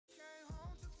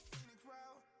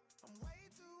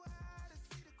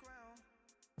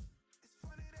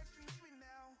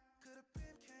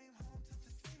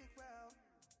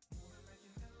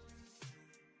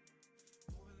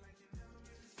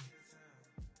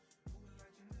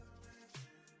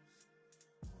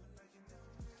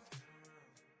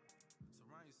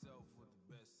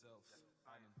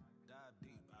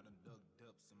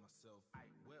self.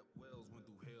 Wet wells went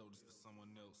through hell just for someone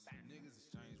else. Niggas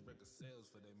exchange record sales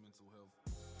for their mental health.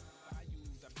 I've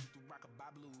been through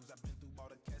rockabye blues. I've been through all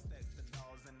the castacks, the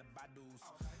dogs, and the badus.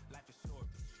 Life is short,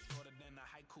 shorter than a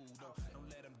haiku. Don't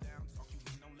let them down, talk you,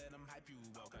 don't let them hype you.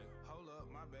 Okay, hold up,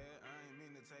 my bad, I ain't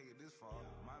mean to take it this far.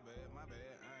 My bad, I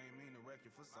ain't mean to wreck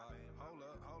your facade. Hold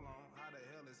up, hold on, how the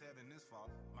hell is heaven this far?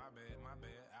 My bad,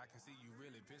 I can see you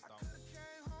really pissed off. I could've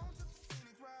came home, took the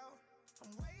scenic route. I'm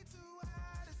way too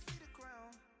high to see the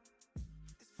ground.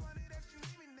 It's funny that you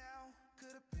need me now.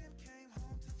 Could've been came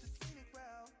home, took the scenic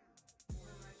route.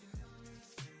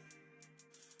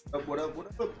 What up?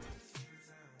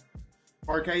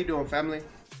 Mark, how you doing, family?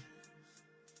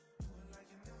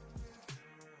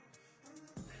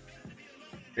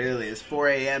 Really, it's 4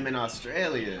 a.m. in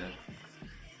Australia.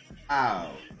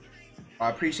 Wow. I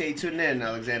appreciate you tuning in,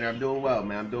 Alexander. I'm doing well,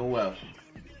 man. I'm doing well.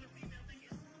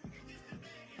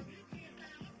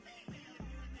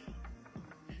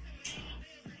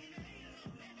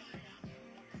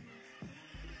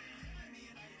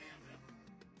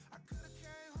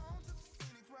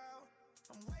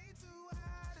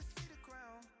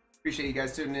 Appreciate you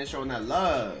guys tuning in, showing that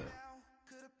love.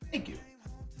 Thank you.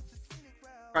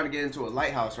 Trying to get into a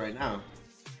lighthouse right now.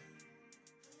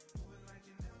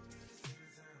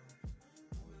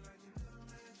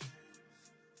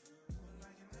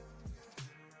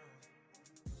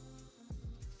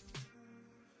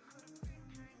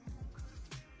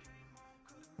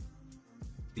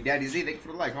 Hey, Daddy Z, thank you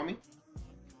for the like, homie.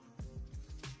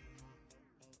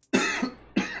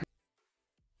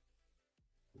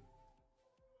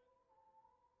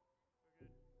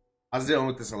 I was dealing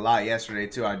with this a lot yesterday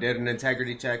too. I did an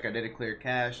integrity check. I did a clear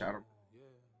cache. I don't.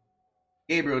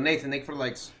 Gabriel, Nathan, thank you for the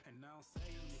likes.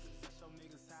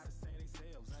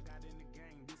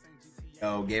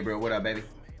 Yo, Gabriel, what up, baby?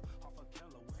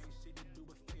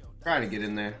 Trying to get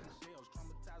in there.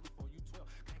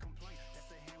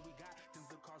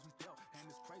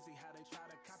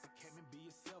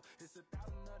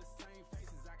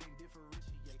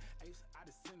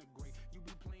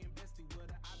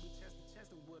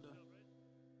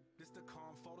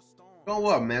 Go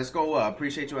up, man. Let's go up.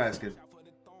 Appreciate you asking. Thank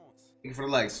you for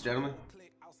the likes, gentlemen.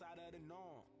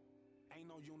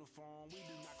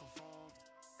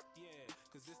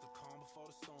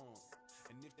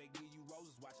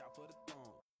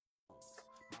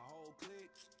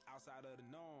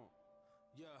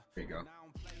 There you go.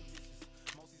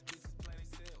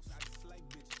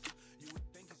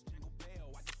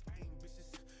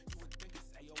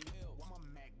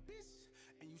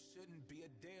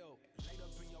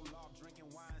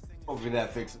 Hopefully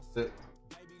that fixes it.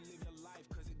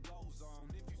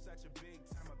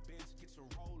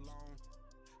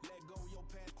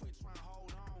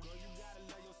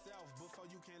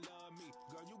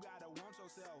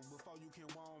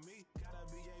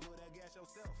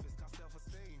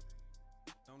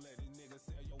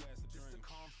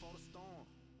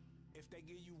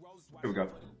 Here we go.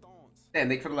 Damn,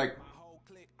 thank you for the like.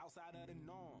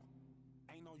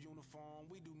 Ain't no uniform,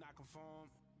 we do not conform.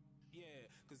 Yeah,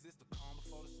 cause it's the calm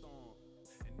before the storm.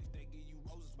 And if they give you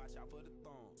roses, watch out for the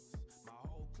thorns. My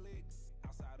whole clique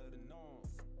outside of the norm.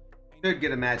 Should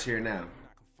get a match here now.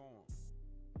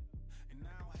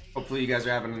 Hopefully you guys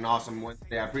are having an awesome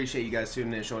Wednesday. I appreciate you guys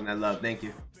tuning in and showing that love. Thank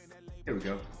you. Here we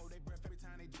go.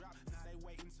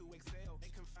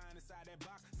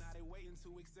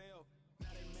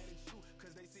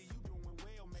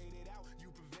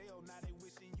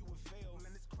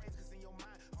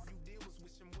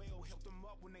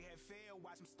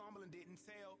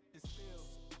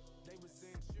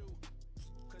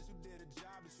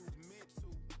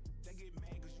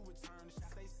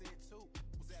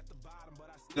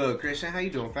 Good, Christian. How you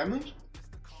doing, family?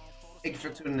 Thank you for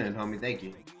tuning in, homie. Thank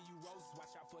you.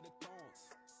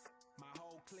 My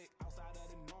whole clique outside of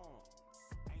the norm.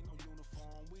 Ain't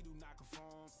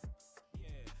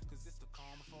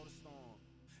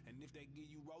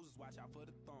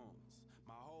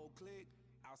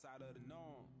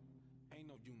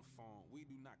no uniform. We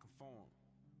do not conform.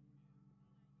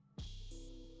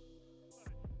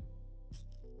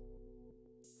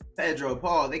 Pedro,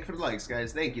 Paul, thank you for the likes,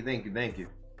 guys. Thank you, thank you, thank you.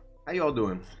 How y'all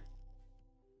doing?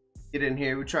 Get in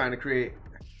here. We're trying to create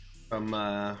some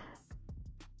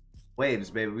waves,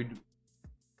 baby. We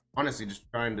honestly just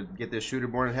trying to get this shooter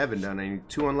born in heaven done. I need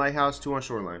 2 on Lighthouse, 2 on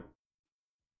Shoreline.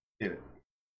 Get it.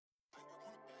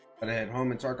 Gotta head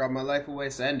home and talk out my life away.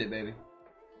 Send it, baby.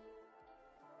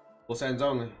 Full sends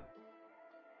only.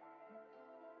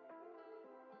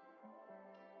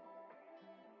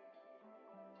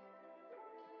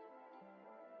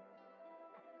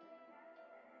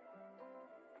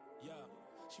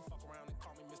 She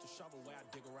shovel where I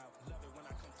dig her out. Love it when I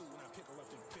come through and I pick her up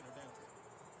and pin her down.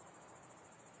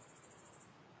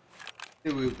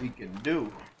 See what we can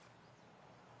do.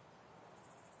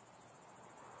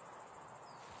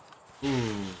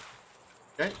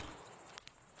 Okay.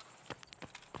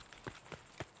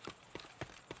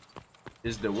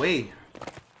 Is the way.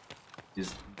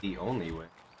 Is the only way.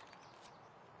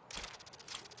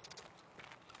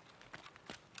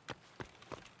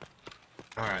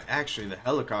 Alright, actually the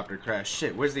helicopter crashed.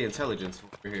 Shit, where's the intelligence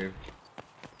over here?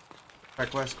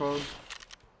 Track West code?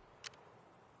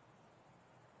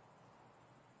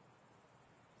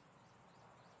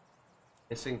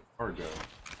 Missing cargo.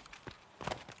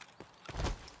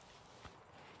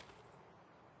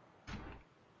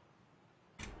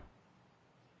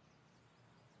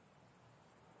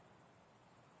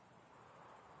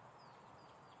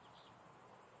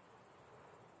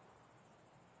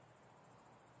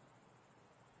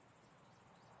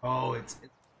 Oh, it's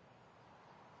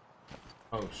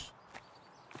oh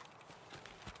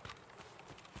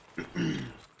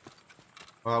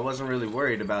well, I wasn't really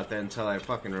worried about that until I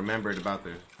fucking remembered about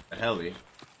the heli.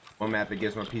 One map that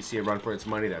gives my PC a run for its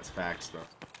money, that's facts though.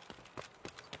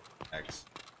 Facts.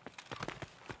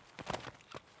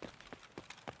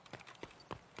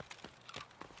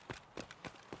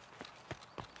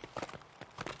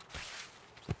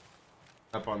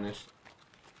 Up on this.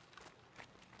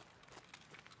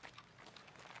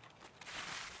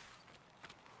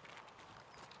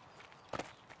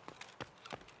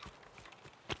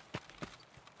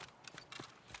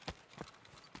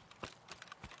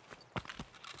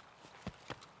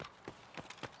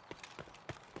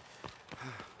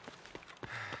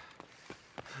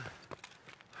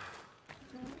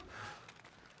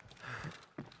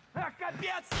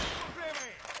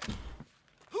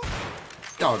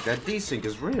 Dog, that desync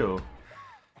is real.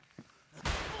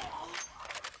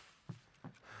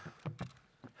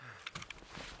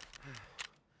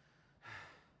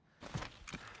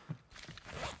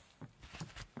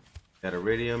 Got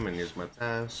iridium, and here's my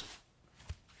task.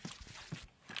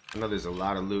 I know there's a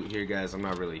lot of loot here, guys. I'm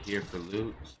not really here for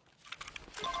loot.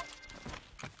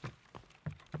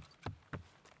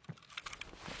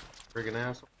 Friggin'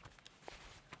 asshole.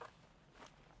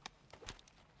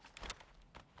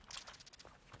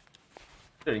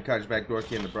 You catch back door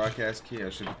key in the broadcast key. I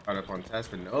should be caught up on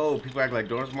task, but no, people act like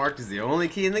doors marked is the only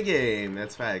key in the game.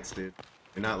 That's facts, dude.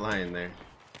 You're not lying there.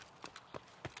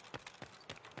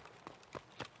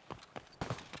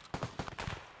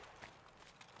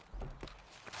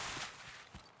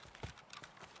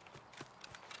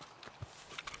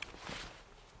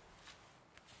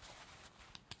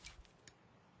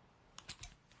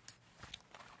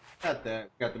 Got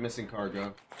that. Got the missing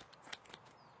cargo.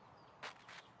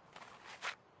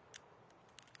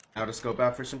 Now to scope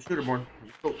out for some shooterborn.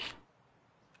 Cool.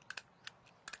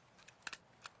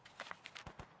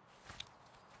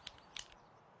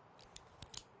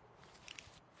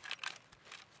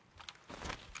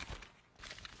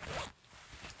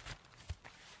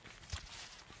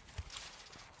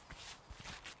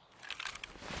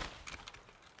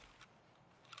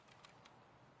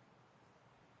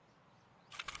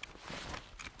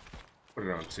 Put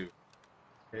it on 2.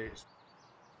 Okay.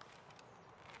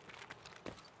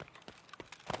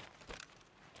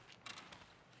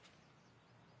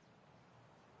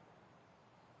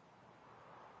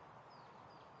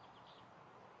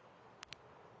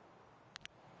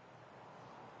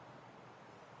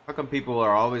 How come people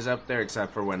are always up there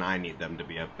except for when I need them to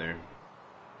be up there?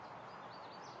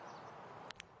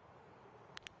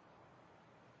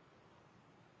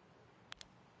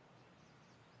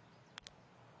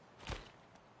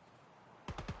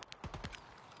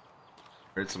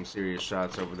 Heard some serious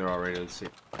shots over there already. Let's see.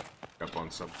 Up on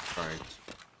some strikes.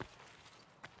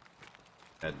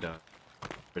 Head done.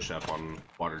 Push up on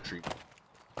water treatment.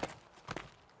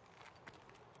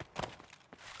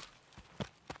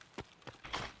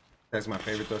 That's my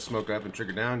favorite though. Smoke up and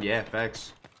trigger down. Yeah,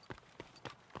 facts.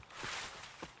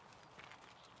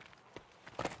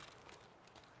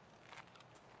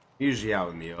 Usually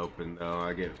out in the open though.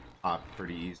 I get popped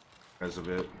pretty easy because of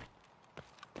it.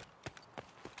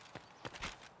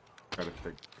 Try to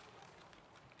figure.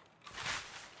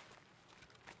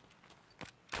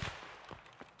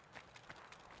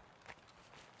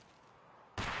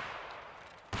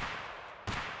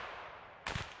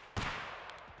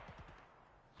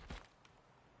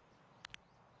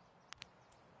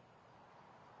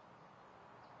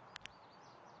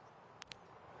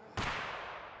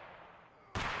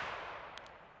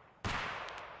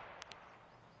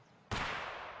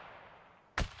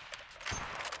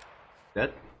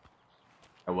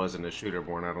 That wasn't a shooter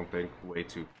born, I don't think. Way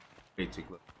too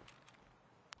close.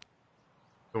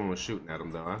 Someone was shooting at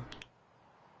him though, huh?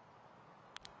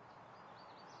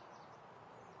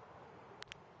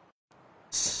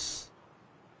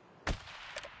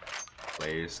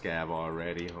 Player scab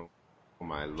already. Oh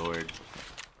my lord.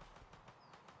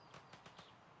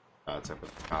 It's up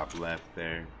at the top left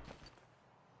there.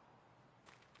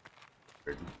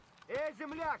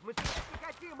 Земляк, мы не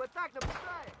хотим, мы так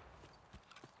наблюдаем.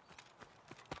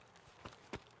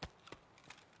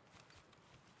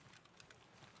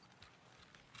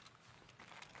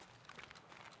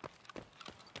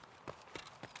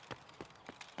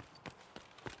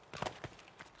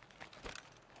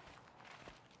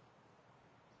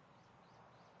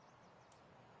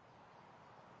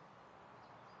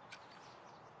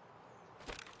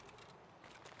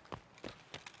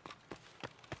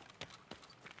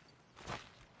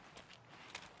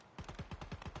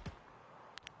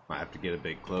 Might have to get a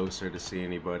bit closer to see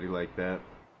anybody like that.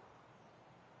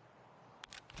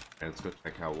 And let's go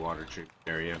check out water treatment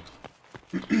area.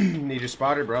 Need your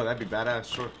spotter, bro? That'd be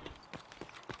badass, sure.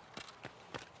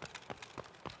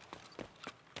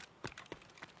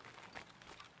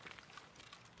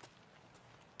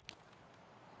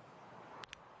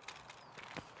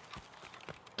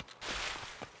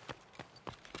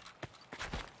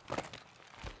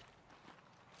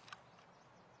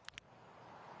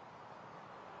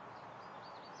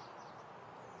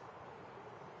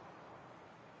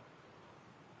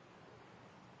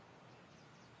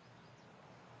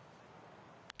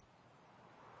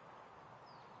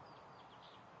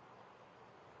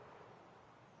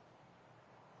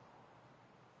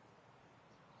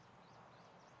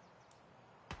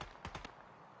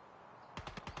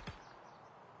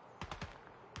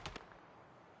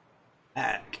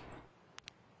 Back.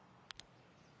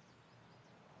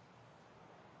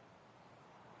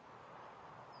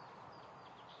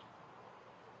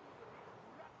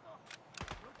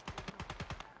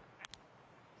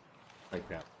 Like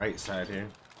that right side here.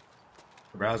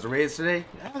 Browse the raids today?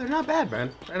 Yeah, they're not bad,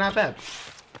 man. They're not bad.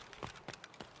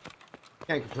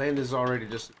 Can't complain. This is already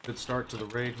just a good start to the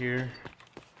raid here.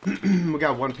 We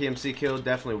got one PMC kill.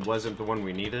 Definitely wasn't the one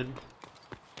we needed.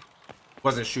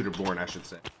 Wasn't shooter born, I should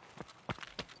say.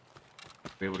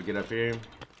 Be able to get up here.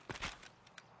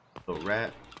 Little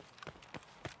rat.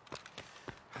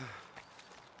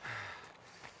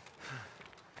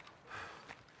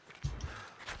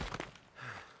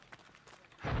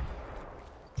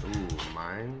 Ooh,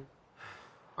 mine.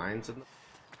 Mine's in the.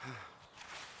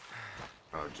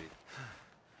 Oh, gee.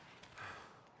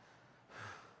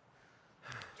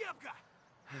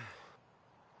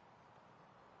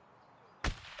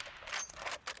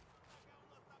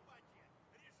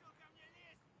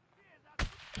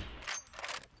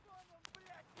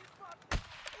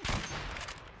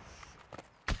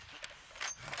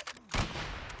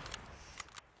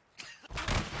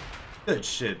 Good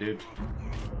shit, dude.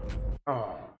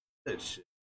 Oh, good shit.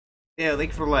 Yeah,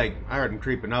 like for like, I heard him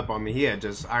creeping up on me. He had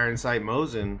just Iron Sight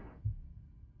Mosin.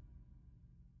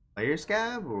 Player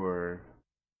scab or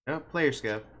no player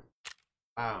scab?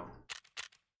 Wow.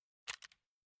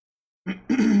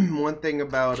 One thing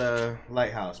about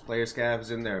Lighthouse, player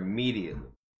scabs in there immediately.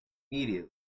 Immediately.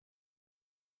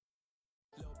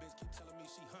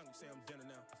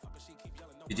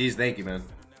 GG's, thank you, man.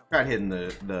 Tried hitting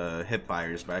the hip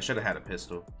fires, but I should have had a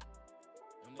pistol.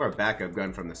 Or a backup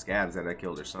gun from the scabs that I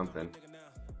killed or something.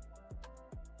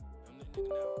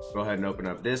 Go ahead and open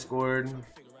up Discord.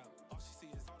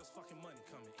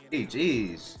 Hey,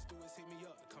 jeez.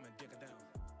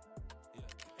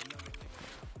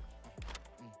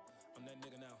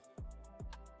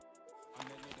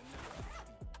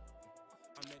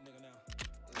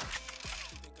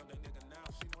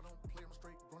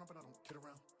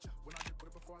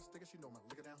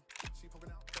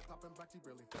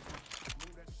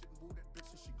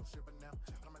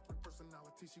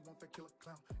 She want that killer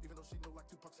clown, even though she know like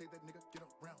Tupac say that nigga get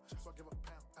around. So I give a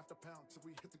pound after pound till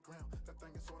we hit the ground. That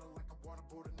thing is sorta like a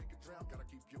waterboard, a nigga drown. Gotta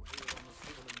keep your head on the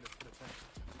swivel in this little town.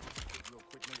 Real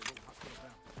quick, nigga, roll hospital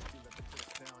down. You let the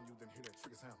killer down, you then hear that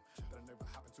trigger sound. That I never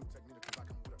happen to technique cause I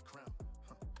come with a crown.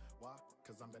 Why?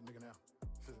 Cause I'm that nigga now.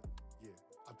 Yeah,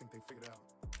 I think they figured out.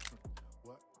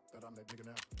 What? That I'm that nigga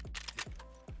now.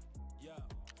 Yeah,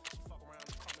 she fuck around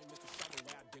and call me Mr. Shovel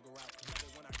where I dig her out.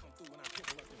 When I come through, when I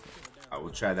pick her up and kill her down. I will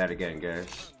try that again,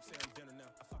 guys.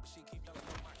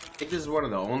 I think this is one of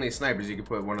the only snipers you can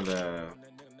put one of the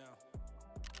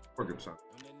core groups on.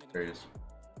 There he is.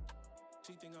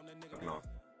 No.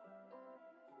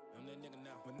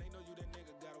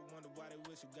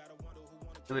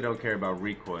 Really don't care about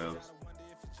recoils.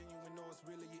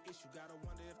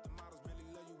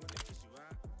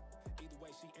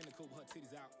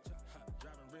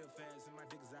 real fast and my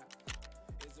dick is out.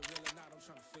 Is it real or not? I'm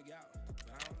trying to figure out.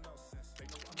 But I don't know, sis. They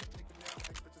know I'm a nigga now.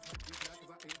 They bitches like these now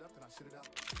 'cause I ate up and I shit it out.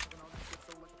 Having all that shit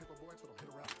so like a paper boy, so don't hit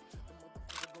her out. The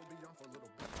motherfucker go beyond for a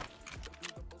little bit. Don't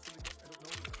do the most really much, I don't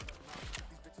know.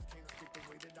 These bitches can't escape the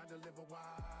way that I deliver.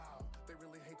 Wow, they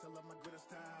really hate to love my glitter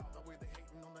style. The way they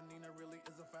hating on the Nina really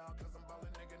is a foul. 'Cause I'm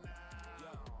ballin' nigga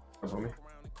now. That's on me.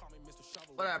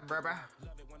 What up, brother?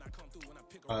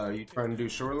 You trying to do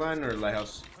Shoreline or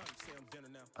Lighthouse?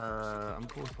 I'm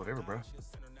cool with whatever, bro.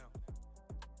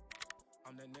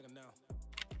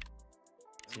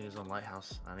 See, it's on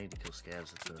Lighthouse. I need to kill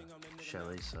scabs at the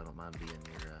chalet, so I don't mind being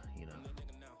your, you know,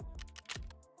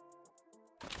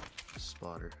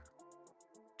 spotter.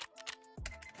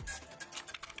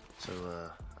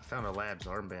 So, I found a Labs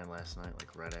armband last night,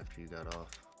 like right after you got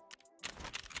off.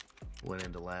 Went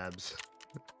into Labs,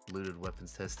 looted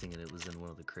weapons testing, and it was in one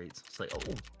of the crates. It's like, oh,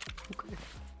 okay.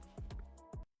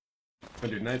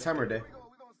 Wanna do nighttime or day?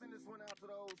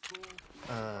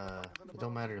 It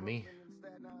don't matter to me.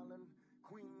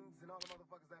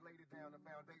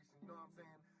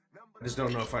 I just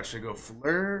don't know if I should go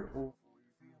Fleur or...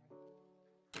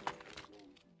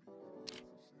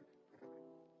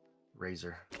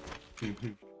 Razor.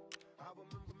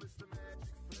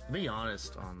 Be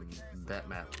honest, on that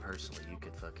map personally, you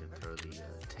could fucking throw the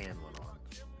tan one on,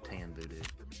 tan voodoo,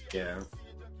 Yeah.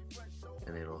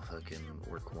 and it'll fucking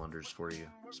work wonders for you.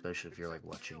 Especially if you're like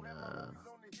watching.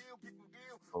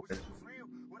 Okay.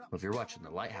 If you're watching the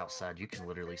Lighthouse side, you can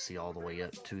literally see all the way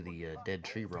up to the dead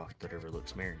tree rock that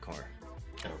overlooks Marincar.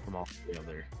 From all the way up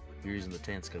there. If you're using the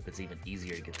tan scope, it's even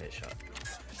easier to get that shot.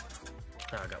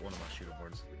 Oh, I got one of my shooter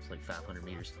boards. It's like 500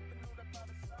 meters.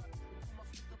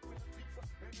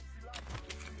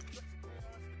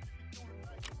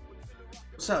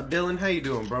 What's up, Dylan? How you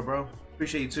doing, bro?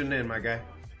 Appreciate you tuning in, my guy.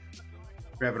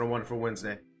 You're having a wonderful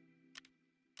Wednesday.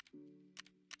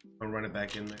 I'll run it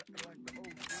back in there.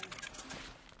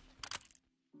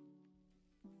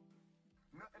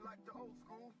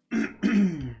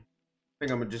 I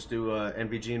think I'm gonna just do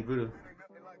NVG and Voodoo.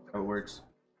 How it works.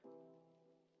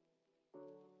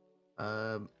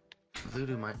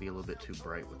 Voodoo might be a little bit too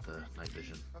bright with the night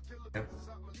vision. Yeah.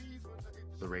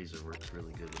 The Razor works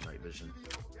really good with night vision.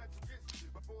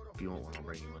 If you want one, I'll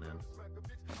bring you one in.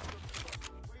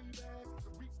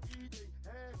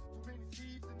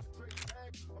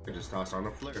 I could just toss on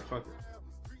a flare. Fuck it.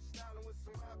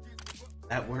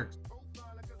 That works.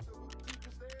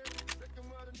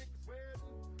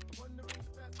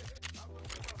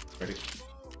 Ready?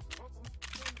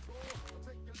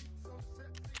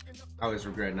 I always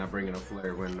regret not bringing a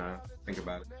flare when I think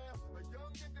about it.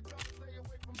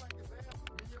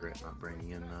 Regret not bringing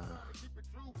in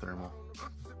thermal.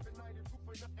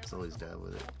 It's always dab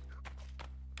with it.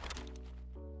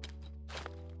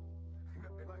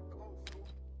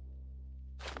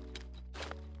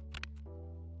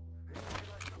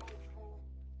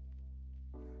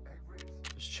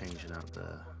 Just changing out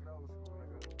the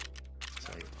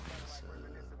sight on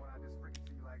this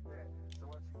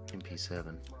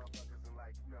MP7.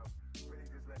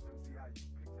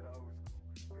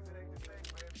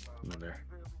 In there.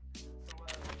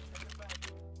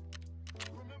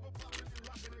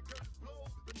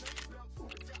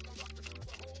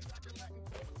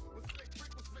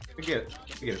 I get it.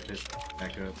 I get a fish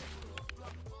back up.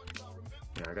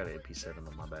 Yeah, I got an MP7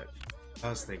 on my back. I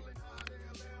was thinking.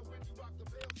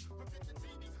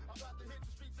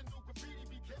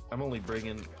 I'm only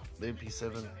bringing the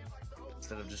MP7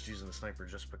 instead of just using the sniper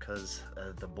just because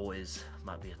the boys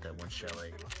might be at that one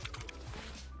chalet.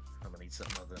 I'm gonna need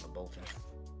something other than a bolter.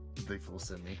 They full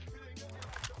send me.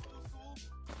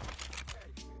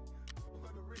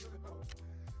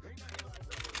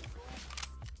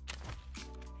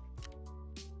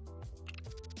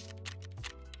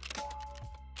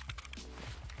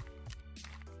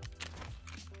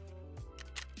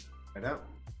 Right out.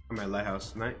 I'm at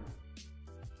Lighthouse tonight.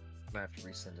 I have to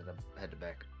resend it. I had to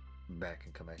back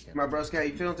and come back in. My broski, how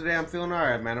you feeling today? I'm feeling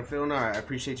alright, man. I'm feeling alright. I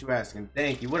appreciate you asking.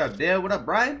 Thank you. What up, Dale? What up,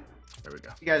 Brian? There we go.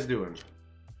 How you guys doing?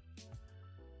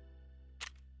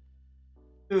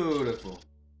 Beautiful.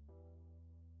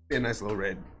 Be a nice little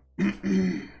red.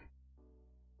 Coming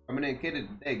in kitted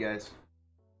today, guys.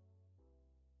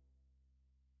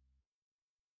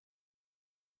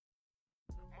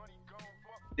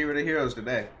 Hero the heroes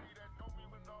today.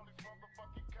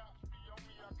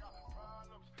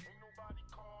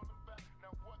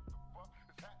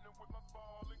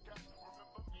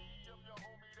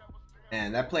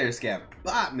 And that player scab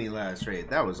bought me last raid.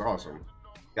 That was awesome.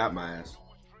 Got my ass.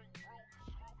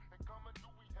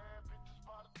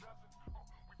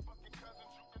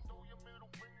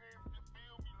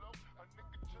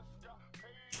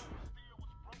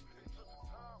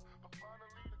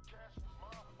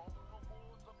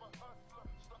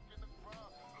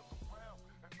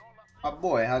 My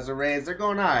boy, how's the raids? They're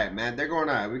going alright, man. They're going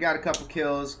alright. We got a couple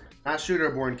kills. Not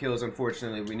shooter-born kills,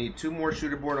 unfortunately. We need 2 more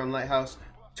shooter-born on Lighthouse,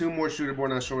 2 more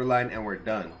shooter-born on Shoreline, and we're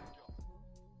done.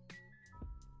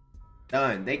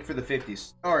 Done. Thank you for the 50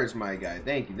 stars, my guy.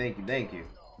 Thank you, thank you, thank you.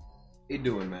 How you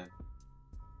doing, man?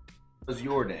 It was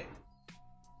your day.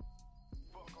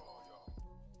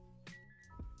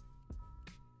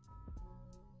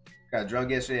 Got drunk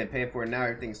yesterday and paying for it now.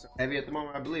 Everything's so heavy at the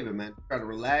moment. I believe it, man. Try to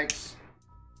relax.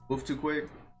 Move too quick.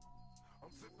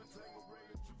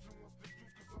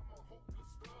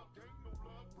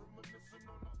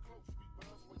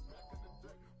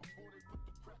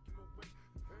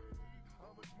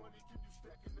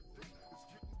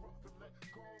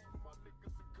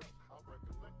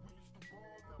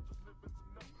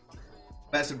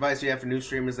 Best advice you have for new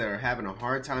streamers that are having a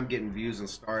hard time getting views and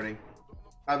starting?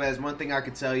 As one thing I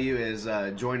could tell you is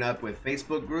join up with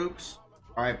Facebook groups.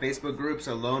 Alright, Facebook groups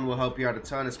alone will help you out a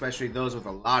ton, especially those with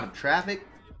a lot of traffic.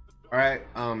 Alright,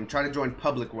 try to join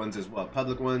public ones as well.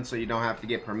 Public ones so you don't have to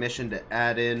get permission to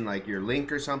add in like your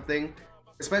link or something.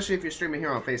 Especially if you're streaming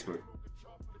here on Facebook.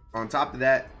 On top of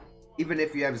that, even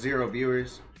if you have 0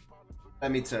 viewers,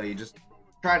 let me tell you, just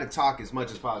try to talk as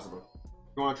much as possible.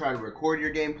 You want to try to record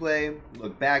your gameplay,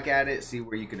 look back at it, see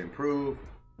where you can improve,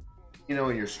 you know,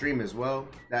 in your stream as well.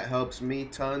 That helps me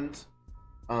tons.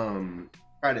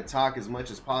 Try to talk as much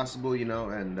as possible, you know,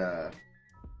 and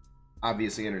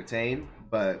obviously entertain.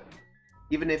 But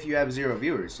even if you have 0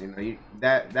 viewers, you know,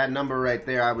 that number right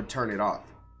there, I would turn it off.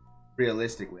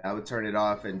 Realistically, I would turn it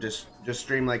off and just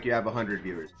stream like you have 100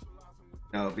 viewers.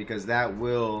 You know, because that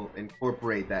will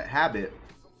incorporate that habit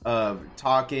of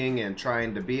talking and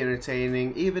trying to be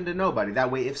entertaining, even to nobody. That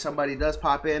way, if somebody does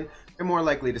pop in, they're more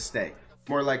likely to stay,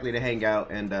 more likely to hang out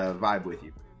and vibe with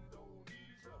you.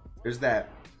 There's that.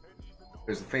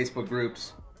 There's the Facebook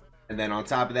groups, and then on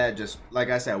top of that, just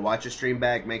like I said, watch your stream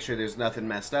back, make sure there's nothing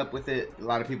messed up with it. A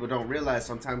lot of people don't realize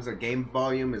sometimes their game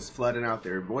volume is flooding out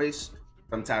their voice.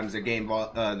 Sometimes their game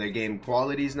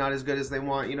quality is not as good as they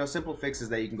want. You know, simple fixes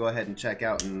that you can go ahead and check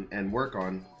out and work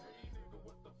on.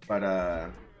 But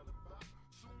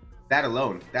that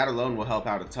alone will help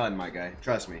out a ton, my guy.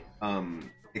 Trust me.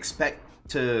 Expect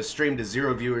to stream to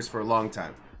 0 viewers for a long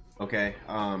time. Okay.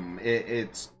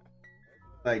 It's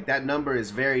like that number is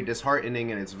very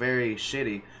disheartening and it's very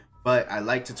shitty. But I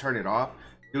like to turn it off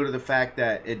due to the fact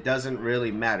that it doesn't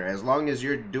really matter as long as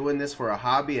you're doing this for a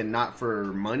hobby and not for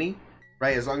money,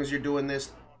 right? As long as you're doing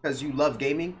this because you love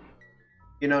gaming,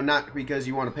 you know, not because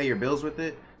you want to pay your bills with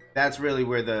it. That's really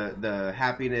where the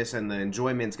happiness and the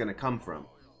enjoyment is going to come from.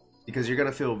 Because you're going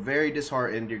to feel very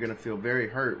disheartened. You're going to feel very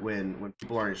hurt when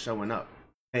people aren't showing up,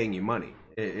 paying you money.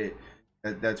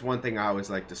 That's one thing I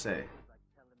always like to say.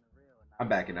 I'm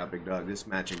backing out, big dog. This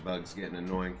matching bug's getting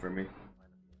annoying for me.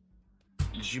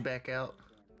 Did you back out?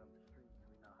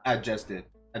 I just did,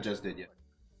 yeah.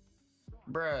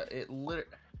 Bruh, it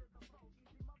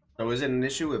So is it an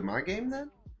issue with my game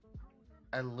then?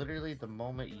 I literally, the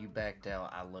moment you backed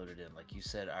out, I loaded in. Like you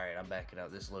said, alright, I'm backing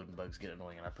out. This loading bug's getting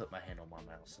annoying. And I put my hand on my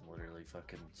mouse and literally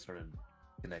fucking started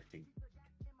connecting.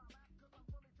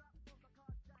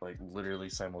 Like, literally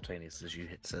simultaneous as you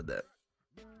said that.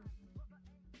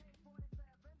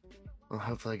 Well,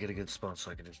 hopefully I get a good spot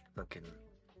so I can just fucking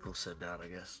pull set down, I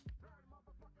guess.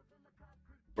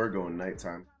 We're going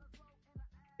nighttime.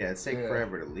 Yeah, it's taking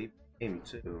forever to leave the game,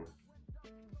 too.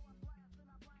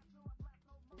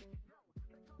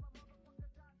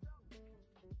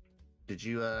 Did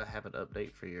you have an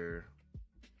update for your?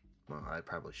 Well, I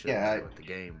probably should. Yeah, with the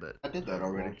game, but I did that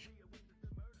already.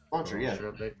 Launcher, yeah.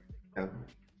 Update. Yeah.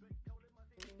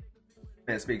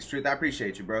 Man, speaks truth. I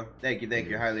appreciate you, bro. Thank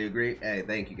you. Highly agree. Hey,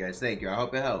 thank you, guys. Thank you. I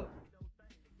hope it helped.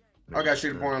 I got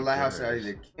shooter born on Lighthouse. I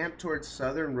either camp towards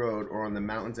Southern Road or on the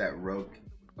mountains at Rogue.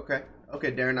 Okay,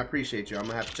 Darren. I appreciate you. I'm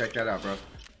gonna have to check that out, bro.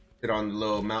 Sit on the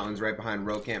little mountains right behind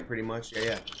Rogue Camp, pretty much.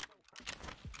 Yeah.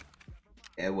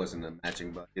 It wasn't a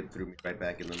matching bug. It threw me right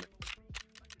back in the mix.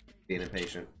 Being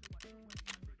impatient.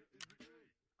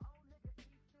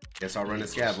 Guess I'll run a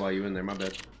scav while you in there. My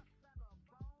bad.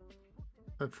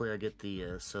 Hopefully I get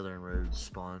the Southern Road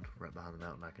spawned right behind the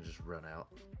mountain. I can just run out.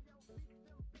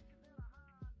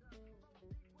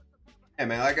 Hey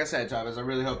man, like I said, Chavez, I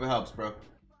really hope it helps, bro.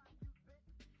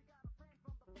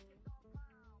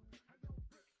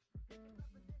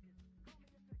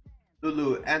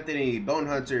 Lulu, Anthony, Bone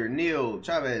Hunter, Neil,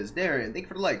 Chavez, Darren, thank you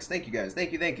for the likes. Thank you guys.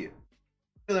 Thank you.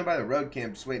 Feeling by the road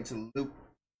camp, just wait until the loop.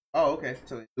 Oh, okay.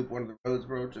 So they loop one of the roads,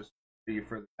 bro. Just do you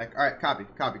further back. Alright, copy.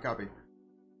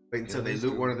 Wait until they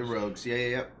loot one of the rogues.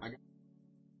 Yeah. I got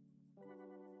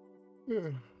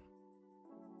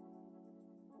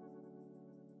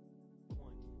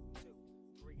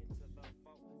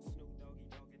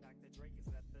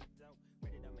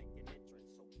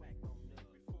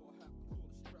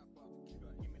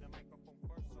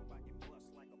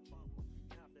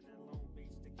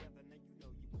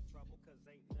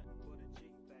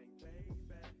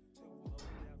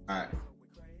Alright.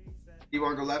 You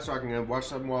want to go left so I can watch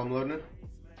something while I'm loading it?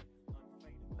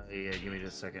 Yeah, give me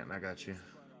just a second. I got you.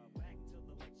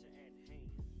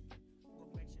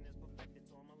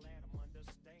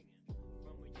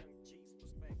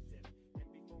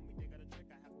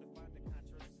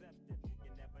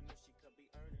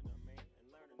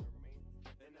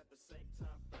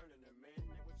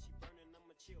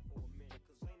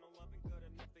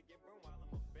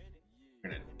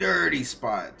 In a dirty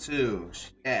spot too.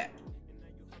 Shit.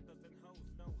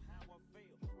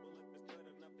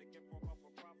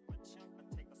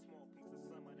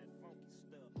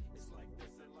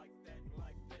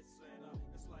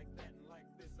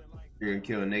 You're gonna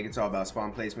kill a nigga. It's all about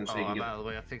spawn placement. So you can By the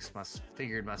way, I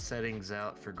figured my settings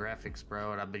out for graphics,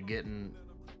 bro, and I've been getting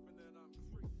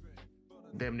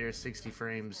damn near 60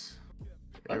 frames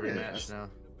every match now.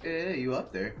 Yeah, you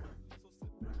up there.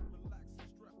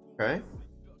 Okay.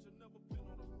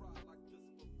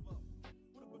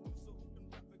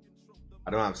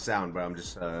 I don't have sound, but I'm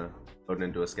just loading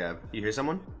into a scab. You hear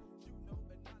someone?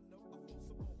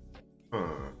 Huh.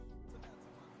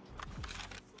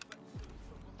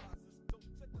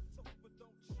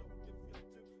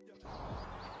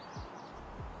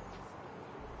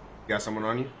 Got someone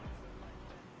on you?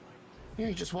 Yeah,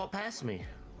 you just walked past me.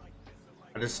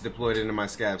 I just deployed into my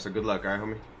scab, so good luck, alright,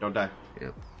 homie? Don't die.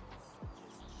 Yep.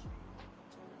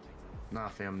 Nah,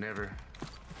 fam, never.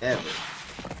 Ever.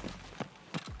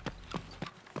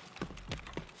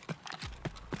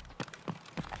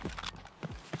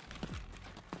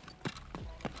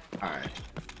 Alright.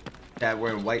 Chat,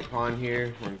 we're in White Pawn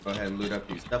here. We're gonna go ahead and loot up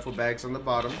these duffel bags on the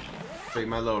bottom. Show you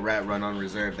my little rat run on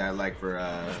reserve that I like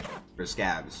for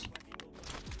scabs.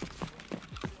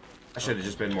 I should have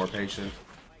just been more patient.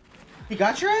 You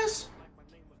got your ass?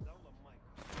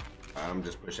 I'm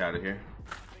just push out of here.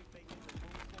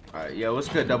 Alright, yo, what's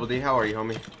good, Double D? How are you,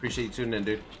 homie? Appreciate you tuning in,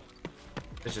 dude.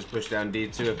 Let's just push down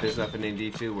D2. If there's nothing in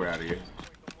D2, we're out of here.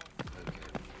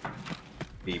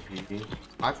 BP.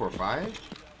 545?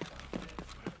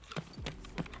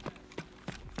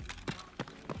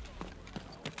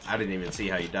 I didn't even see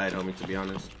how you died, homie, to be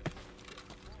honest.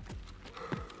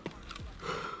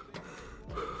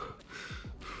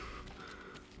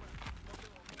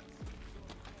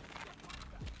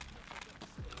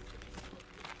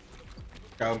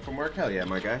 From work? Hell yeah,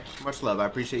 my guy. Much love. I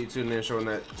appreciate you tuning in and showing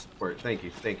that support. Thank you.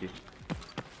 Thank you.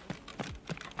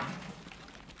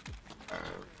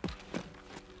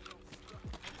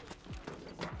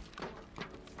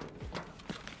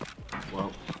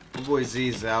 Well, my boy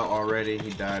Z's out already.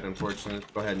 He died, unfortunately.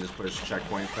 Go ahead and just push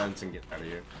checkpoint fence and get out of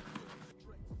here.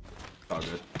 It's all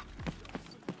good.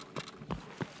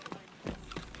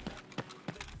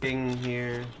 King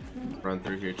here. Run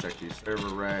through here, check these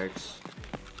server racks.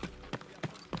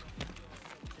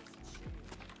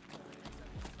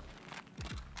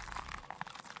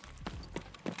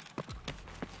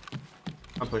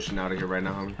 I'm pushing out of here right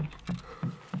now, homie.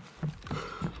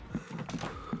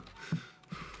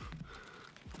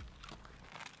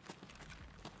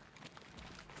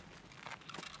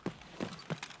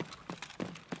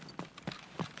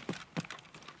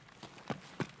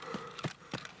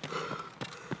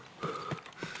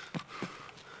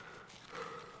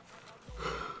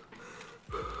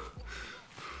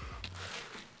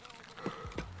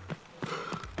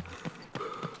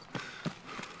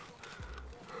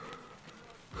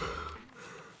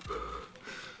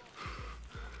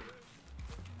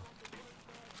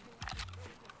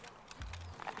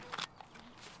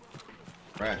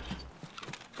 Right.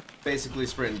 Basically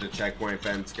sprinting to checkpoint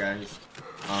fence, guys.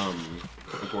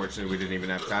 Unfortunately, we didn't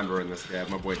even have time to run this scab.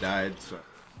 My boy died, so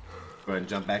go ahead and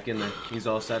jump back in there. He's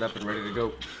all set up and ready to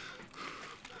go.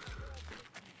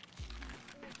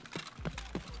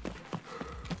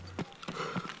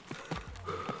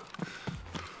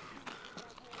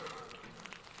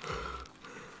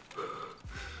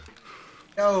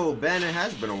 Yo, Ben, it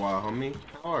has been a while, homie.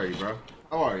 How are you, bro?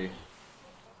 How are you?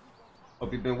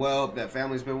 Hope you've been well. Hope that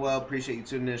family's been well. Appreciate you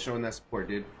tuning in and showing that support,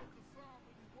 dude.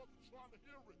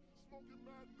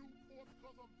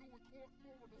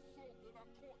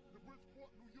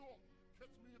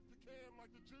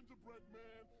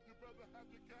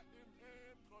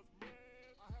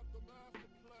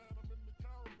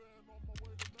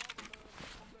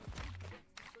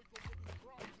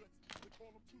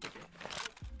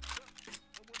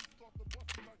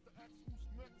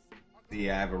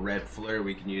 Yeah, I have a red flare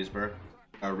we can use, bro.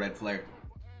 A red flare.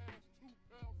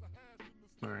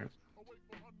 Alright.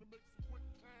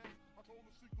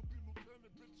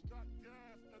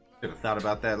 Should have thought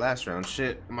about that last round.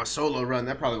 Shit, my solo run,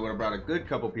 that probably would have brought a good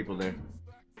couple people there.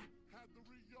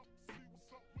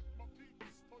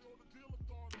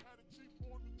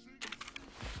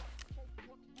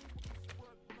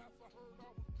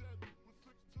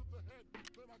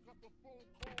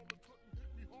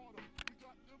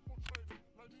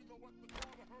 at the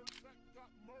Carter heard Tech got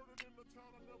murdered in the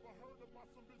town I never heard about.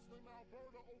 Some bitch named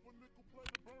Alberta over nickel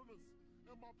plated burners.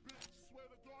 And my bitch, swear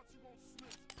to God she won't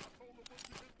snitch. I told her when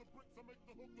she hit the bricks I make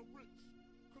the hooker rich.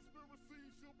 Conspiracy,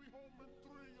 she'll be home in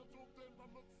 3. Until then I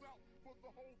looks out for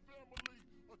the whole family.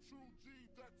 A true G,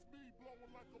 that's me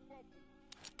blowing like a bubble.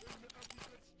 In the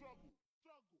everyday struggle.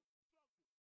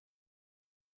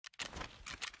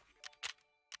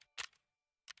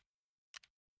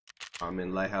 I'm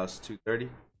in Lighthouse 230.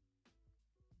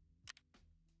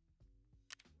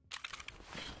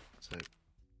 So,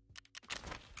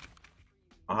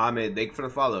 Mohammed, thank you for the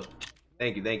follow.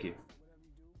 Thank you, thank you.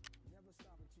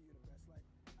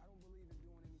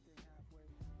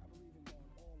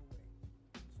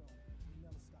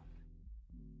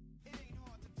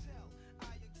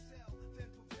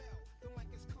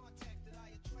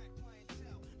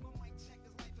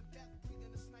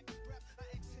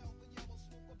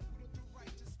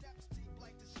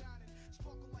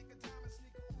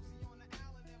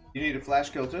 You need a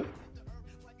flash kill too?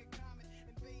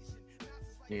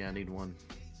 yeah, I need one.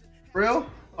 Real?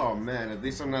 Oh man, at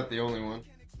least I'm not the only one.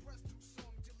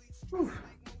 Whew.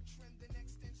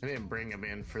 I didn't bring him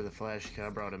in for the flash kill. I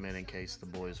brought him in case the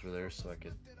boys were there so I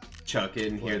could Chuck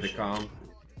it and hear the Flash. comm.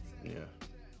 Yeah.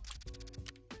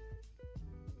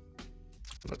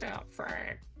 Look out,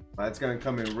 Frank. That's gonna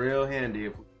come in real handy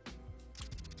if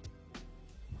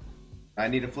I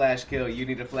need a flash kill, you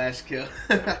need a flash kill.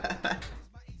 I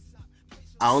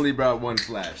only brought one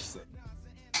flash, so.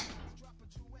 I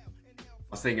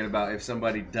was thinking about if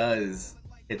somebody does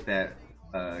hit that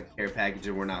care package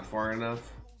and we're not far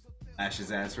enough, flash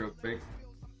his ass real quick.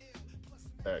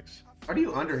 Thanks. How do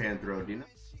you underhand throw, do you know?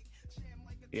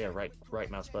 Yeah,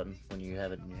 right mouse button when you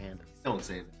have it in your hand. Don't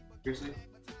say that. Seriously?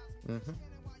 Mm-hmm.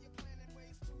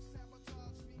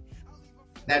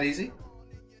 That easy?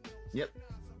 Yep.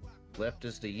 Left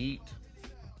is to yeet.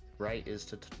 Right is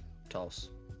to toss.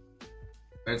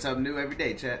 Learn something new every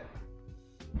day, chat.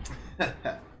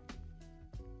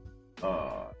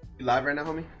 You live right now,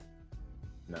 homie?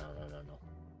 No.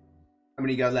 How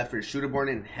many you got left for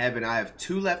Shooterborn in Heaven? I have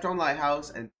 2 left on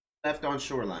Lighthouse and 2 left on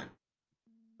Shoreline.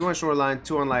 2 on Shoreline,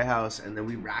 2 on Lighthouse, and then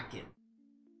we rockin'.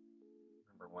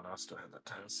 Remember when I still had that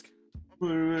task?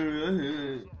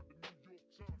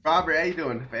 Robert, how you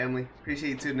doing, family? Appreciate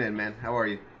you tuning in, man. How are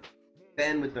you?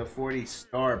 Ben with the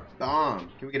 40-star bomb.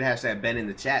 Can we get a hashtag Ben in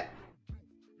the chat?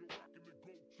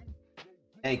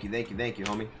 Thank you,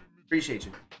 homie. Appreciate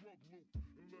you.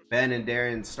 Ben and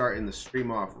Darren starting the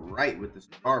stream off right with the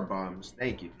star bombs.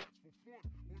 Thank you.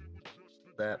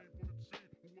 That.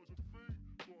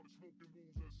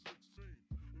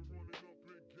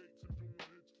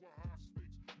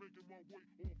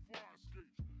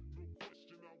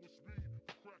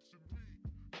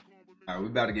 Alright, we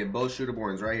about to get both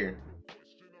Shooterborns right here.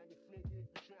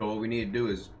 So what we need to do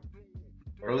is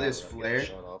throw this flare.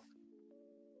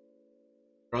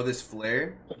 Throw this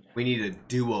flare. We need a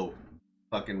duo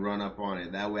fucking run up on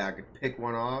it. That way I could pick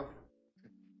one off.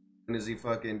 As soon as he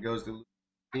fucking goes to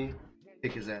me,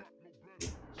 pick his ass.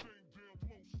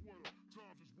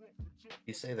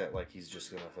 You say that like he's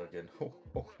just gonna fucking, oh,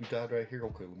 you died right here?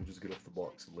 Okay, let me just get off the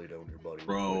box and lay down your body.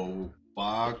 Bro,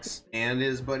 box and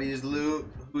his buddy's loot.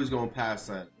 Who's gonna pass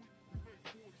that?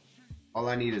 All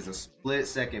I need is a split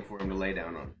second for him to lay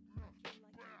down on it.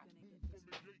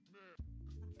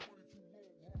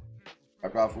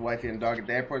 Dropped off a wifey and dog at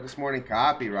the airport this morning.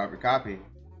 Copy, Robert, copy.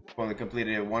 Only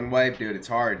completed it 1 wipe, dude. It's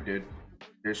hard, dude.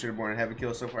 You're Shooterborn and heavy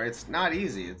kill so far. It's not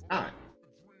easy. It's not.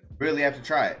 Really have to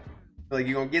try it. Feel like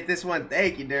you're gonna get this one.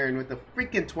 Thank you, Darren, with the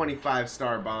freaking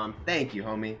 25-star bomb. Thank you,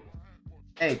 homie.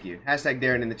 Thank you. Hashtag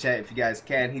Darren in the chat if you guys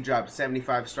can. He dropped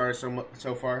 75 stars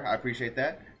so far. I appreciate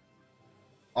that.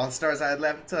 All the stars I had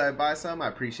left until I buy some. I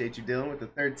appreciate you dealing with the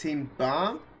 13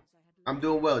 bomb. I'm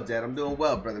doing well, Dad. I'm doing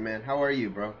well, brother, man. How are you,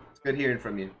 bro? It's good hearing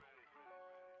from you.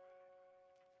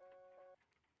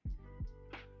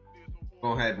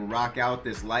 Go ahead and rock out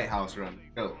this Lighthouse run.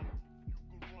 Go.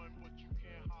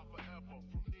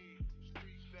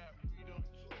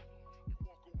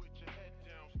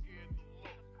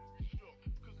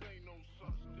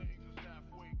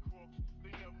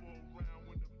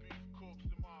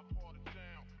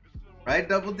 Right,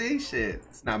 Double D? Shit.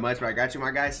 It's not much, but I got you,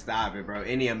 my guy. Stop it, bro.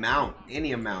 Any amount.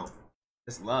 Any amount.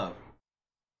 Just love.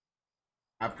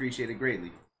 I appreciate it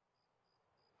greatly.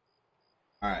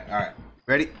 Alright, alright.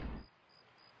 Ready?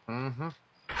 Mm-hmm.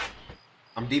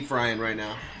 I'm deep frying right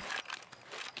now.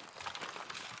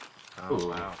 Oh, Ooh.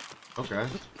 wow. Okay.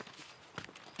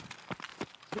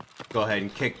 Go ahead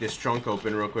and kick this trunk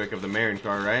open real quick of the Marin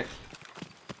car, right?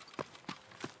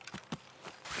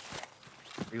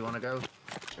 You want to go?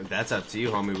 That's up to you,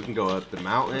 homie. We can go up the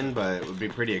mountain, but it would be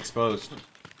pretty exposed.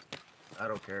 I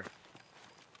don't care.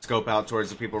 Scope out towards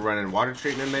the people running water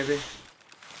treatment, maybe?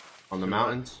 On the Do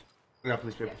mountains? Yeah,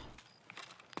 please, people.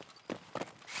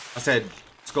 I said,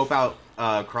 scope out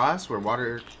across where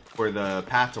the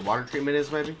path to water treatment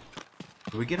is, maybe?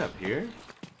 Can we get up here?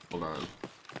 Hold on.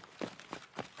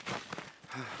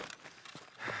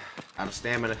 Out of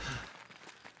stamina.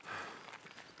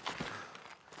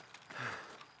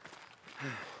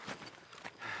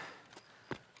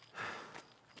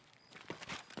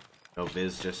 No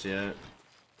viz just yet.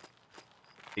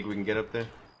 Think we can get up there?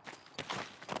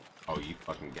 Oh, you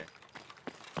fucking get.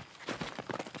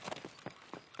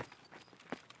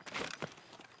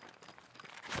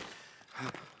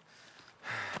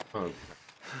 Oh.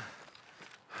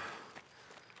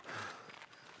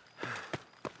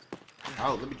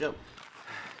 Oh, let me jump.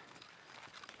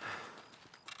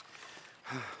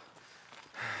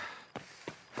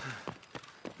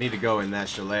 Need to go in that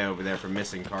chalet over there for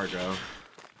missing cargo.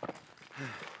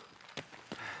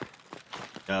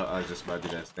 Oh, I was just about to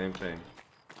do that same thing.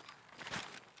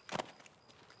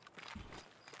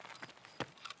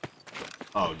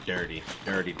 Oh, dirty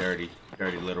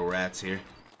little rats here.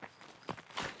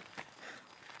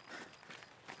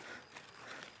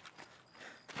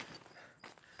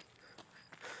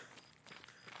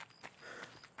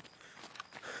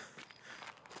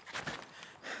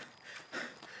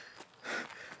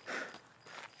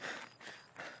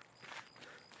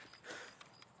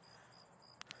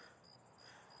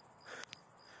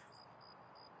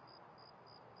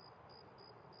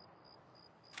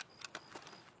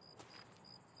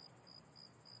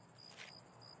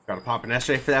 Gotta pop an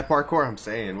S-ray for that parkour, I'm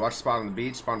saying. Watch spot on the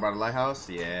beach, spawn by the lighthouse.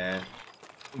 Yeah.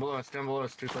 Down below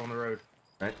us, 2 on the road.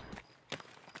 Right.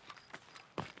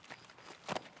 I'm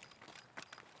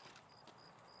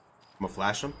gonna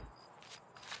flash him.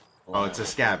 Oh, it's a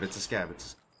scab. It's a scab.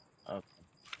 It's. Okay.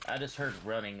 I just heard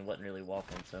running and wasn't really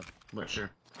walking, so. But sure.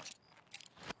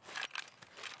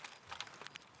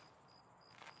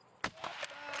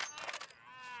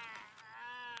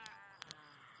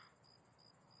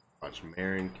 Watch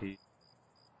Marin Key.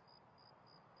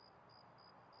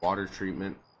 Water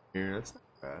treatment here. That's not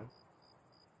bad.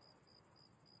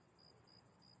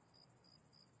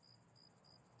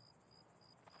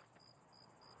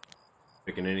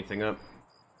 Picking anything up?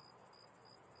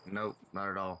 Nope, not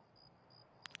at all.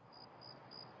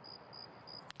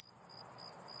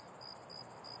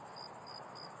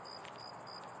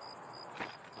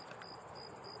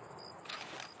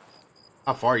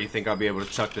 How far you think I'll be able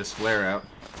to chuck this flare out?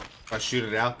 If I shoot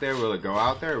it out there, will it go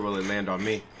out there or will it land on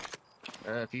me?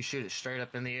 If you shoot it straight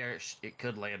up in the air, it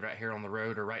could land right here on the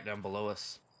road or right down below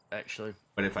us, actually.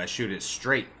 But if I shoot it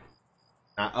straight,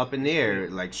 not up in the air,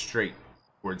 like straight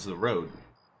towards the road,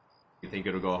 you think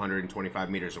it'll go 125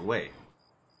 meters away?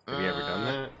 Have you ever done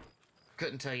that?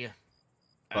 Couldn't tell you.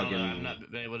 I don't know. Fucking, I'm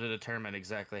not been able to determine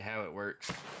exactly how it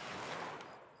works.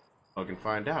 fucking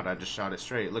find out. I just shot it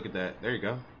straight. Look at that. There you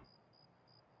go.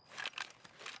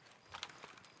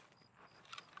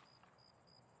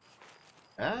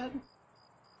 Bad?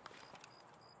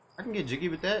 I can get jiggy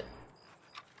with that.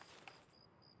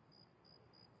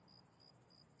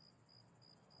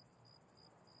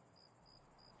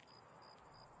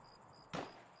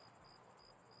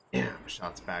 Damn,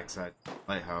 shots backside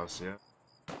lighthouse, yeah.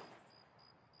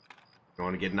 You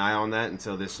want to get an eye on that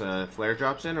until this flare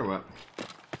drops in, or what?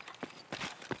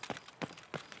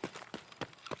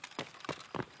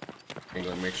 I'm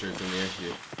gonna make sure it's in the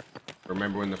issue.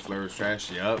 Remember when the flare was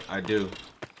trash? Yup, I do.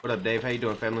 What up, Dave? How you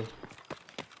doing, family?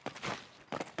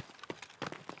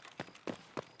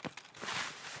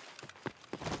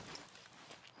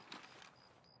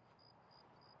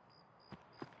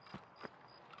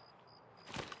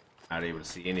 Not able to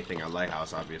see anything at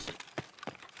Lighthouse, obviously.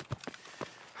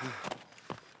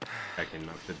 Checking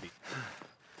not to be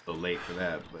a little late for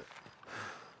that, but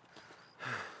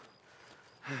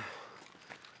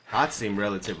Hots seem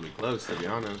relatively close, to be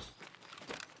honest.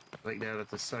 Like down at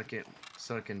the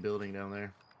sunken building down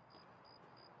there.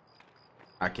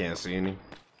 I can't see any.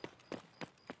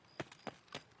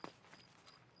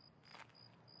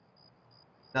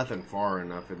 Nothing far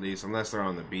enough, at least, unless they're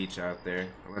on the beach out there.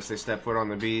 Unless they step foot on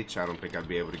the beach, I don't think I'd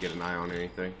be able to get an eye on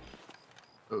anything.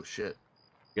 Oh shit.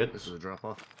 Good? This is a drop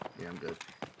off? Yeah, I'm good.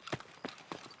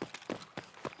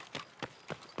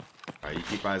 Alright, you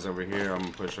keep eyes over here, I'm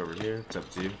gonna push over here. It's up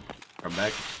to you. Come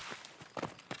back.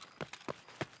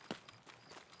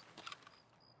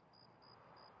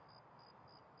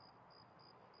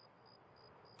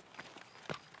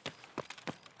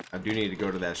 I do need to go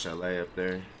to that chalet up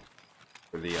there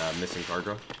for the missing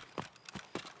cargo.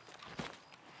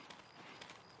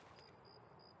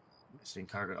 Missing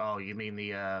cargo. Oh, you mean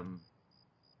the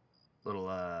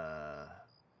little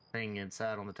thing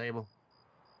inside on the table?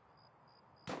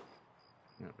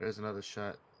 Yeah, there's another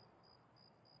shot.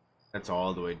 That's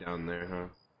all the way down there, huh?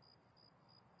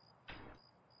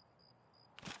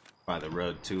 By the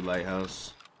road to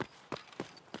Lighthouse.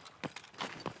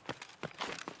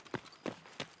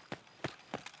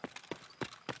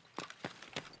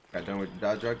 Got done with the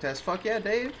Dodge drug test. Fuck yeah,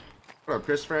 Dave. What up,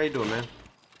 Christopher? How you doing, man?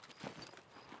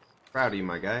 Proud of you,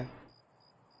 my guy.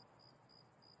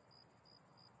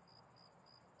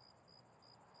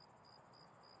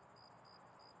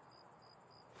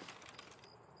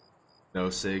 No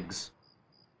SIGs.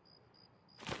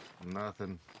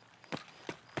 Nothing.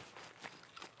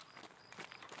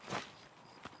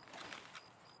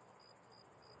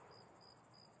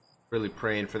 Really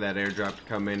praying for that airdrop to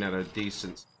come in at a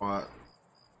decent spot.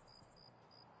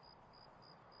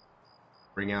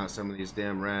 Bring out some of these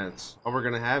damn rats. All we're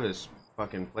gonna have is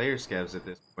fucking player scavs at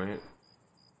this point.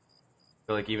 I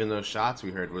feel like even those shots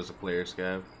we heard was a player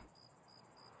scav.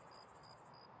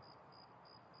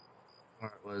 Or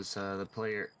it was the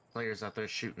players out there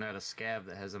shooting at a scav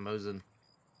that has a Mosin.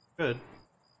 Good.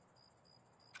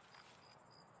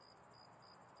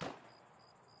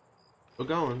 We're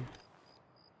going.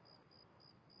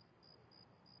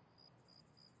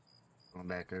 Going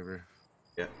back over.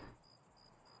 Yeah.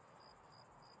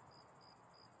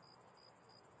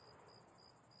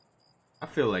 I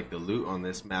feel like the loot on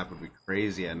this map would be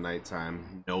crazy at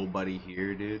nighttime. Nobody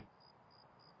here, dude.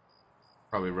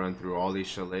 Probably run through all these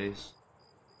chalets.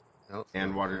 Nope,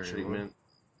 And water 31. treatment.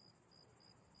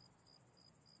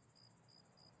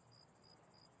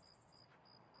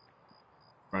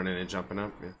 Running and jumping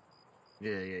up, yeah.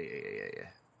 Yeah.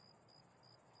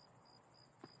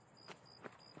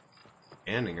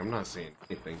 Scanning, I'm not seeing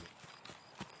anything.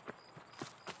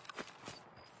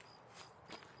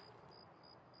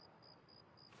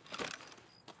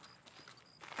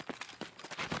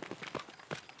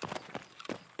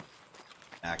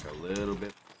 Back a little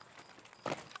bit.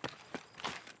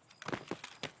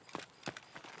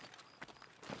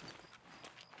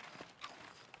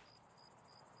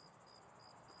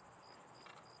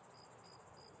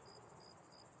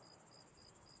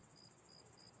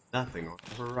 Nothing on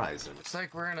the horizon. It's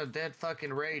like we're in a dead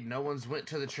fucking raid. No one's went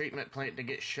to the treatment plant to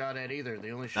get shot at either. The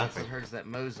only shots Nothing. I've heard is that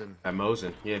Mosin. At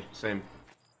Mosin, yeah, same.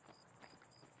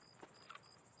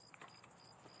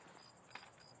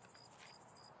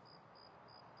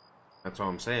 That's what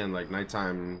I'm saying, like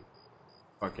nighttime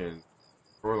fucking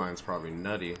shoreline's probably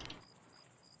nutty.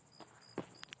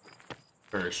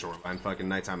 Or shoreline, fucking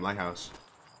nighttime lighthouse.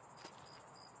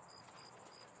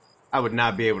 I would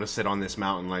not be able to sit on this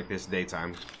mountain like this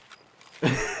daytime.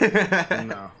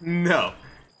 No.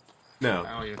 No.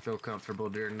 I don't even feel comfortable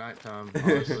during nighttime,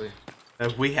 honestly.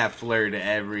 We have flared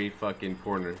every fucking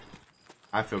corner.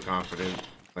 I feel confident.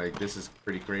 Like, this is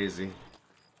pretty crazy.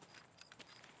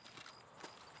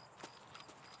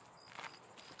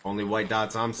 Only white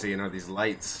dots I'm seeing are these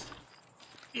lights.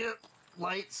 Yep.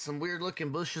 Lights, some weird looking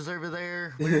bushes over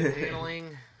there. Weird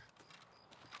paneling.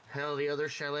 Hell, the other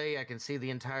chalet, I can see the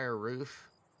entire roof.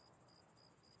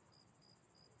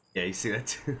 Yeah, you see that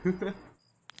too?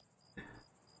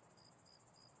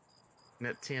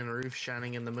 That tin roof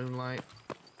shining in the moonlight.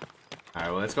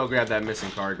 Alright, well, let's go grab that missing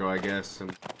cargo, I guess,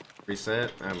 and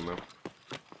reset. I don't know.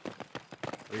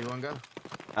 Where you want to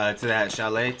go? To that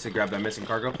chalet to grab that missing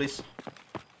cargo, please.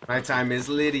 Nighttime is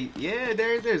litty. Yeah,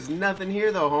 there's nothing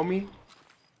here though, homie.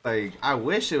 Like, I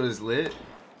wish it was lit.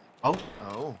 Oh,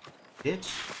 Oh. bitch.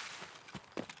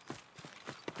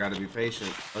 Gotta be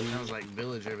patient. Sounds like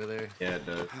village over there. Yeah, it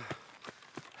does.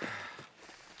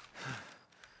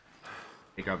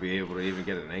 Think I'll be able to even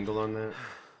get an angle on that?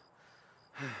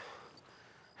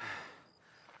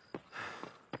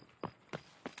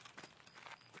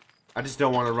 I just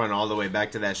don't want to run all the way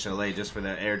back to that chalet just for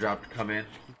the airdrop to come in.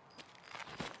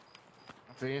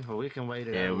 See, well, we can wait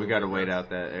it out. Yeah, we gotta wait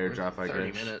out that airdrop, I guess.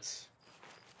 30 minutes.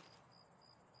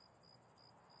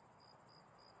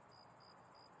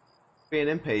 Being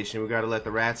impatient, we gotta let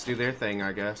the rats do their thing,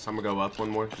 I guess. I'm gonna go up one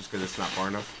more just because it's not far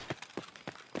enough.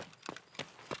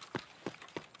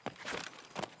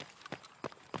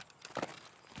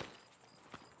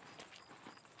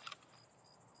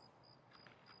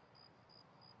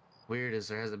 Weird is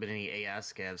there hasn't been any AI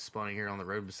scavs spawning here on the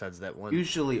road besides that one.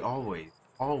 Usually, always,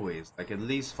 like at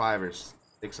least 5 or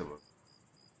 6 of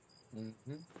them.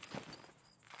 Mm-hmm.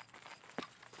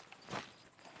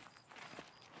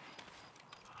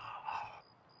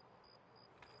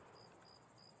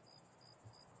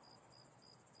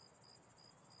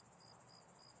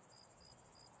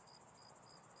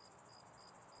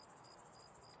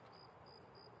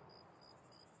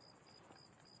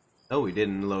 No, we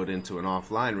didn't load into an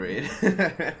offline raid.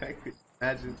 Could you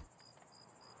imagine?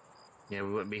 Yeah,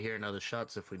 we wouldn't be hearing other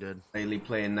shots if we did. Lately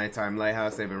playing Nighttime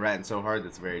Lighthouse, they've been ratting so hard.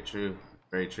 That's very true.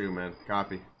 Very true, man.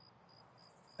 Copy.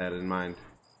 That in mind.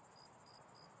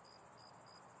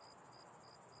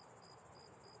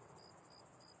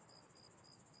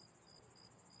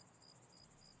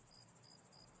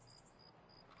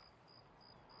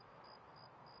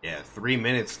 Yeah, 3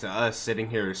 minutes to us sitting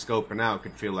here scoping out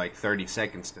could feel like 30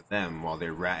 seconds to them while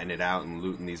they're ratting it out and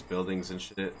looting these buildings and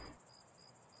shit.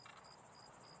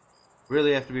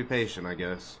 Really have to be patient, I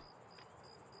guess.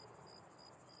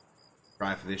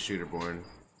 Try for this shooter born.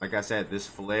 Like I said, this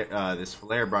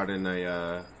flare brought in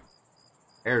a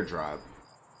airdrop.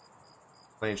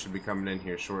 Plane should be coming in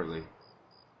here shortly.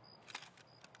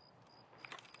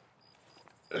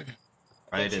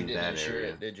 Right in that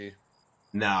area. Did you?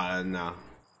 No, no.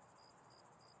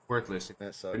 Worthless.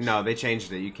 That sucks. No, they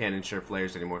changed it. You can't insure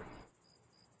flares anymore.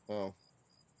 Well,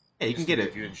 Yeah, you can get it.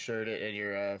 If you insured it and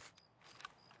your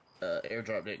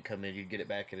airdrop didn't come in, you'd get it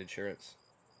back in insurance.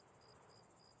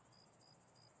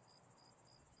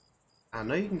 I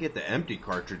know you can get the empty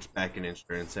cartridge back in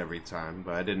insurance every time,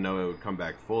 but I didn't know it would come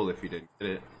back full if you didn't get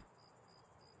it.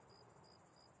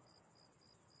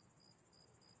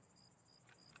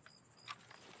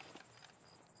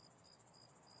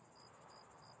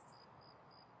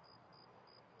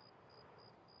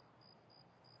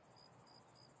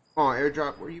 Come on,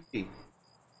 airdrop, where you be?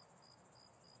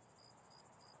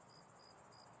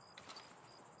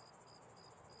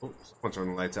 Oh, someone turn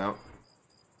the lights out.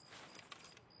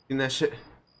 Seen that shit?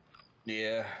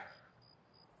 Yeah.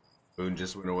 Moon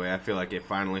just went away. I feel like it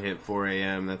finally hit 4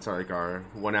 a.m. That's like our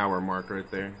 1 hour mark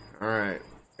right there. Alright.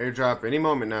 Airdrop any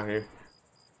moment now here.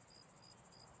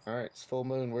 Alright, it's full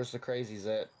moon. Where's the crazies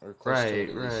at? Or close to it,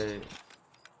 at least. Right.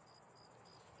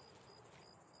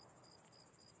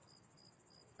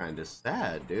 Kinda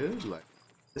sad, dude. Like,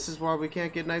 this is why we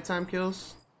can't get nighttime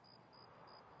kills?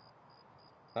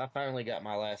 I finally got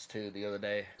my last two the other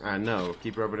day I know.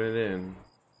 Keep rubbing it in.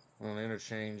 on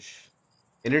interchange.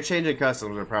 Interchange and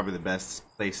customs are probably the best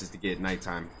places to get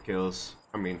nighttime kills.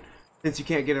 I mean, since you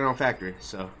can't get it on factory,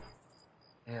 so.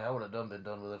 Yeah, I would have been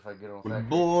done with it if I get on factory.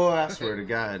 Boy, I swear to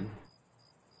God.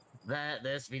 That, the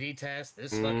SVD task,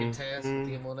 this fucking task with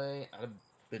the M1A, I'd have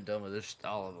been done with this,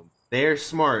 all of them. They're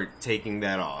smart taking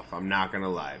that off. I'm not gonna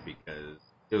lie, because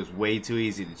it was way too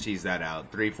easy to cheese that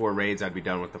out. 3-4 raids, I'd be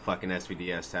done with the fucking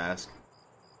SVDS task.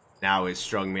 Now it's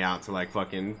strung me out to like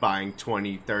fucking buying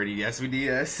 20, 30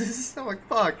 SVDS. I'm like,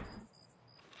 fuck.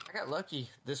 I got lucky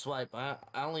this wipe. I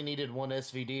only needed one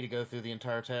SVD to go through the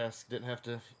entire task. Didn't have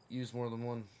to use more than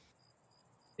one.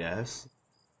 Yes.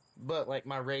 But like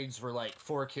my raids were like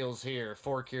 4 kills here,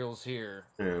 4 kills here,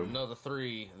 Yeah. another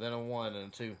 3, then a 1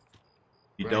 and a 2.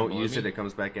 You Right, don't well, use I mean- it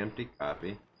comes back empty.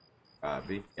 Copy.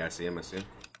 Copy. Yeah, I see him, I see him.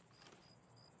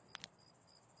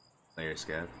 Player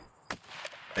scav.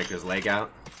 Take his leg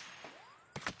out.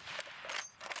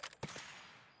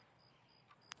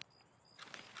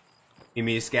 You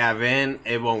mean scav in?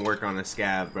 It won't work on a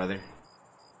scav, brother.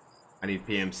 I need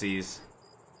PMCs.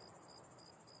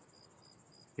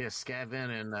 Yeah, scav in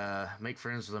and make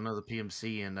friends with another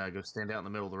PMC and go stand out in the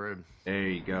middle of the road. There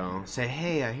you go. Say,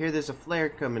 hey, I hear there's a flare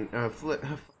coming, a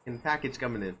fucking package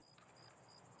coming in.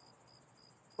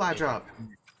 Fly drop.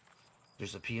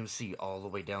 There's a PMC all the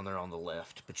way down there on the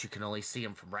left, but you can only see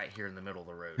him from right here in the middle of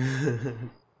the road.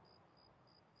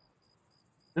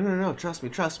 No, trust me.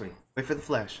 Wait for the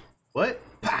flash. What?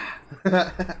 Pah!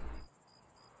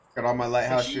 Got all my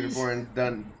lighthouse shooter born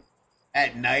done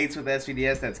at nights with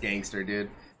SVDS. That's gangster, dude.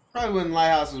 Probably when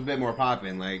lighthouse was a bit more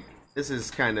popping. Like, this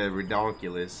is kind of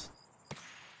redonkulous.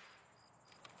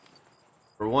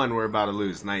 For one, we're about to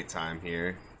lose nighttime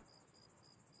here,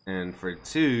 and for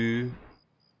two,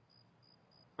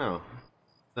 oh,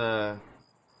 yeah,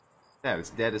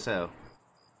 it's dead as hell.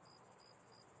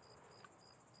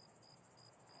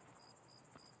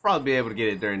 Probably be able to get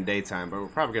it during daytime, but we're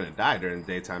probably gonna die during the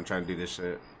daytime trying to do this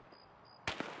shit.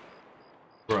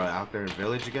 Bro, out there in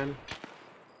village again?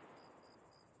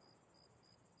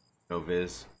 No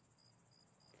viz.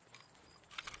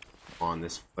 Come on,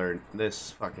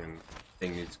 this fucking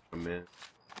thing needs to come in.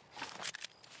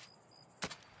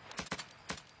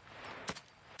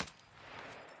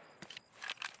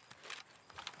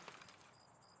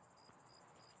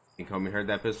 Think homie heard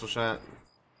that pistol shot?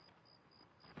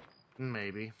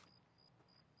 Maybe.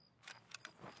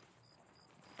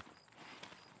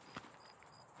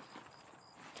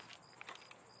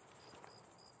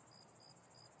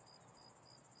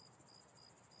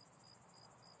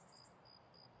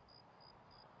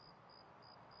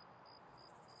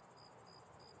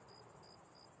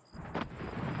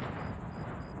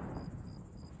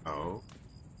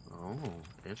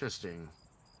 Interesting.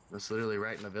 That's literally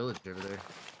right in the village over there.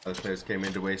 Those players came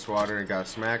into wastewater and got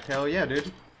smacked. Hell yeah, dude.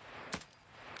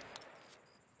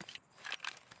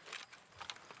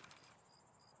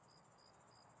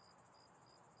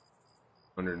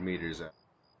 $100 out.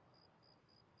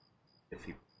 If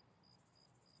he.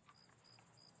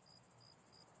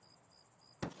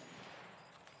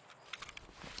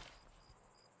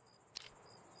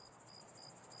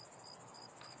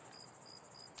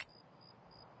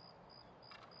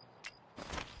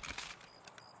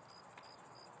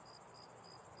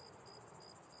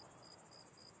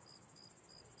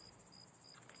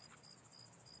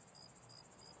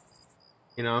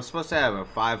 You know, I'm supposed to have a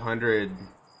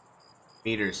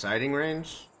 500-meter sighting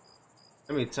range.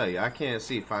 Let me tell you, I can't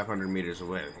see 500 meters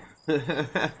away.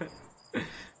 I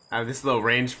have this little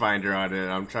rangefinder on it.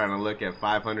 I'm trying to look at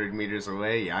 500 meters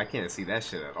away. Yeah, I can't see that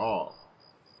shit at all.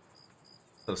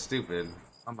 So stupid.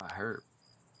 I'm about hurt.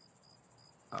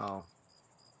 Oh.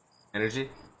 Energy?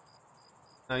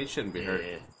 No, you shouldn't be hurt.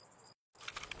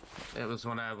 It was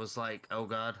when I was like, oh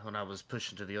god, when I was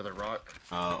pushing to the other rock.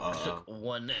 Oh. Took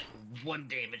one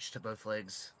damage to both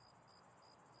legs.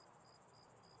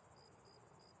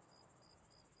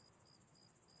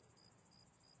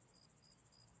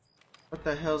 What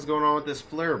the hell's going on with this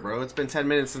flare, bro? It's been 10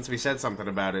 minutes since we said something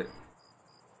about it.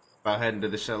 About heading to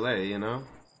the chalet, you know?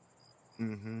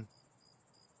 Mm-hmm. Could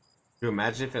you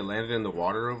imagine if it landed in the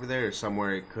water over there or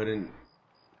somewhere it couldn't?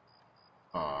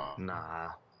 Nah, I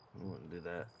wouldn't do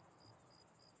that.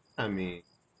 I mean,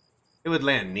 it would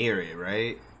land near it,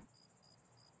 right?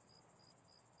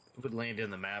 It would land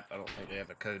in the map. I don't think they have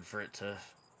a code for it to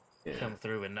come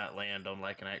through and not land on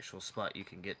like an actual spot you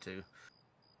can get to.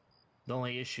 The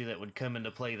only issue that would come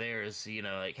into play there is, you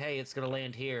know, like, hey, it's gonna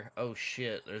land here. Oh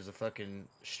shit, there's a fucking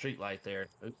street light there.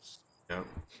 Oops. Yep.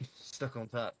 Stuck on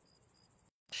top.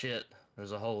 Shit,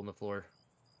 there's a hole in the floor.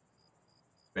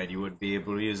 Bet you would be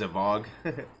able to use a VOG.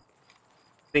 I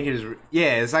think it is.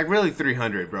 Yeah, it's like really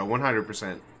 300, bro.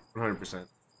 100%. 100%.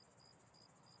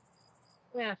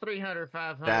 Yeah, 300,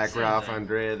 500. Dak, Ralph,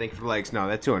 Andrea. Thank you for the likes. No,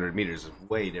 that 200 meters is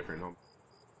way different.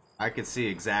 I could see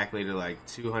exactly to like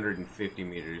 250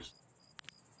 meters.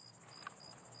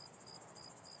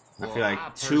 I feel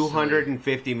like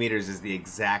 250 meters is the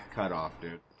exact cutoff,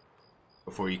 dude.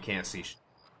 Before you can't see shit.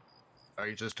 Are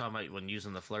you just talking about when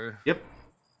using the flare? Yep.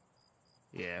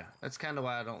 Yeah, that's kind of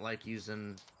why I don't like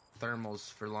using thermals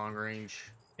for long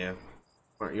range. Yeah.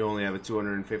 You only have a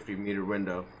 250 meter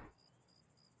window.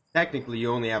 Technically,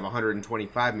 you only have a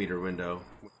 125 meter window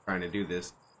when trying to do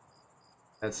this.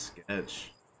 That's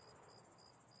sketch.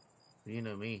 You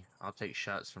know me. I'll take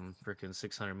shots from freaking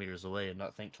 600 meters away and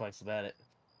not think twice about it.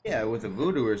 Yeah, with a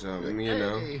voodoo or something, you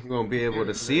know. You won't be able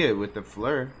to see it with the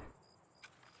flare.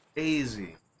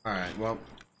 Easy. Alright, well.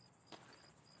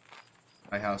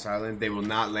 Lighthouse Island. They will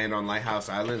not land on Lighthouse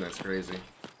Island? That's crazy.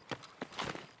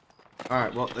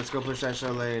 Alright, well, let's go push that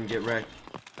chalet and get wrecked.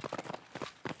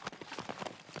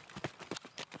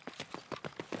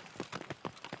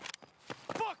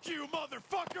 Fuck you,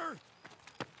 motherfucker!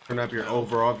 Turn up your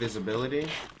overall visibility.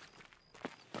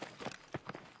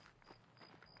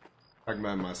 Talking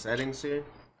about my settings here.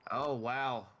 Oh,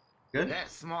 wow. Good?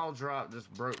 That small drop just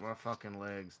broke my fucking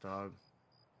legs, dog.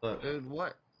 Look. Dude,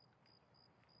 what?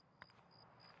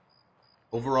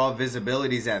 Overall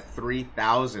visibility's at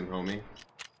 3,000, homie.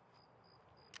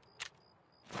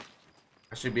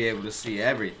 I should be able to see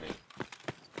everything.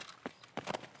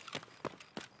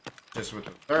 Just with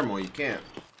the thermal, you can't.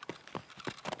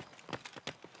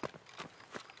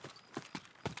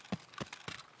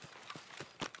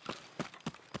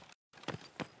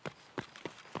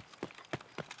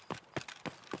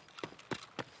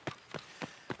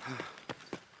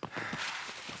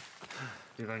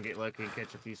 See if I can get lucky and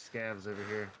catch a few scavs over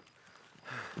here.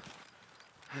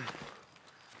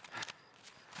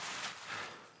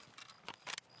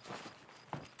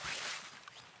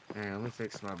 Man, let me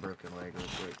fix my broken leg real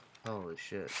quick. Holy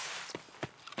shit.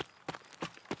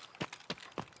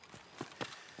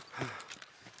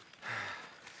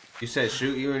 You said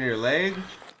shoot you in your leg?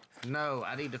 No,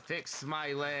 I need to fix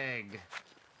my leg.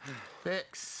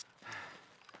 Fix.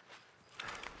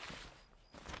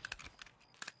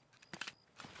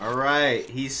 Alright,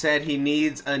 he said he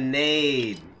needs a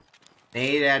nade.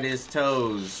 Nade at his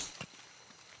toes.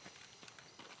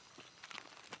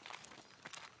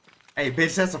 Hey,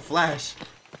 bitch, that's a flash.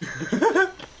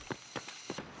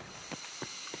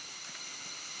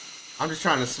 I'm just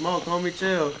trying to smoke, homie,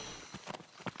 chill.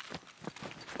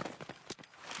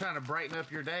 Trying to brighten up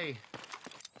your day.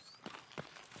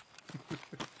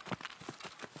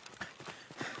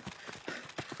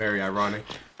 Very ironic.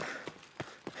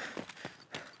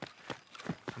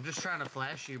 I'm just trying to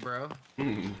flash you, bro.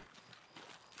 Hmm.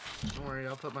 Don't worry,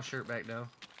 I'll put my shirt back now.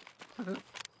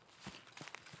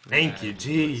 Thank you, Let's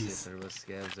see if jeez. there was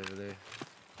scabs over there.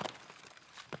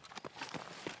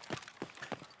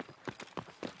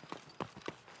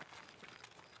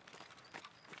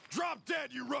 Drop dead,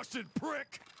 you Russian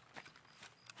prick!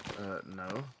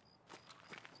 No.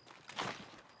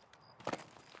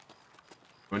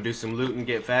 Wanna do some loot and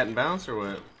get fat and bounce or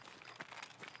what?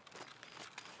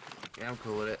 Yeah, I'm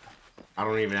cool with it. I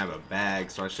don't even have a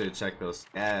bag, so I should have checked those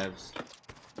scabs.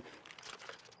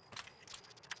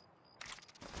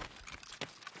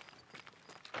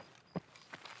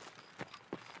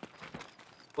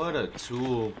 What a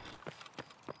tool.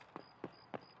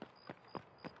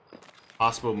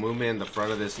 Possible movement in the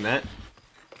front of this net.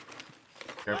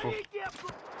 Careful.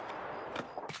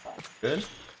 Good?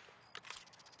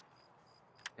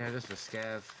 Yeah, just a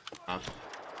scav.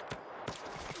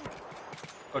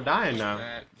 Oh, dying now.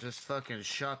 That just fucking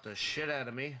shot the shit out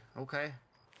of me. Okay.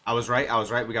 I was right.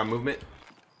 We got movement.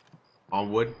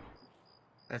 On wood.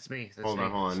 That's me. That's Hold me.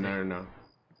 on, hold That's on. me. No, no, no.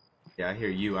 Yeah, I hear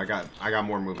you. I got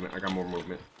more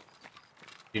movement.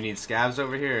 You need scavs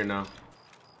over here or no?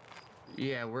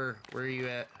 Yeah, where are you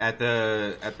at? At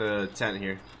the tent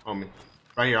here. On me.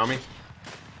 Right here, on me.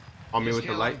 On me Just with the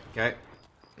kill light. him. Okay.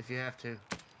 If you have to.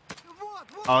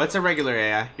 Oh, it's a regular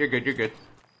AI. You're good, you're good.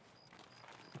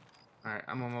 Alright,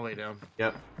 I'm on my way down.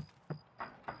 Yep.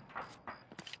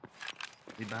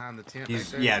 You behind the tent He's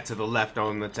back there? yeah, to the left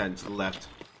on the tent, to the left.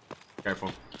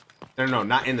 Careful. No,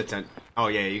 not in the tent. Oh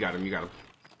yeah, you got him.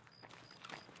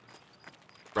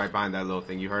 Right behind that little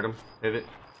thing. You heard him? Pivot.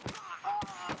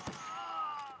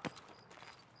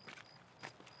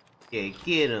 Yeah,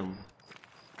 get him.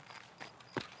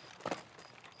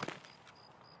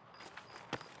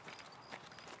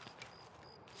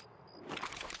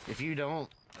 If you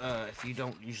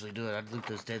don't usually do it, I'd loot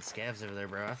those dead scavs over there,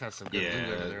 bro. I've had some good loot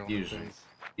over there Yeah, on those usually. things.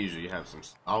 Usually you have some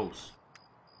sauce.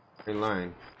 In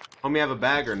line. Homie, have a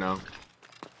bag or no?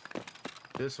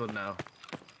 This one, no.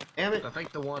 Damn it. I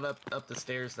think the one up the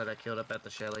stairs that I killed up at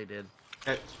the chalet did.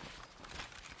 Okay.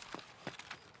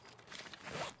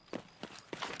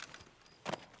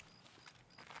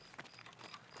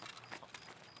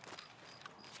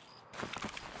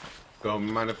 Go,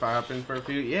 mind if I hop in for a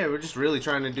few? Yeah, we're just really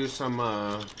trying to do some,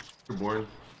 Reborn.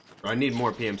 I need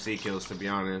more PMC kills, to be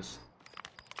honest.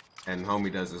 And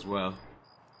homie does as well.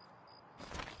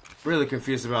 Really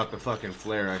confused about the fucking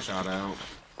flare I shot out.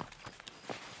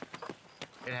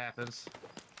 It happens.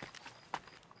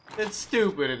 It's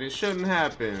stupid and it shouldn't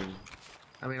happen.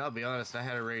 I mean, I'll be honest, I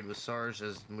had a raid with Sarge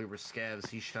as we were scavs.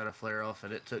 He shot a flare off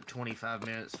and it took 25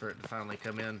 minutes for it to finally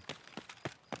come in.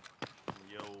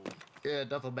 Yo. Yeah,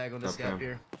 duffel bag on this Okay. guy up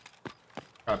here.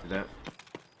 Copy that.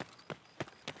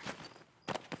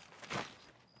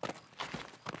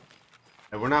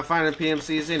 And we're not finding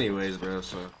PMCs anyways, bro,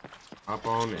 so hop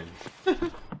on in. Shit,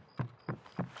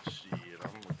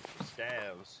 I'm looking for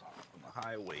scavs on the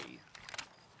highway.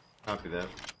 Copy that.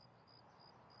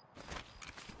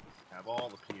 Have all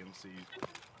the PMCs.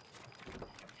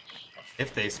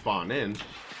 If they spawn in.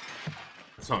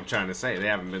 That's what I'm trying to say. They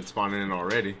haven't been spawning in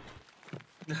already.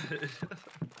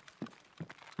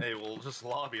 Hey, we'll just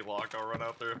lobby lock. I'll run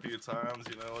out there a few times,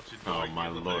 you know what you do. Oh my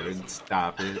lord,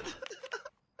 stop it.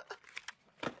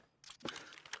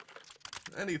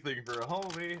 Anything for a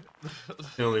homie.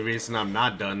 The only reason I'm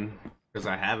not done, because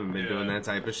I haven't been doing Yeah. that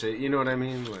type of shit. You know what I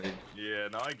mean? Like, Yeah,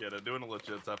 no, I get it. Doing it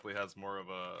legit definitely has more of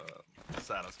a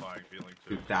satisfying feeling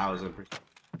too. 2,000%.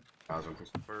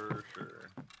 1,000%. For sure.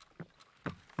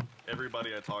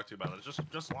 Everybody I talk to about it,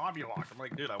 just lobby lock. I'm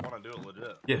like, dude, I want to do it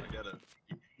legit. Yeah. I get it.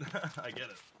 I get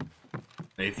it.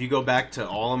 If you go back to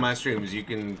all of my streams, you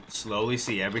can slowly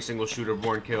see every single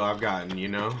shooter-born kill I've gotten, you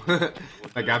know?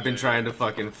 Like, I've been trying to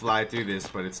fucking fly through this,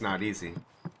 but it's not easy.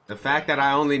 The fact that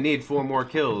I only need 4 more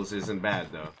kills isn't bad,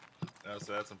 though.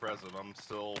 That's impressive. I'm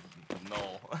still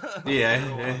null. Yeah.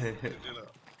 You know,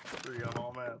 3 on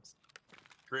all maps.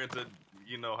 Granted,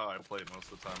 you know how I play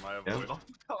most of the time. I avoid all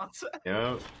contact.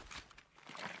 Yep.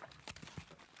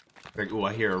 Like, oh,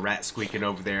 I hear a rat squeaking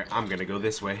over there. I'm gonna go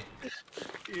this way.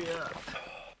 Yeah.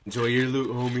 Enjoy your loot,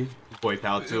 homie. Boy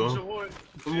pal to him. Enjoy.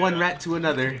 From one rat to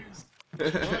another.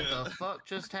 What the fuck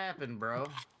just happened, bro?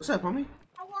 What's up, homie?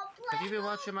 Have you been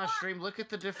watching my stream? Look at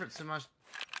the difference in my...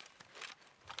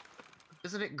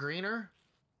 Isn't it greener?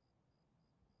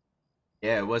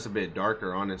 Yeah, it was a bit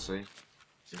darker, honestly.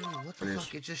 Dude, what the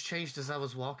fuck? It just changed as I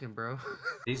was walking, bro.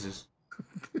 Jesus.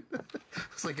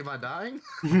 It's like, am I dying?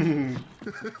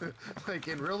 Like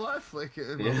in real life? Like,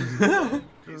 Yeah.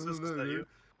 Jesus, is that you?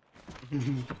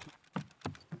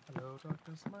 Hello,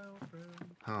 darkness, my old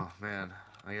friend. Oh man,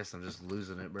 I guess I'm just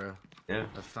losing it, bro. Yeah.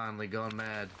 I've finally gone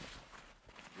mad.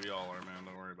 We all are, man.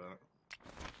 Don't worry about it.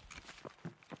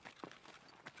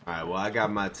 Alright, well, I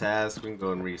got my task. We can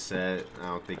go and reset. I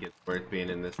don't think it's worth being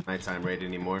in this nighttime raid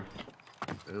anymore.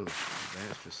 Ooh,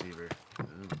 advanced receiver.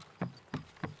 Ooh.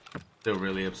 Still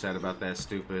really upset about that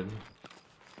stupid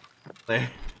player.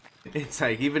 It's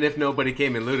like, even if nobody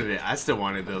came and looted it, I still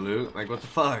wanted the loot. Like, what the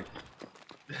fuck?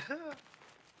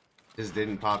 Just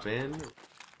didn't pop in?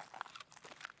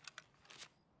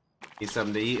 Need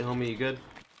something to eat, homie? You good?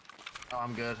 Oh,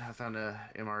 I'm good. I found a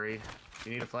MRE.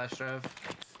 You need a flash drive?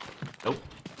 Nope.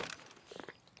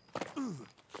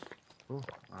 Cool.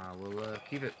 We'll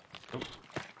keep it. Nope.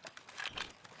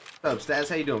 What's up, Stats?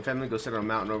 How you doing, family? Go sit on a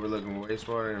mountain overlooking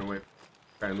wastewater and wait,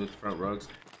 try and loot the front rogues.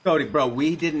 Cody, bro,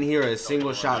 we didn't hear a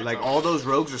single shot. Like, all those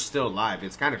rogues are still alive.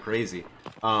 It's kind of crazy.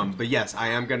 But yes, I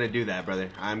am gonna do that, brother.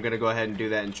 I'm gonna go ahead and do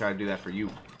that and try to do that for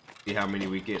you. See how many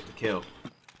we get to kill.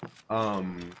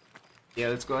 Yeah,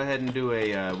 let's go ahead and do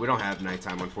a, we don't have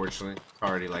nighttime, unfortunately. It's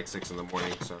already like 6 in the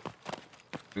morning, so.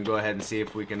 We can go ahead and see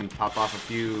if we can pop off a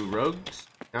few rogues.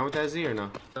 Down with that, Z, or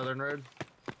no? Southern Road?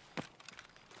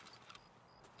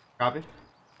 Copy?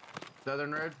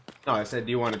 Southern Road? No, I said,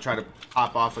 do you want to try to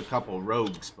pop off a couple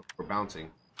rogues before bouncing?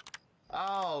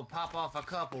 Oh, pop off a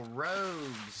couple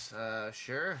rogues.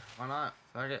 Sure. Why not?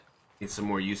 Fuck it. Need some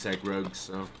more USEC rogues,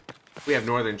 so. We have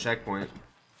Northern Checkpoint.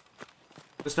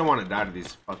 Just don't want to die to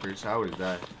these fuckers. I always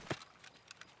die.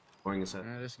 Going aside.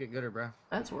 Yeah, just get gooder, bro.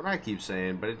 That's what I keep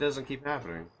saying, but it doesn't keep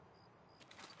happening.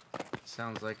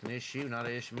 Sounds like an issue, not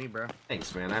an issue me, bro.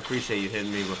 Thanks, man. I appreciate you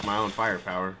hitting me with my own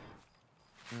firepower.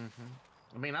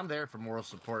 I mean, I'm there for moral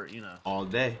support, you know. All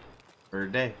day. For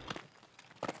a day.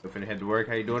 Go finna head to work.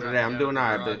 How you doing Driving today? I'm down doing the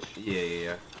alright, garage. bitch.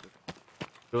 Yeah.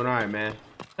 Doing alright, man.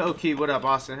 Okay, what up,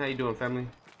 Austin? How you doing, family?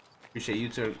 Appreciate you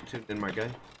tuning in, my guy.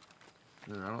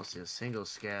 Dude, I don't see a single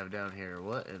scav down here.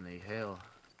 What in the hell?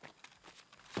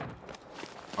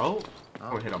 Oh, I'm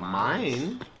gonna hit a mines.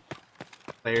 mine.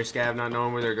 Player scav not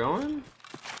knowing where they're going?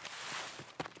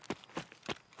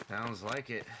 Sounds like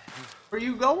it. Where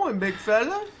you going, big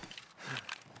fella?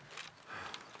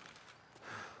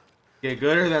 Get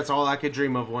gooder? That's all I could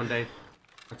dream of one day.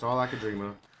 That's all I could dream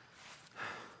of.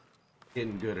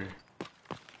 Getting gooder.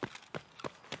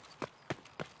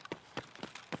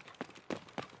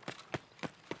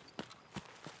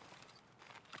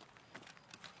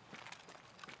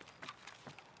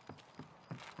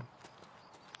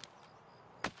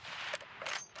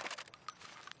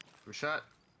 Rashad?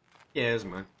 Yeah, it's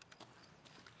mine.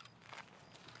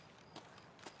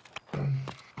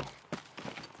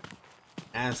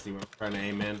 Nasty when I'm trying to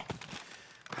aim in.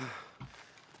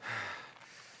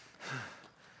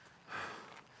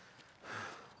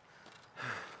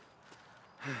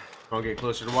 Wanna get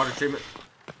closer to water treatment?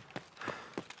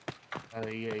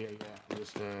 Yeah.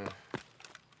 Just,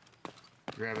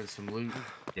 grabbing some loot.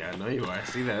 Yeah, I know you are. I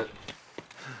see that.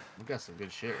 We got some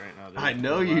good shit right now, dude. I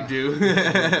know you do.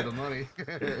 The money.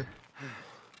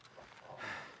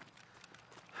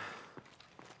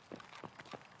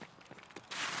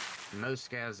 No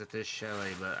scavs at this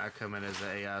chalet, but I come in as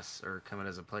a AS or come in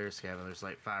as a player scav, and there's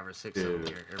like 5 or 6 of them Dude.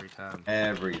 here every time.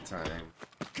 Every time.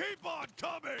 Keep on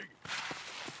coming!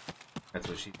 That's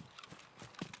what she.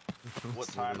 What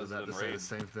time is it About in to say the raid?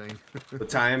 same thing. The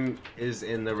time is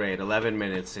in the raid. 11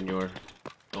 minutes, senor.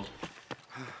 Oh,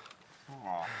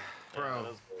 Aw. Bro. Yeah,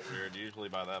 that is a little weird. Usually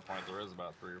by that point there is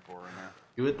about 3 or 4 in there.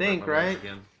 you would think, My bad right?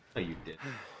 Again. No, you did.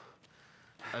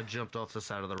 I jumped off the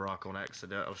side of the rock on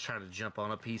accident. I was trying to jump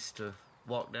on a piece to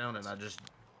walk down, and I just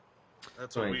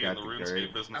That's So what I we in got the the RuneScape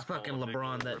dirt. business I fucking call a big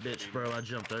LeBron that river bitch, team. bro. I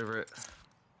jumped over it.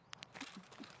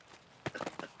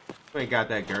 You ain't got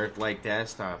that girth like that.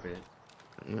 Stop it.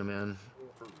 Yeah, man.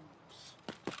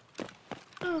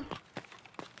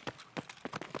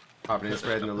 Popping and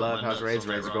spreading the love. How's raids?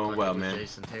 Raids are going well, man.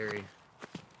 Jason Terry.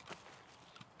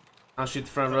 I'll shoot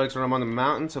the front rugs when I'm on the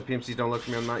mountain, so PMCs don't look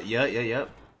for me on the mountain. Yep.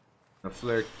 A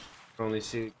flare can only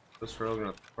see this rogue and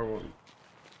a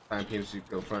time PMC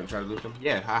go front and try to loot them.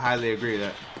 Yeah, I highly agree with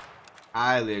that.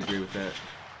 Highly agree with that.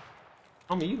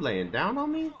 Homie, you laying down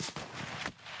on me?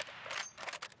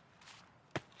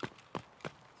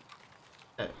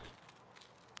 Yeah.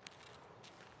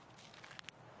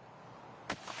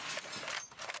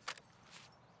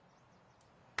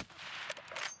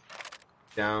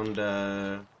 Down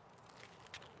to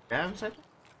Gavin second?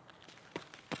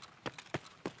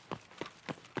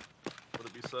 Would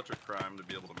it be such a crime to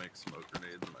be able to make smoke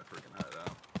grenades in my freaking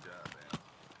hideout? God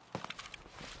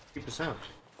Keep us out.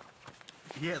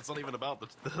 damn. Yeah, it's not even about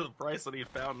the price that he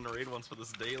found in the raid once for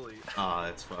this daily. Oh,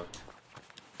 that's fucked.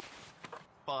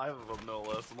 5 of them, no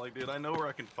less. I'm like, dude, I know where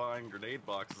I can find grenade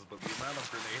boxes, but the amount of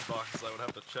grenade boxes I would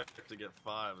have to check to get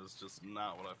 5 is just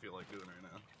not what I feel like doing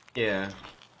right now. Yeah.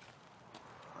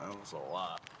 That was a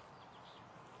lot.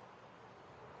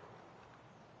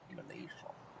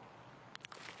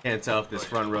 Can't tell if this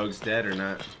front rogue's dead or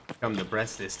not. Come the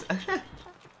breastist.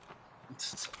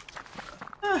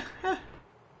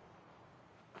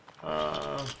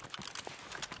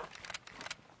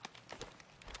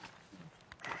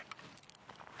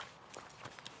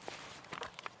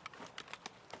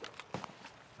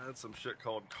 I had some shit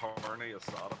called carne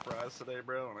asada fries today,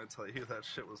 bro, and I tell you that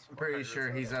shit was I'm pretty fire.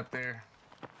 sure he's up there.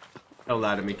 Don't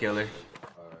lie to me, killer.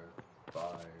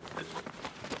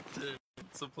 Dude,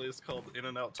 it's a place called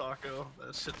In-N-Out Taco.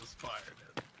 That shit was fire,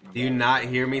 dude. Do you not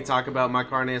hear me talk about my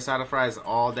carne asada fries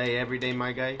all day, every day,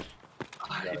 my guy?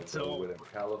 I Gotta go with don't.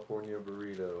 a California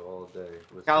burrito all day.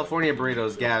 With California some-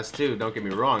 burritos gas too, don't get me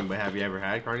wrong, but have you ever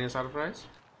had carne asada fries?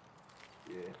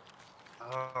 Yeah.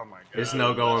 Oh my god. There's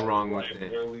no going wrong with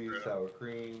it. Holy sour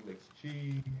cream, mixed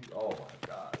cheese. Oh my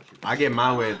god. I get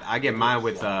mine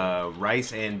with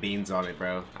rice and beans on it,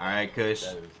 bro. Alright, Kush.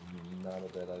 That is not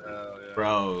a bad idea. Oh, yeah.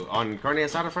 Bro, on carne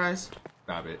asada fries?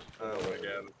 Stop it. Oh my god,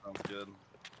 that sounds good.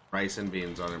 Rice and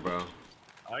beans on it, bro.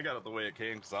 I got it the way it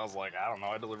came because I was like, I don't know,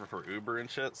 I deliver for Uber and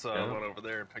shit, so Yeah. I went over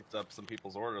there and picked up some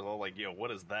people's orders. I was like, yo, what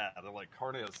is that? They're like,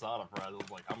 carne asada fries. I was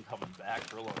like, I'm coming back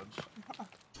for lunch.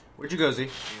 Where'd you go, Z? Me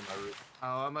and my root-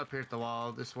 Oh, I'm up here at the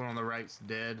wall. This one on the right's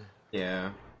dead. Yeah.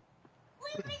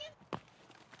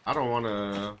 I don't want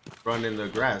to run in the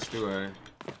grass, do I?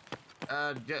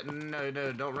 No,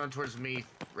 don't run towards me.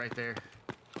 Right there.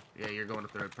 Yeah, you're going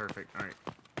up there. Perfect. All right.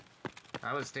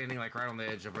 I was standing like right on the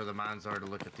edge of where the mines are to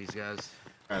look at these guys.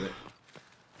 Got it.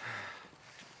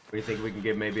 What do you think we can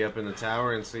get maybe up in the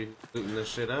tower and see looting this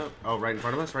shit up? Oh, right in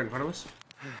front of us, right in front of us.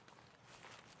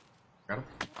 Got him.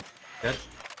 Dead.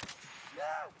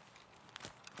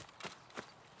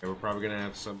 Okay, we're probably gonna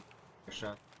have some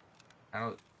shot.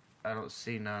 I don't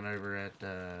see none over at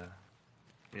yeah,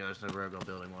 there's no rogue on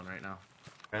building one right now.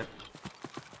 Okay.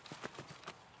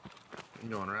 I'm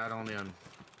going right on in.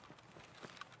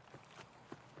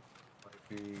 Might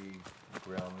be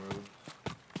ground room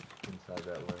inside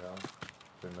that warehouse.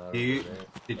 They're not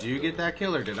Did you get that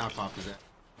kill or did I pop his ass?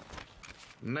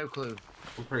 No clue.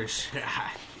 I'm pretty sure.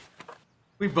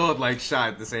 We both like shot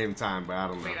at the same time, but I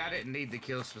don't I know. mean, I didn't need the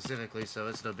kill specifically, so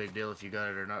it's no big deal if you got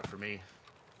it or not for me.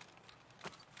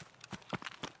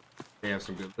 They have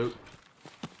some good loot.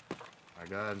 My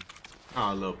God.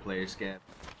 Oh, little player scat.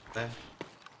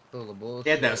 Full of bullshit. He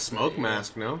had that smoke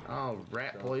mask, no? Oh,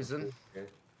 rat poison. Okay.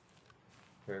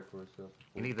 Prepare for yourself.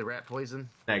 You need the rat poison?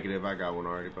 Negative, I got one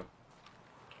already, but.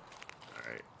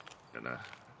 Alright. Gonna...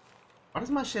 Why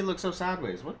does my shit look so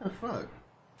sideways? What the fuck?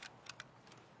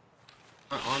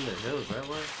 Not on the hills, that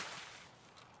way?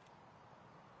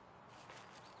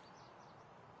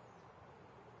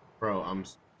 Bro, I'm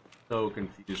so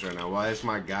confused right now. Why is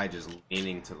my guy just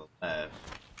leaning to the left?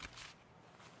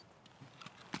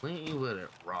 Lean with it,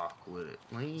 rock with it.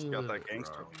 Lean got with that it,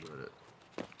 gangster rock with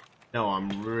it. No,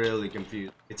 I'm really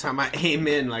confused. Every time I aim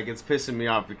in, like, it's pissing me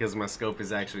off because my scope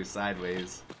is actually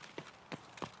sideways.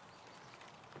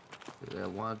 That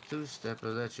 1-2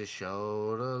 stepper that you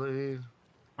shoulder lean.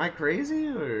 Am I crazy,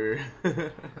 or? I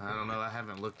don't know, I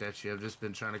haven't looked at you. I've just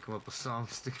been trying to come up with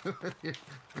songs to go with you.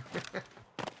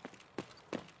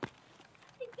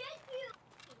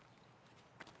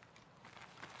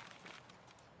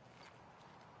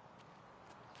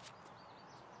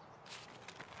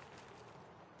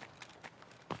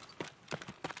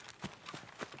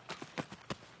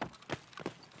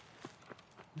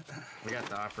 We got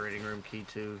the operating room key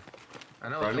too. I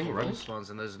know Running, a couple running? gold spawns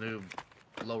in those new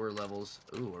lower levels.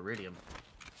 Ooh, iridium.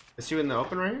 Is you in the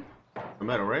open right here? The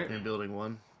metal, right? In building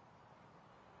 1.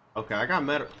 Okay, I got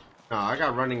metal. No, I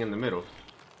got running in the middle.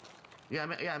 Yeah,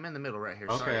 I'm in the middle right here.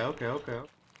 Okay, Sorry. okay.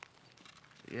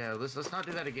 Yeah, let's not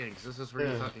do that again, because this is where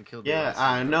you fucking killed me. Yeah, last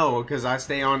I time. know, because I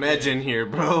stay on edge in here,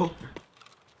 bro.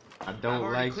 I I've don't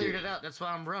already like cleared it. it out. That's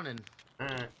why I'm running.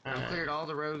 I've cleared all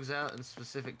the rogues out in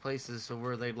specific places so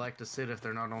where they'd like to sit if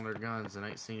they're not on their guns and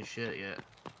ain't seen shit yet.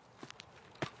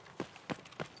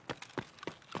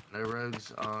 No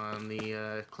rogues on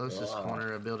the closest Wow.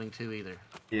 corner of building 2 either.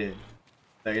 Yeah.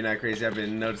 No, you're not crazy. I've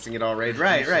been noticing it all right. There's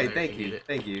Right, juice in right. there Thank if you you. need it.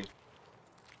 Thank you.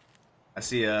 I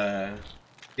see a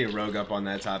rogue up on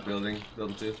that top building.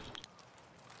 Building 2.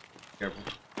 Careful.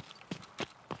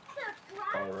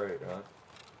 Alright, huh?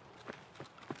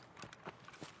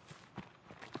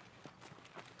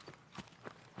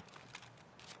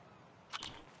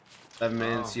 11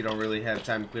 minutes, you don't really have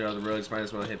time to clear all the roads. Might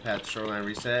as well hit Path to Shoreline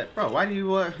reset. Bro, why do you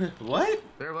what?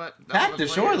 There, what? Path to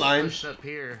Shoreline? Pushed up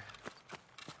here.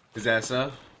 Is that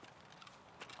so?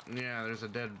 Yeah, there's a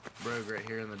dead rogue right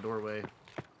here in the doorway.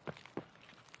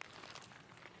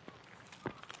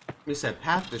 We said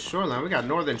Path to Shoreline. We got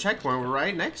Northern Checkpoint. We're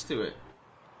right next to it.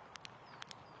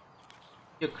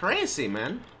 You're crazy,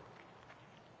 man.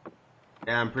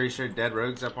 Yeah, I'm pretty sure dead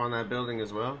rogues up on that building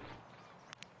as well.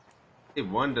 I see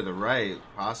one to the right,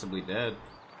 possibly dead.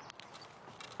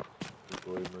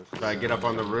 Should I get up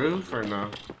on the roof or no?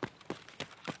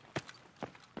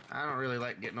 I don't really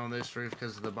like getting on this roof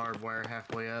because of the barbed wire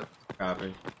halfway up.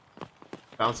 Copy.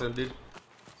 Bouncing, dude.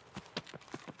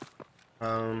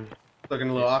 Looking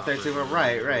a little off there too, but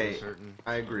right.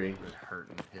 I agree.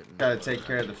 Gotta take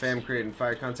care of the fam, creating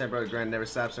fire content, bro. The grind never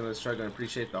stops under the struggle, and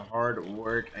appreciate the hard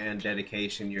work and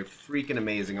dedication. You're freaking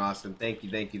amazing, Austin. Thank you.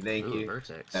 Ooh,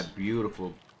 Vertex. That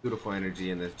beautiful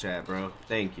energy in this chat, bro.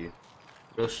 Thank you.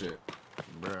 Real shit.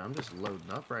 Bro, I'm just loading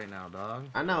up right now, dog.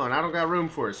 I know, and I don't got room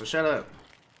for it, so shut up.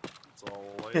 It's all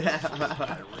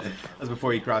That was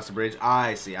before you crossed the bridge.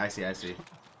 I see.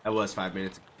 That was 5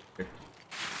 minutes ago.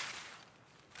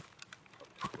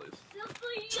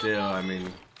 Still, I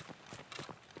mean,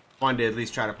 wanted to at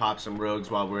least try to pop some rogues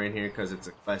while we're in here because it's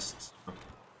a quest.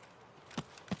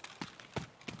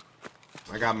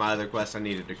 I got my other quest I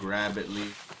needed to grab at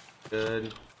least.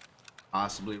 Good.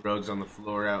 Possibly rogues on the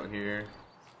floor out here.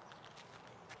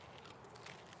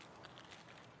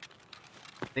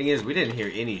 Thing is, we didn't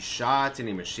hear any shots,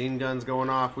 any machine guns going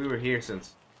off. We were here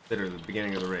since literally the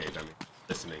beginning of the raid. I mean,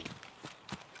 listening.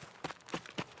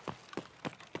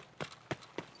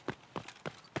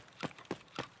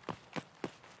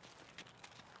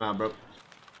 Come on, bro.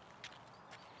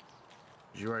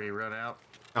 Did you already run out?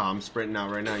 Oh, I'm sprinting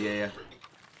out right now. Yeah.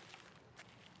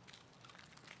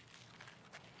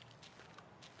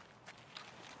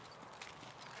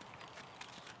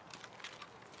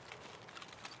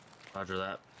 Roger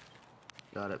that.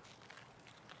 Got it.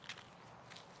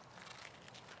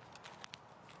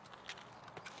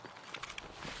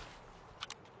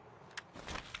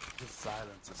 The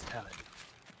silence is telling.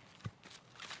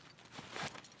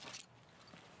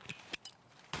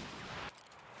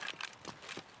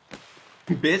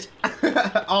 Bitch.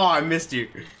 Oh, I missed you.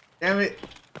 Damn it.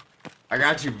 I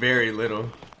got you very little.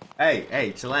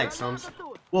 Hey, chillax, Holmes.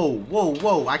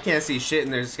 Whoa. I can't see shit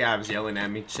and there's scabs yelling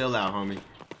at me. Chill out, homie.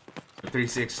 The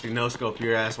 360 no scope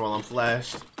your ass while I'm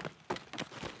flashed.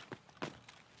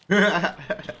 At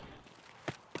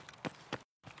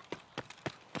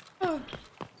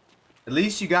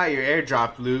least you got your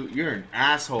airdrop loot. You're an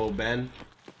asshole, Ben.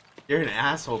 You're an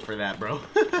asshole for that, bro.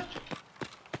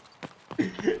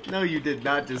 No, you did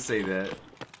not just say that.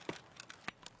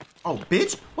 Oh,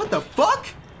 bitch! What the fuck?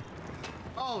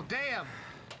 Oh, damn!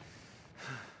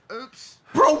 Oops.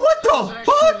 Bro, what the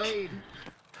fuck?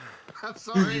 I'm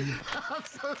sorry. I'm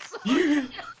so sorry.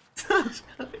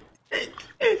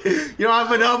 You don't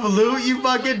have enough loot, you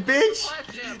fucking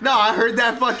bitch? No, I heard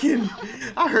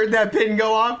that pin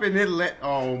go off and it let.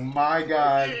 Oh my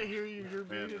god. I can't hear you. You're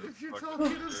muted if you're talking.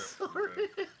 I'm sorry.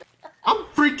 I'm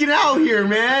freaking out here,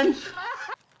 man.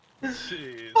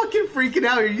 Jeez. Fucking freaking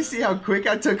out here. You see how quick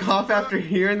I took off after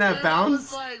hearing that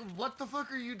bounce? I was like, what the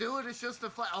fuck are you doing? It's just a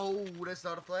flash. Oh, that's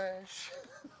not a flash.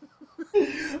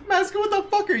 Masker, what the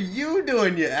fuck are you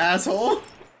doing, you asshole?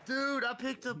 Dude, I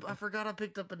forgot I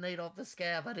picked up a nade off the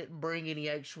scab. I didn't bring any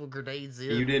actual grenades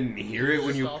in. You didn't hear it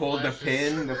when you pulled the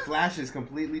pin? The flash is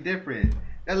completely different.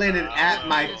 That landed at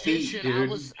my feet,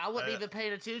 dude. I wasn't even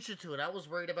paying attention to it. I was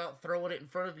worried about throwing it in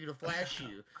front of you to flash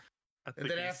you. I think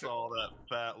you saw that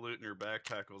fat loot in your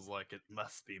backpack was like, it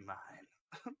must be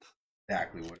mine.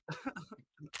 Exactly what.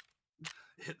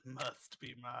 It must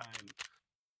be mine.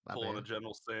 My Pulling a bad.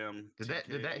 General Sam.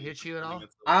 Did that hit you at all?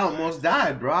 I almost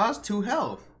died, bro. I was 2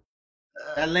 health.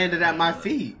 That landed at my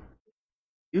feet.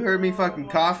 You heard me fucking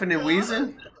coughing and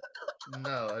wheezing?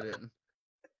 No, I didn't.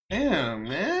 Damn,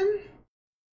 man.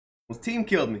 Well, team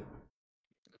killed me.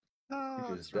 You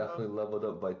just definitely leveled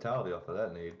up vitality off of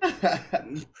that nade.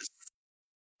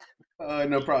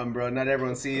 No problem, bro. Not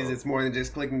everyone sees it's more than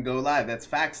just click and go live. That's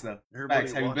facts, though. Everybody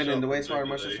Facts. Have you watch been in out the for wastewater Big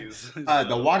mushrooms? Days.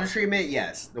 The water treatment,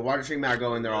 yes. The water treatment, I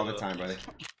go in there all the time, brother.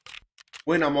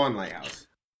 When I'm on Lighthouse.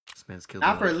 This man's killed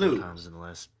Not me for like 4 loot. times in the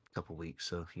last couple weeks,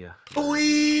 so yeah.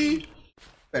 Boy!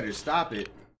 Better stop it.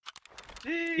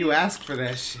 You asked for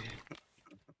that shit.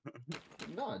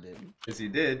 No, I didn't. Yes, you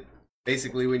did.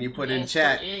 Basically, when you put in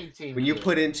chat, you say,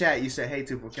 "Hey,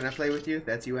 Tuple, can I play with you?"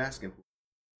 That's you asking.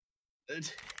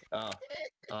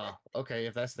 Okay.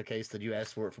 If that's the case, then you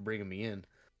asked for it for bringing me in.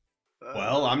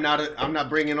 Well, I'm not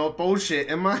bringing up bullshit,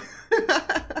 am I?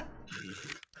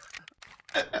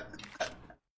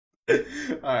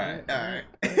 All right.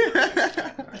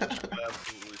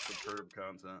 Absolutely superb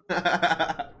content.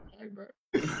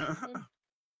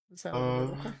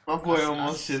 My boy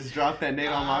almost just dropped that nade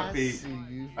on my feet.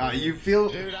 You feel?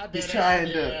 Dude, I did he's it. trying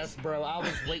I to. Yes, bro. I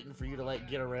was waiting for you to like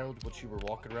get around what you were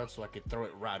walking around so I could throw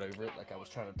it right over it, like I was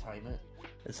trying to time it.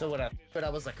 And so when I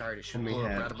was like, alright, it should blow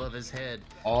up right above his head.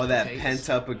 All that Okay, pent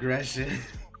up aggression.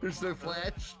 There's no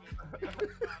flash.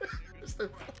 There's no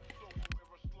flash.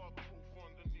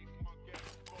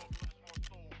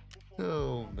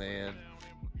 Oh man.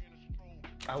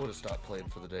 I would have stopped playing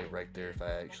for the day right there if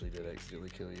I actually did accidentally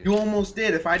kill you. You almost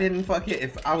did. If I didn't fuck it,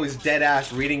 if I was dead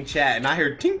ass reading chat and I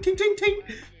heard ting ting ting ting.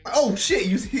 Oh shit!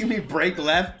 You see me break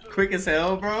left quick as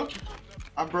hell, bro.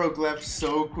 I broke left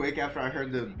so quick after I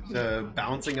heard the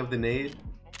bouncing of the nade.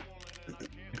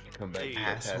 Come back, Hey,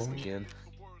 pass asshole. again.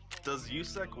 Does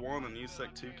USEC 1 and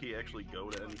USEC 2 key actually go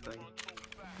to anything?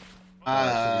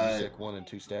 Sick 1 and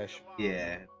 2 stash.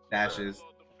 Yeah, dashes.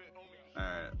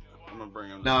 Alright, I'm gonna bring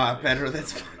them. Nah, Pedro,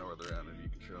 that's fine. Know where they're at if you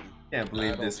can show them. Can't I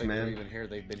believe don't this, think they're man. even here.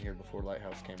 They've been here before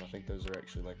Lighthouse came. I think those are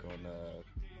actually like on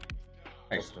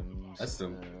customs.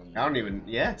 Custom. I don't even.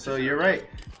 Yeah, so you're right.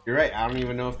 You're right. I don't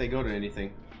even know if they go to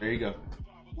anything. There you go.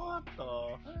 What the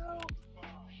hell?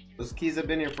 Those keys have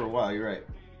been here for a while. You're right.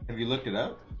 Have you looked it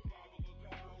up?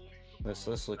 Let's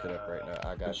look it up right now.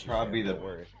 I got That's you. probably fam. the Don't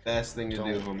worry. best thing to do,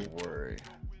 Don't homie. worry.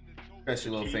 Press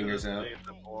your little Key fingers to the out. state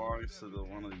that belongs to the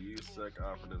one of the USEC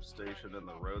operative station in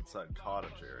the roadside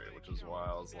cottage area, which is why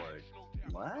I was like,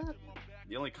 what?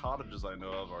 The only cottages I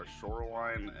know of are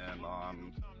Shoreline and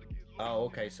on. Oh,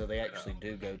 okay. So they actually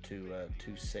do go to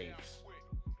 2 safes.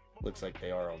 Looks like they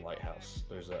are on Lighthouse.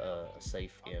 There's a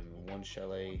safe in one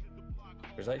chalet.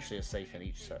 There's actually a safe in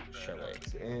each chalet.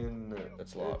 It's in.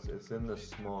 It's locked. It's in the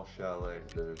small chalet.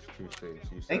 There's 2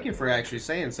 safes. Thank you for actually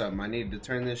saying something. I need to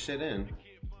turn this shit in.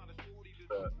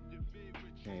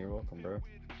 Yeah, you're welcome, bro.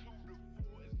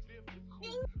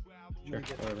 Sure.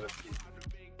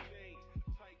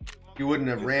 You wouldn't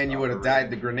have ran, you would have died.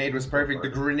 The grenade was perfect. The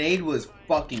grenade was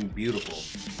fucking beautiful.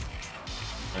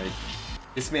 Like,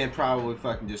 this man probably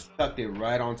fucking just stuck it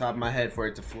right on top of my head for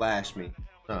it to flash me.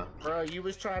 Huh. Bro, you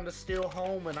was trying to steal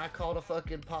home and I caught a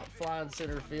fucking pop flying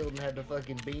center field and had to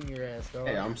fucking beam your ass, dog.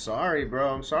 Hey, I'm sorry,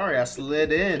 bro. I'm sorry. I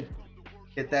slid in.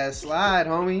 Hit that slide,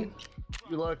 homie.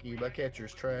 You lucky, my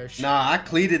catcher's trash. Nah, I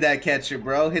cleated that catcher,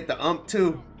 bro. Hit the ump,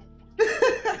 too. You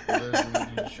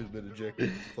should have been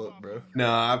ejected. Fuck, bro.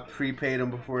 Nah, I prepaid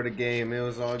him before the game. It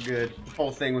was all good. The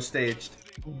whole thing was staged.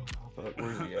 Fuck,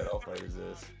 where's he at? I'll fight his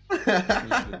ass.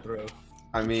 He should throw.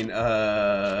 I mean,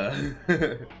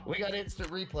 We got instant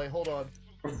replay. Hold on.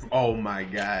 oh my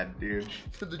god, dude.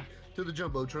 To the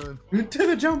Jumbotron. To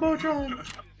the Jumbotron.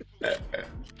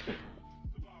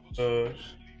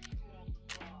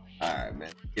 Alright, man.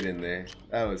 Get in there.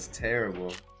 That was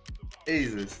terrible.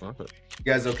 Jesus. You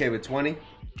guys okay with 20?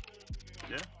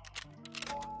 Yeah.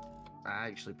 I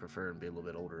actually prefer him to be a little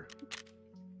bit older.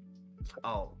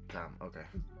 Oh, damn. Okay.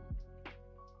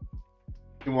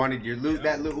 You wanted your loot?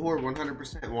 That loot whore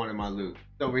 100% wanted my loot.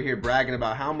 He's over here bragging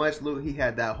about how much loot he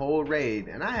had that whole raid.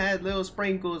 And I had little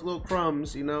sprinkles, little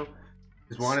crumbs, you know.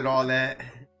 Just wanted all that.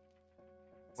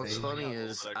 What's funny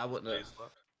is I wouldn't have.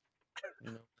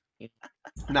 You know,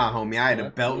 Nah, homie, I had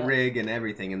a belt rig and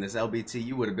everything. In this LBT,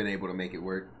 you would have been able to make it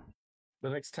work. the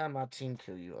next time my team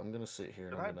kill you, I'm gonna sit here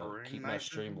and Did I I'm gonna bring keep my night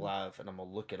stream vision? live and I'm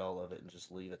gonna look at all of it and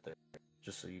just leave it there,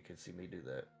 just so you can see me do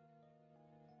that.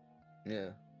 Yeah.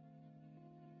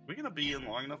 We gonna be in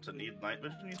long enough to need night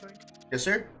vision, you think? Yes,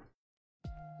 sir.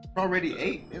 It's already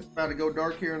 8. It's about to go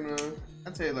dark here in,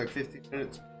 I'd say like 15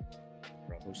 minutes.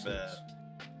 Probably Bet.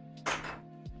 6.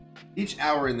 Each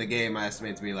hour in the game, I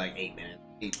estimate to be like 8 minutes.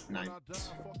 8, 9 minutes.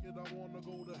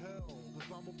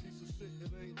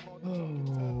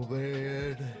 Oh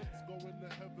man.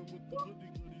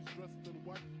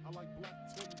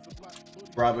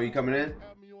 Bravo, you coming in?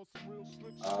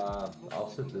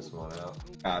 I'll sit this one out.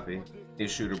 Copy.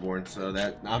 He's shooterborn, so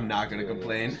that I'm not gonna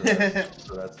complain.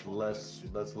 So that's less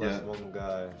Yeah. one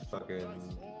guy fucking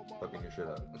your shit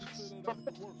up.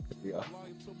 Yeah.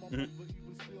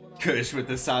 Kush with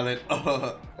the silent.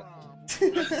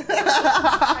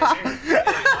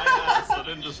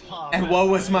 And what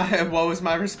was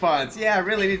my response? Yeah, I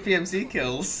really need PMC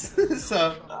kills.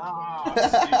 So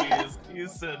You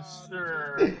said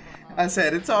sure. I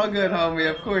said it's all good, homie.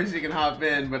 Of course you can hop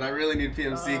in, but I really need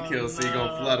PMC kills, so you're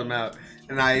gonna flood them out.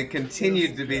 And I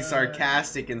continued to be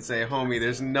sarcastic and say, homie,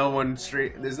 there's no one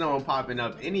popping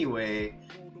up anyway.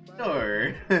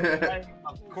 Sure.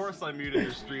 course I muted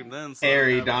your stream then. So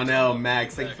Harry, Donnell,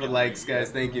 Max, thank you for the likes,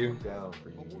 guys. Thank you. Down for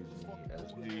you using me as a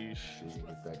Yeesh. to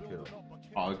get that kill.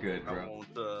 All good, I bro. won't.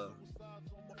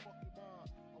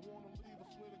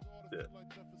 Yeah.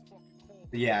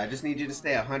 Yeah, I just need you to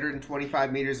stay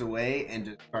 125 meters away and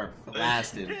just start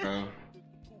blasting, bro.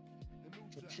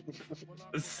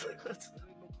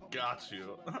 Got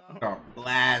you. Start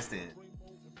blasting.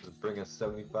 Just bring a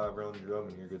 75 round drum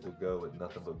and you're good to go with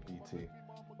nothing but BT.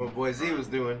 What Boy Z was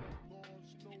doing.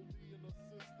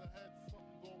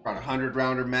 Brought a 100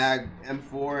 rounder mag,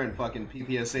 M4, and fucking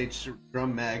PPSH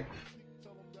drum mag.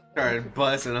 Started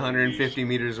busting 150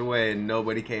 meters away and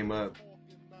nobody came up.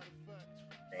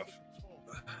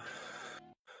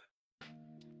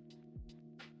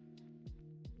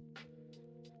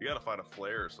 You gotta find a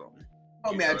flare or something.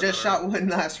 Oh man, I just shot one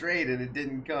last raid and it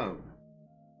didn't come.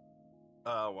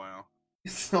 Oh wow.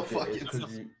 It's so It's fucking.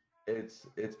 because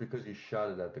it's because you shot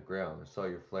it at the ground. I saw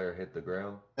your flare hit the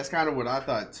ground. That's kind of what I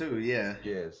thought too. Yeah.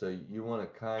 Yeah, so you want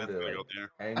to kind of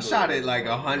like, I shot it like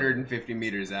 150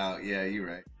 meters out. Yeah, you're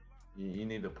right. You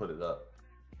need to put it up.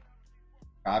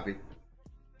 Copy.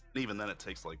 Even then, it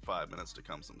takes like 5 minutes to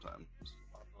come sometimes.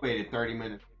 Waited 30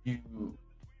 minutes.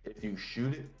 If you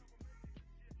shoot it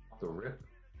off the rip,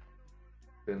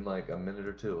 then like a minute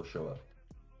or two it'll show up.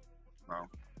 Wow.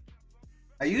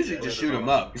 I usually just shoot them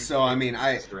up. So I mean,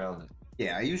 Surrounded.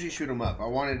 yeah, I usually shoot them up. I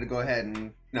wanted to go ahead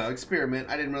and experiment.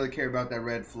 I didn't really care about that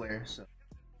red flare, so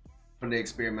I wanted to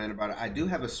experiment about it. I do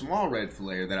have a small red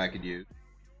flare that I could use.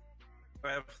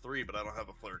 I have 3, but I don't have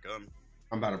a flare gun.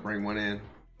 I'm about to bring one in.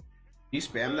 You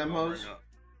spam them I'll hoes?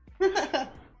 bring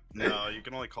up- No, you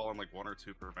can only call in like 1 or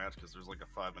 2 per match because there's like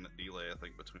a 5-minute delay, I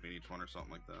think, between each one or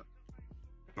something like that.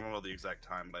 I don't know the exact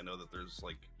time, but I know that there's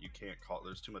like you can't call.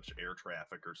 There's too much air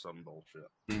traffic or some bullshit.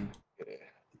 Yeah.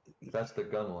 That's the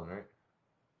gun one, right?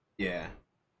 Yeah.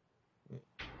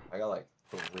 I got like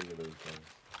 3 of those guns.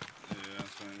 Yeah.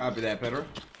 Same. Copy that, Pedro. You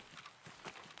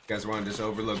guys want to just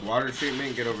overlook water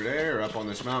treatment, get over there, or up on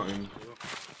this mountain?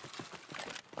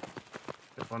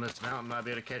 Up on this mountain, might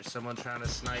be able to catch someone trying to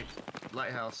snipe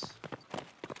lighthouse.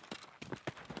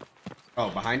 Oh,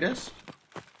 behind us?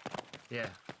 Yeah.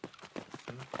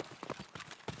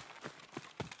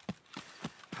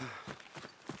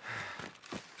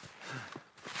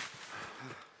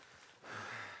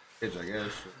 Bitch, I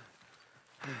guess.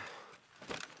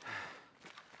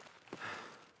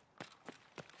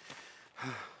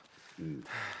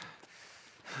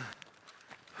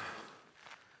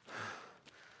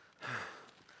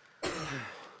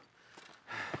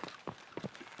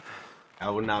 I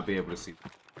would not be able to see.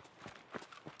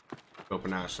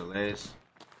 Open out chalets.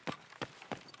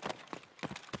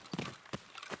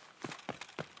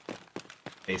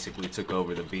 Basically took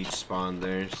over the beach spawn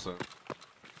there, so.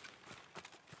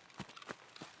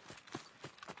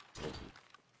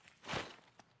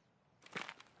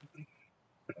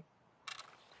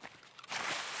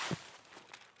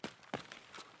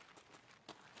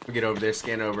 We'll get over there,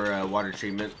 scan over water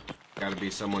treatment. Gotta be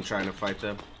someone trying to fight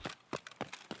them.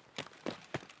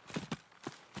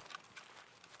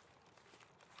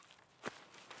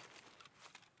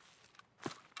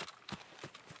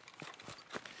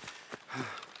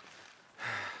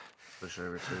 Push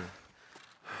over too.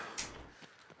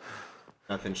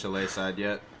 Nothing chalet side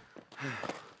yet.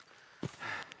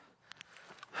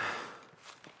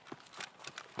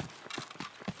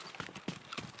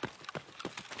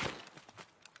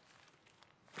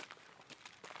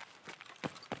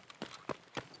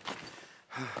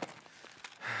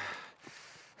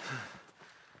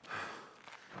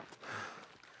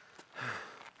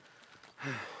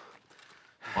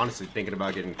 Honestly thinking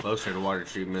about getting closer to water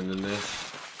treatment than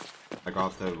this. Like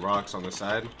off the rocks on the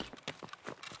side.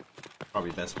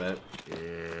 Probably best bet.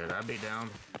 Yeah, I'd be down.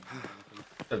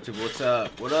 What's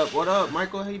up? What up? What up,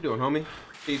 Michael? How you doing, homie?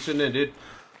 Hey, sitting in, dude.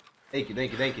 Thank you,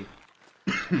 thank you, thank you.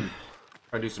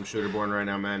 I do some shooter born right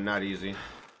now, man. Not easy.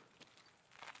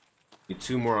 Need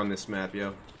 2 more on this map,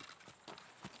 yo.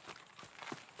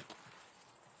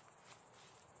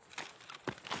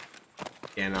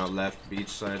 And out left beach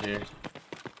side here.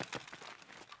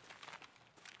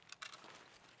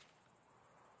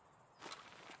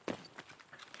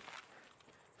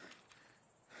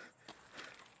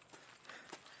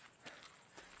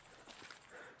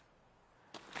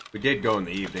 We did go in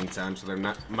the evening time, so there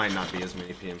might not be as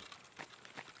many PM.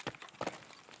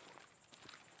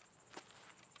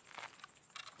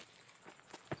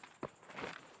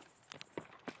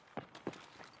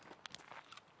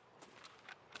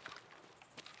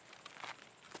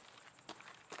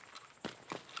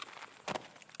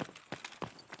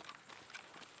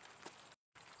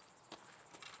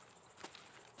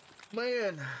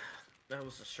 Man, that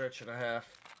was a stretch and a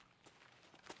half.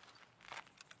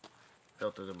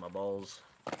 Felt it in my balls.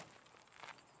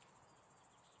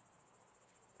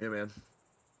 Yeah, man.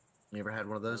 You ever had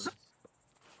one of those?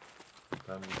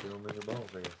 Time you feel them in your balls,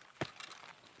 I guess.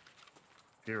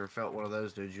 If you ever felt one of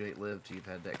those, dude, you ain't lived till you've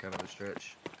had that kind of a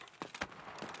stretch.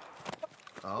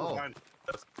 Oh.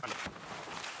 That's kind of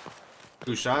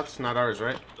 2 shots, not ours,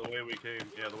 right? the way we came.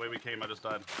 Yeah, the way we came, I just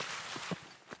died.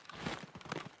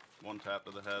 1 tap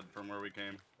to the head from where we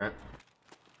came. Okay.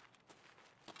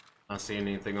 Not seeing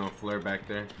anything on flare back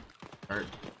there. Hurt.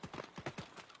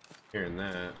 Hearing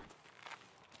that.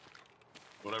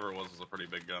 Whatever it was a pretty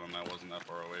big gun, and that wasn't that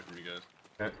far away from you guys.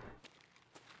 Okay.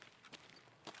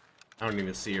 I don't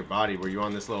even see your body. Were you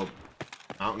on this little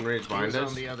mountain ridge He behind was us?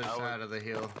 on the other side of the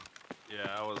hill.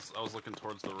 Yeah, I was looking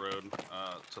towards the road,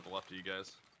 to the left of you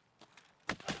guys.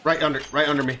 Right under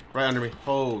me, right under me.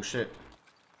 Oh shit.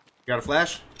 You got a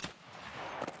flash?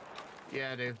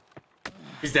 Yeah, I do.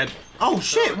 He's dead. Oh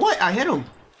shit, what? I hit him.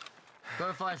 Throw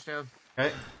a flash down.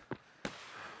 Okay.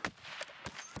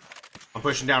 I'm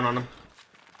pushing down on him.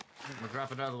 I'm gonna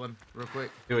drop another one real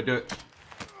quick. Do it, do it.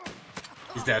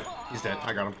 He's dead. He's dead.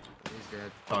 I got him. He's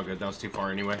dead. It's all good. That was too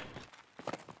far anyway.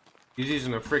 He's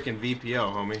using a freaking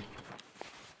VPO, homie.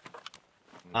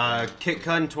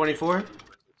 Kitkun 24.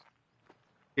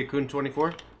 Kitkun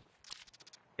 24.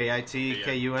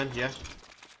 Kitkun, yeah.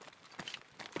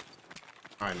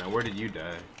 Alright, now where did you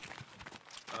die?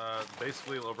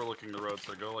 Basically overlooking the road.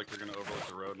 So go like you're gonna overlook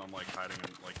the road, and I'm like hiding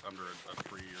in, like under a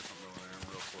tree or something over there. I'm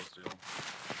real close to you.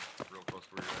 Real close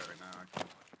to where you're at right now. Actually.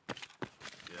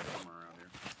 Yeah, somewhere around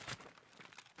here.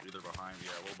 Either behind,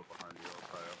 yeah, a little bit behind you. I'll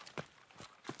tie up.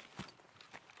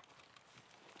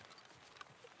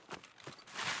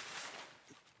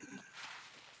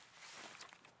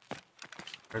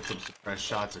 Heard some suppressed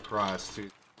shots across too.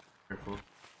 Careful.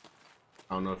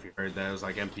 I don't know if you heard that. It was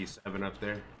like MP7 up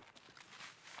there.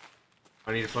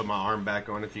 I need to put my arm back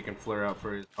on if you can flare out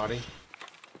for his body.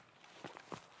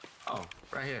 Oh,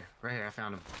 right here. Right here. I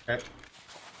found him. Okay.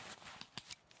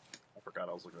 I forgot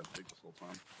I was looking at Jake this whole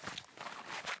time.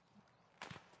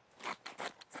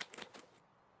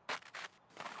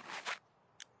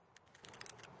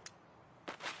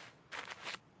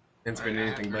 It's been Alright, I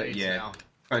have anything but grenades yeah. now.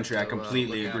 Country, I So,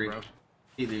 completely look out, agree. bro.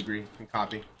 Completely agree and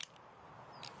copy.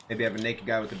 Maybe have a naked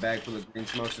guy with a bag full of green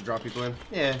smokes to draw people in.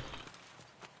 Yeah.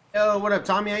 Yo, what up,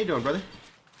 Tommy? How you doing, brother?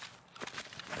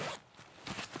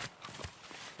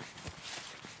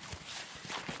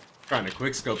 Trying to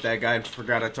quick scope that guy and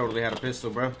forgot I totally had a pistol,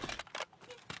 bro.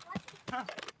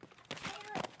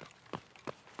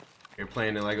 You're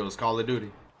playing it like it was Call of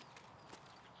Duty.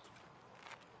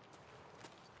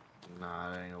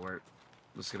 Nah, that ain't gonna work.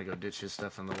 I'm just gonna go ditch his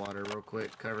stuff in the water real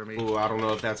quick. Cover me. Ooh, I don't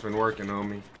know if that's been working,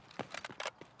 homie.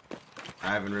 I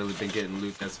haven't really been getting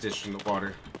loot that's ditched in the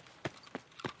water.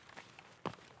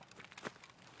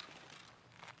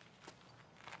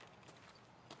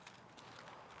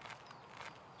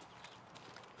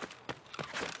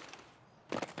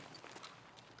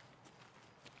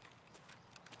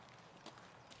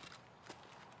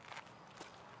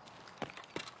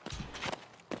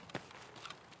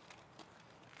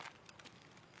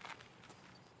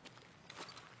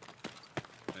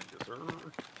 Thank you, sir.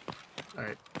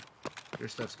 Alright. Your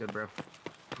stuff's good, bro.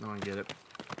 No one get it.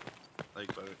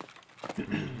 Thanks, buddy.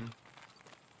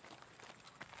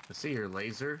 I see your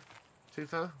laser,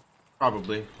 Tufo.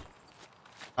 Probably.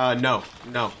 No.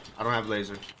 No. I don't have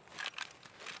laser.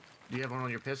 Do you have one on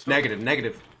your pistol? Negative,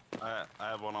 negative. I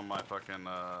have one on my fucking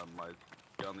my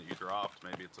gun that you dropped.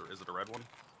 Maybe is it a red one?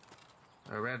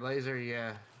 A red laser?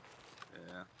 Yeah.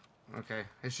 Yeah. Okay.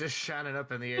 It's just shining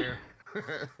up in the air.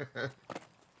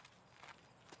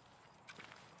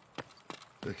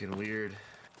 Looking weird.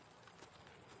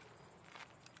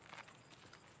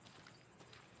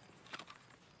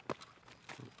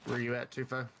 Where you at,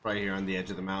 Tufo? Right here on the edge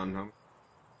of the mountain, homie.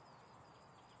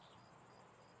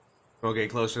 We'll get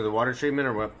closer to the water treatment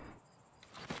or what?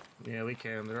 Yeah, we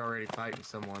can. They're already fighting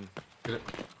someone. Is it?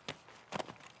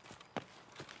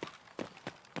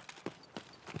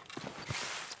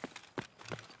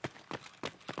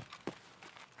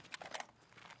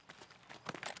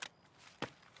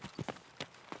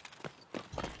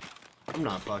 I'm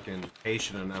not fucking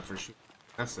patient enough for shooting.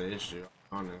 That's the issue.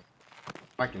 Honestly.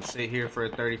 If I can sit here for a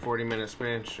 30-40 minute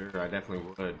span, sure, I definitely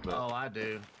would. But Oh, I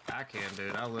do. I can,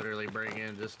 dude. I literally bring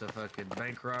in just a fucking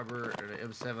bank robber and an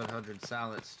M700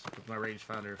 silenced with my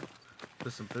rangefinder.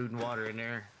 Put some food and water in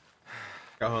there.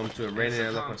 go home to a rainy some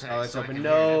night, left my contacts skylights so I open. can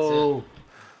hear, that's No!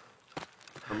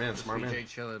 Smart man, Just smart man. BJ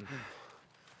chilling.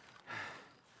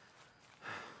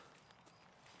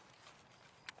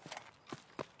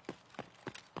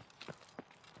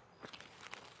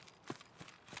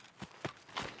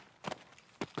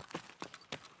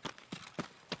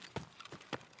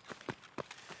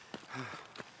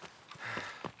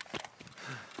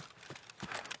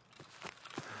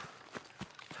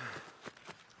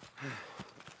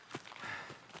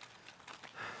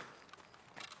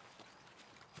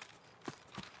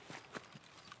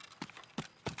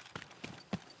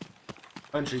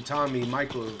 Country, Tommy,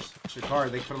 Michaels, Shakar,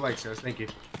 thank you for the likes, guys. Thank you.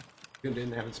 If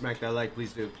you haven't smacked that like,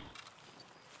 please do.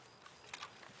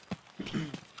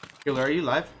 Killer, are you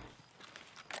live?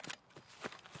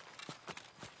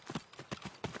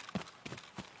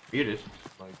 Muted.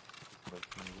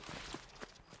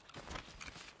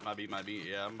 Might be.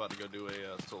 Yeah, I'm about to go do a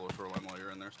solo shoreline while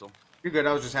you're in there still. You're good.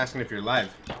 I was just asking if you're live.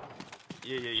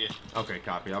 Yeah. Okay,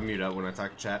 copy. I'll mute up when I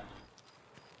talk to chat.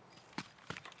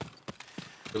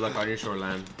 Good luck on your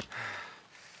shoreline.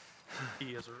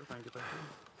 Yes, sir. Thank you.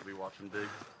 I'll be watching Big.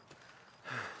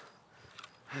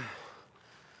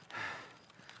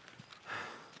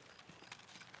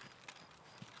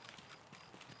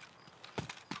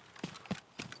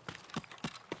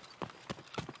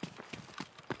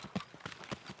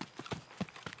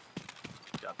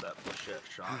 Got that flechette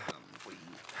shotgun. Please.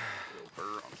 Little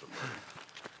fur on somebody.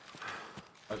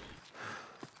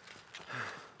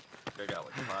 I got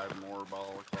like 5 more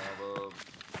balaclava,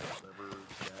 whatever,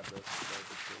 stabbed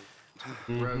us,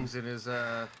 Rogue's in his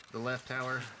the left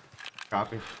tower.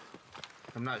 Copy.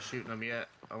 I'm not shooting them yet.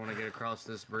 I want to get across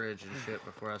this bridge and shit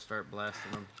before I start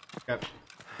blasting them. Yep.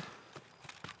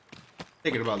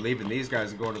 Thinking about leaving these guys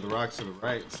and going to the rocks to the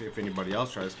right and see if anybody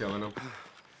else tries killing them.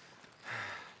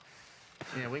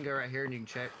 Yeah, we can go right here and you can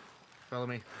check. Follow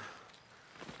me.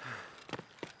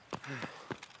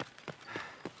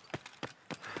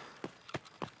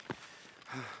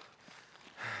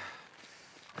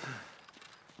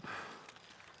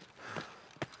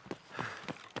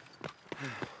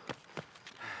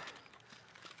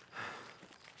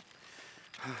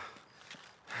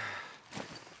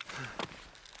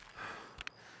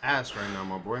 Ass right now,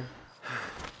 my boy.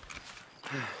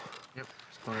 Yep,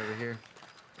 it's going over here.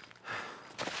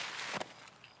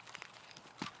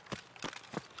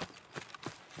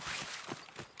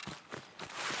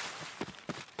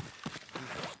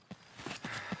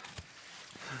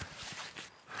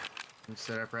 And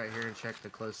set up right here and check the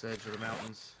close edge of the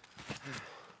mountains.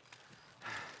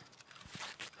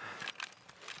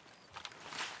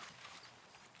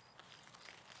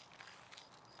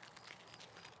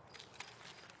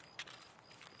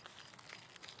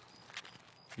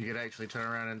 You could actually turn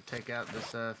around and take out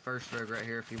this first rogue right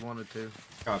here if you wanted to.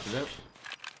 Copy that.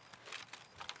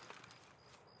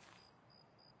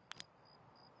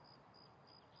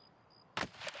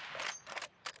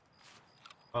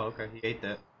 Oh, okay. He ate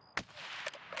that.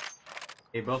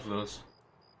 Ate both of those.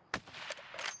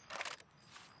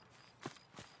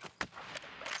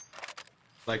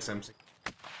 Like something.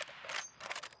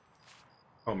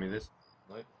 Told me this.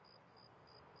 Like,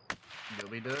 Did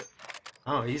we do it?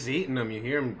 Oh, he's eating them. You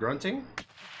hear him grunting?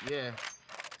 Yeah.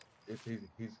 it's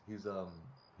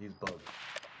he's bugged.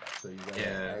 So you gotta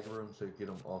Yeah. aggro him so you get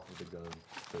him off of the gun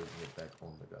so you can get back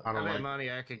on the gun. I I don't bet like.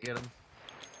 money I could get him.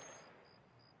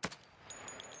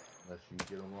 Unless you get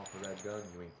him off of that gun,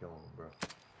 you ain't killing him, bro.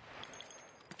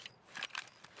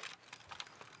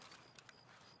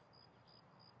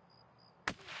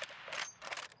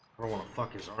 I don't want to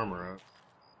fuck his armor up.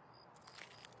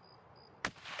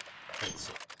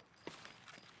 That's-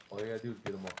 All you gotta do is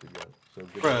get him off the gun. So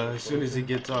get Bruh, him as soon as he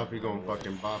closer. gets off, he gonna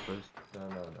fucking bop us. No.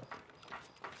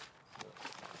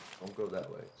 Don't go that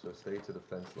way. So stay to the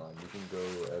fence line. You can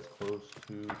go as close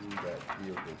to that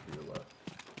vehicle to your left.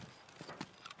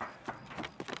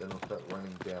 Then he'll start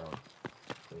running down.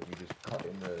 So you just cut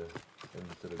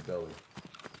into the gully.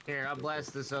 Here, I'll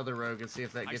blast this other rogue and see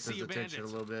if that I gets see his you, attention a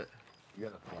bandits. little bit. You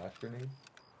got a flash grenade?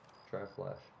 Try a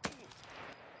flash.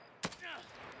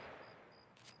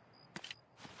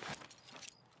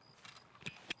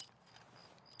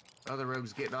 Other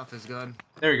rogue's getting off his gun.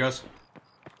 There he goes.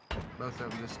 Both of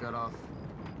them just got off.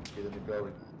 Get in the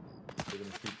gully. They're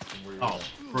gonna shoot you from where you're Oh, at.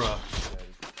 bruh.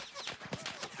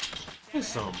 Yeah, This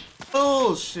some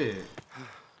bullshit.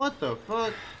 What the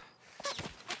fuck?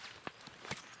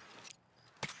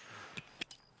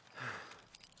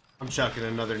 I'm chucking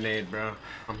another nade, bro.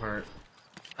 I'm hurt.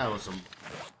 That was some.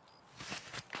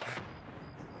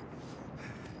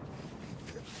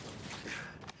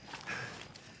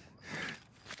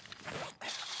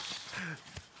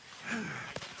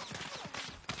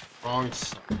 Wrong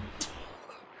side.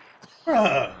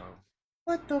 Bruh.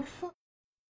 What the fuck?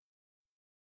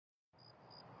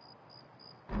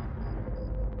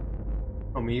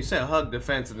 I mean, you said hug the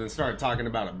fence and then started talking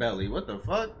about a belly. What the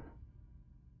fuck?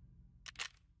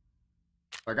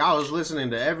 Like, I was listening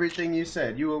to everything you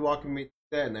said. You were walking me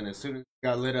through that, and then as soon as you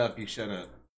got lit up, you shut up.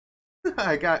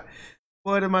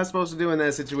 What am I supposed to do in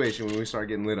that situation when we start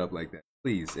getting lit up like that?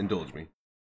 Please, indulge me.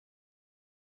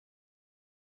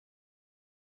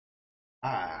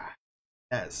 Ah,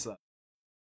 that sucks.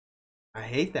 I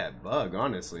hate that bug,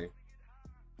 honestly.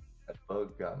 That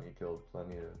bug got me killed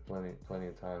plenty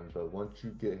of times. But once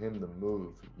you get him to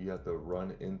move, you have to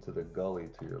run into the gully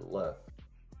to your left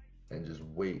and just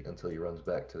wait until he runs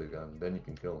back to the gun. Then you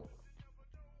can kill him.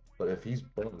 But if he's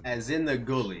bugged, As in the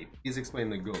gully. Please explain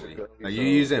the gully. Are you so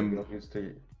using? the gully's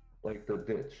to, like the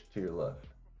ditch to your left.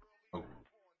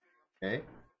 Okay.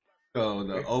 So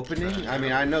the opening. I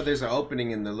mean, I know there's an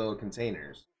opening in the little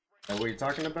containers. Is that what you're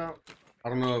talking about? I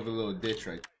don't know of a little ditch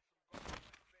right.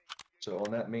 So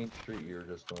on that main street you're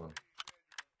just on,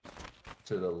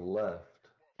 to the left,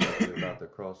 you're about to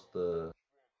cross the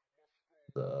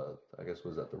I guess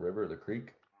was that the river, the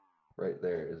creek? Right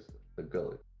there is the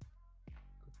gully.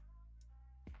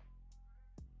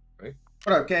 Right?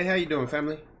 What up, Kay? How you doing,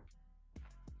 family?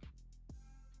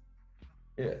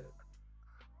 Yeah.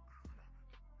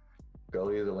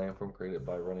 Gully is a landform created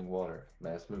by running water,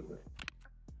 mass movement.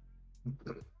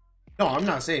 No, I'm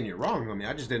not saying you're wrong, homie.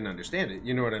 I just didn't understand it.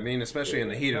 You know what I mean? Especially in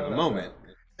the heat of the moment.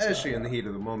 Especially in the heat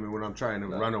of the moment when I'm trying to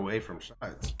run away from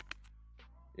shots.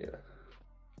 Yeah.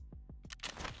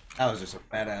 That was just a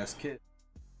fat ass kid.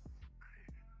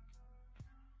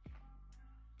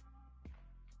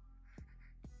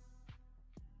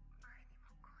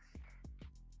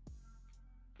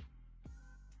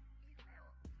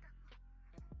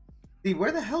 See,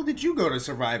 where the hell did you go to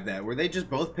survive that? Were they just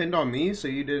both pinned on me so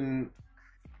you didn't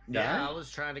die? Yeah, I was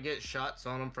trying to get shots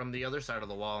on them from the other side of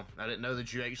the wall. I didn't know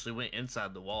that you actually went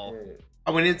inside the wall.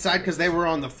 I went inside because they were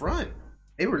on the front.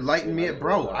 They were lighting me up,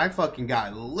 bro. I fucking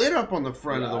got lit up on the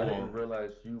front of the I wall. didn't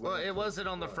realize you Well, went it to wasn't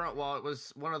the on the front wall. It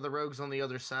was one of the rogues on the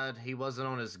other side. He wasn't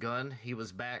on his gun. He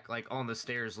was back, like, on the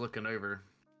stairs looking over.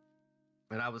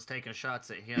 And I was taking shots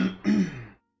at him.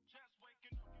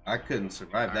 I couldn't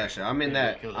survive that shit. I'm in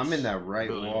that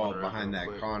right wall behind that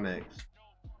Connex.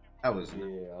 That was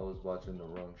Yeah, I was watching the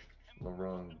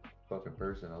wrong fucking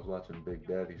person. I was watching Big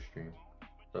Daddy's stream.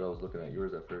 But I was looking at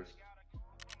yours at first.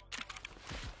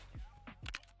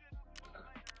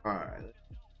 alright.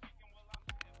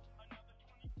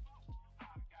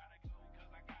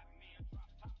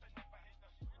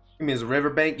 It means a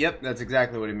riverbank? Yep, that's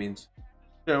exactly what it means.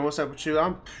 So, what's up with you?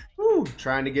 I'm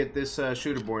trying to get this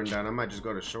shooter born done. I might just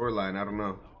go to Shoreline. I don't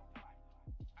know.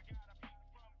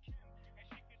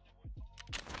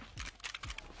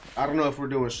 I don't know if we're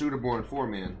doing shooter born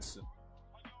 4-man. So.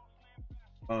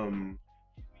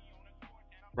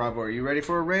 Bravo, are you ready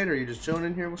for a raid or are you just chilling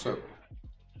in here? What's up?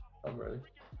 I'm ready.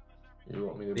 You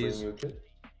want me to He's- bring you a kit?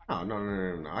 Oh,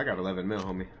 no. I got 11 mil,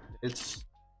 homie.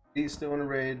 He's still in the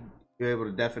raid. You're able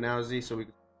to deafen out Z so we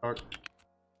can start.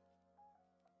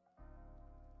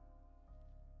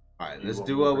 Alright, let's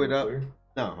duo it up.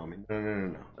 No, homie.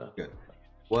 No. Oh. Good.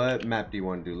 What map do you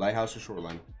want to do? Lighthouse or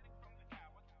Shoreline?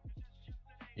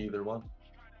 Either one.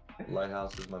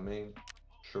 Lighthouse is my main.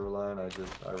 Shoreline, I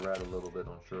rat a little bit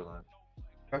on Shoreline.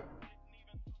 Okay.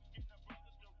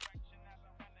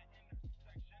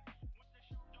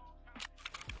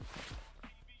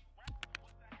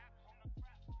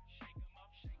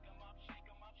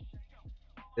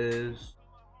 Is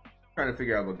trying to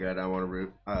figure out what gun I want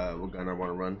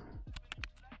to run.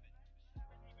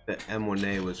 The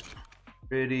M1A was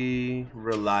pretty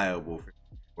reliable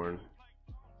for.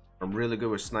 I'm really good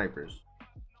with snipers.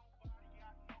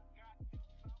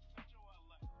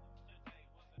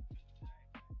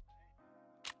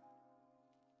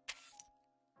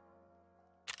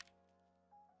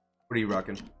 What are you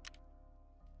rocking?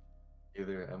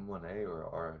 Either M1A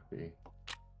or RFB.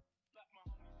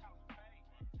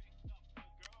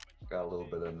 Got a little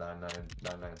bit of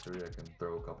 993. I can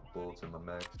throw a couple bullets in my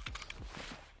mags.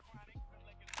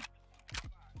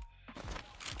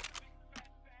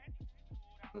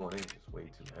 M1A is way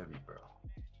too heavy, bro.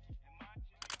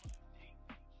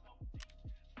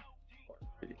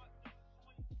 RFB.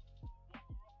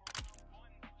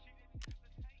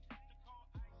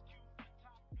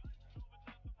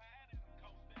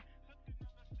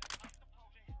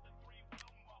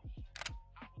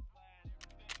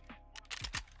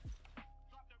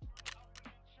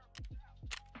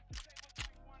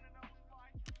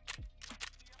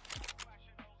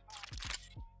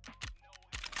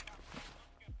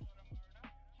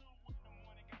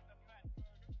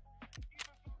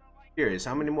 Curious,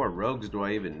 how many more rogues do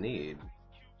I even need?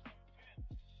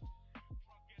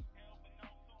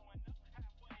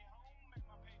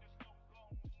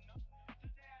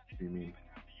 What do you mean?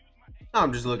 No,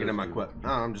 I'm just looking at my quest.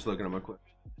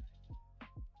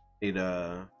 Need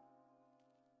 11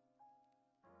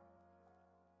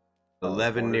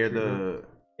 water near treatment? the.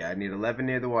 Yeah, I need 11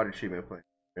 near the water treatment plant,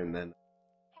 and then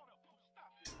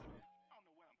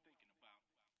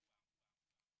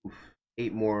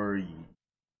 8 more.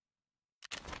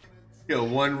 Kill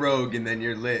one rogue and then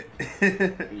you're lit.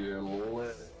 You're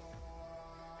lit.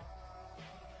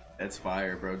 That's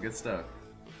fire, bro. Good stuff.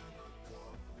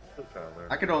 Still trying to learn.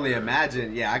 I could only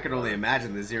imagine. Yeah, I could only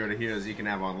imagine the 0 to heroes you can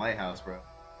have on Lighthouse, bro.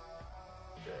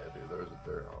 Yeah, dude, there's a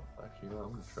dirt home. Actually, you know,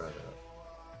 I'm gonna try that.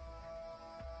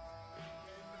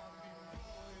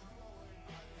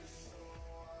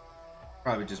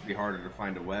 Probably just be harder to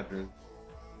find a weapon.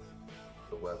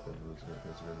 The weapon is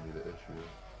gonna be the issue.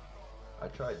 I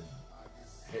tried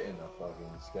hitting a fucking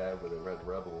scab with a red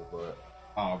rebel, but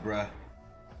Oh, bruh.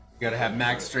 You gotta have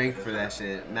max strength for that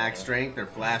shit. Max strength or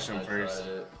flash them I first.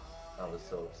 tried it. I was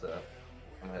so upset.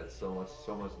 I had so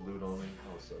much loot on me.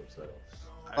 I was so upset.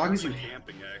 As long as I you- heard the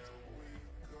camping axe.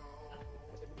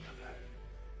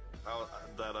 How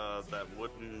that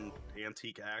wooden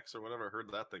antique axe or whatever. I heard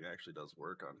that thing actually does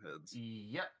work on heads.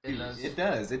 Yep, it does. It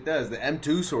does. It does. The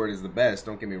M2 sword is the best.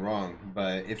 Don't get me wrong.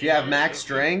 But if you have max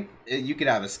strength, you could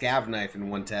have a scav knife in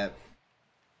one tap.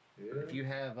 Yeah. If you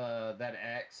have that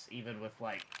axe, even with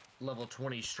like level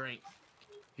 20 strength,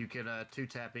 you can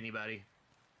 2-tap anybody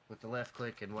with the left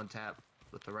click and 1-tap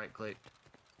with the right click.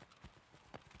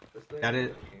 This thing That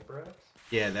is is- a camper axe?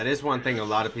 Yeah, that is one thing a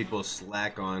lot of people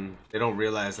slack on. They don't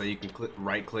realize that you can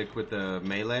right click with the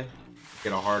melee,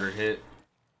 get a harder hit.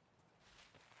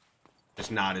 Just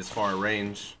not as far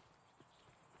range.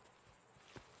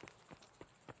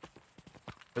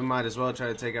 We might as well try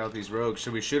to take out these rogues.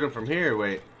 Should we shoot them from here?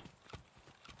 Wait.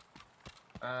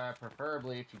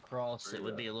 Preferably if you cross, it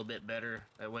would be a little bit better.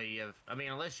 That way you have, I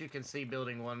mean, unless you can see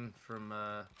building one from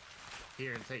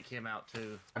here and take him out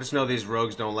too. I just know these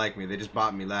rogues don't like me. They just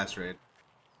bought me last raid.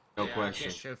 No Yeah, question.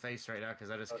 I can't show face right now because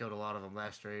I just killed a lot of them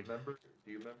last raid. Do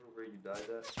you remember where you died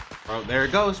at? Oh, there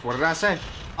it goes. What did I say?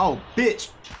 Oh, bitch.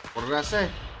 What did I say?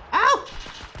 Ow!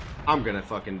 I'm gonna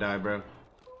fucking die, bro.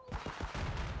 Cross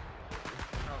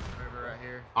the river right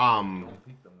here. Don't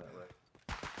peek them that way.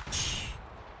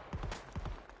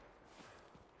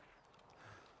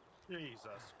 Jesus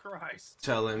Christ!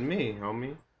 Telling me,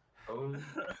 homie. Oh.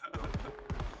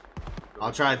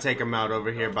 I'll try to take him out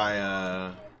over here by,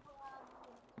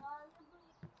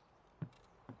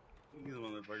 These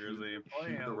motherfuckers ain't Shoot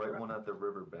playing. the right one at the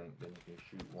riverbank, then you can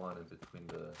shoot one in between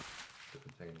the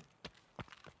container.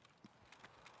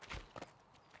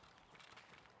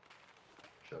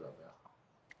 Shut up now.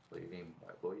 Play your game,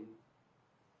 my boy.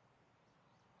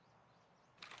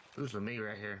 Who's with me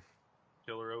right here?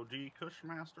 Killer OG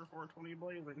Cushmaster 420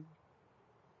 Blazing.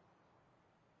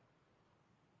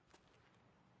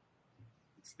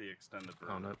 It's the extended Oh,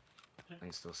 version. nope. I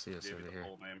can still see us Give you over the here.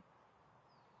 full name.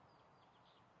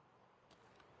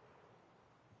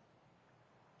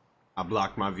 I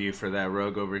blocked my view for that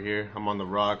rogue over here. I'm on the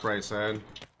rock right side.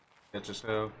 Get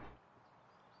yourself.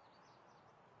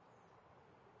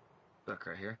 Look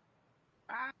right here.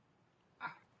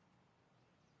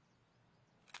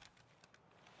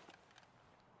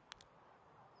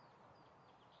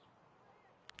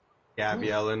 Gab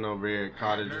yelling over here at I'm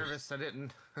cottages. nervous. I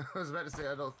didn't. I was about to say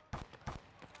I don't.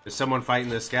 Is someone fighting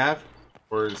the scav?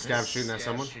 Or is the scav This shooting at scav's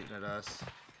someone? Shooting at us.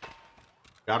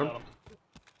 Got him?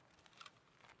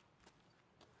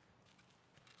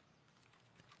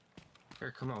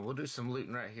 Here, come on. We'll do some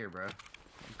looting right here, bro.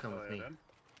 You come with me. Then.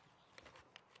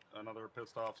 Another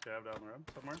pissed off scab down the road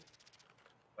somewhere.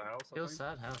 The house. I think.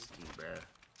 Hillside house key, bro.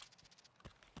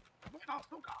 House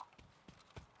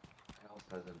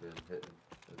hasn't been hitting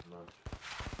as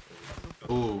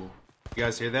much. Ooh. You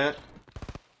guys hear that?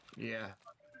 Yeah.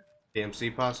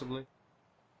 DMC possibly?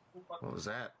 What was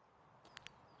that?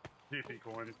 DP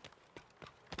coin.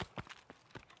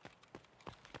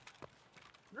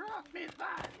 Drop me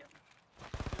volume.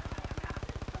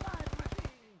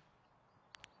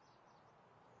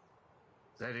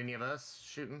 Is that any of us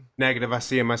shooting? Negative, I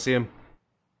see him, I see him.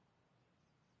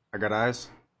 I got eyes.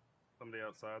 Somebody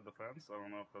outside the fence. I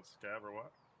don't know if that's scab or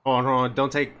what. Hold on.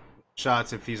 Don't take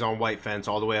shots if he's on white fence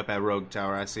all the way up at Rogue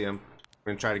Tower. I see him. I'm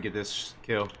gonna try to get this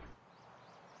kill.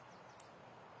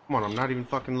 Come on, I'm not even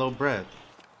fucking low breath.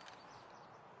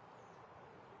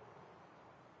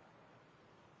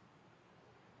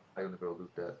 I'm gonna go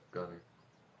loot that gunner.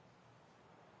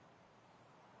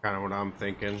 Kind of what I'm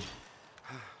thinking.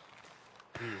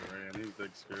 He ran. He's big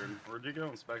scared. Where'd you go?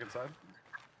 It's back inside.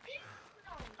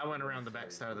 I went around the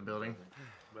back side of the building.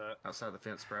 Bet. Outside the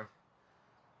fence, bro.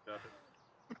 Got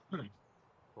it.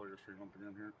 Pull your stream up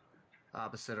again here.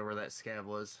 Opposite of where that scav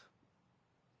was.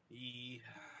 He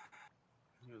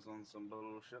was on some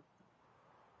bullshit.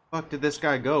 Fuck did this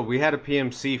guy go? We had a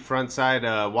PMC front side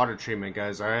water treatment,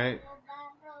 guys, alright?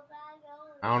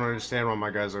 I don't understand why my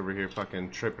guy's over here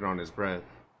fucking tripping on his breath.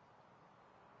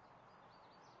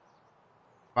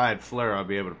 If I had flare, I'll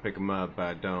be able to pick him up, but I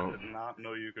I don't. did not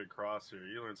know you could cross here.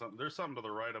 You learned something. There's something to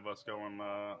the right of us going.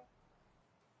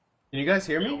 Can you guys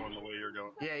hear me? Going the way you're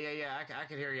going. Yeah. I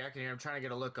can hear you. I can hear. I'm trying to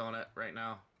get a look on it right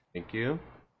now. Thank you.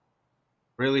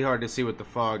 Really hard to see with the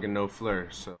fog and no flare,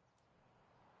 so.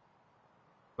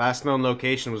 Last known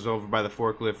location was over by the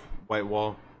forklift white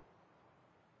wall.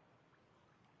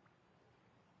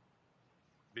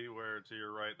 Beware, to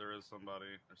your right, there is somebody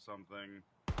or something.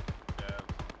 Yeah.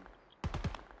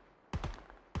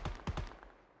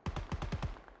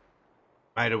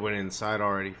 Might have went inside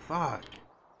already. Fuck.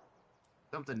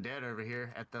 Something dead over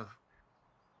here at the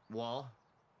wall.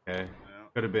 Okay. Yeah.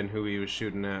 Could have been who he was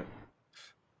shooting at.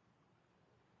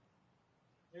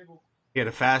 He had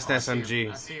a fast Oh,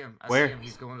 SMG. I see him. Where? See him.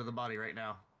 He's going to the body right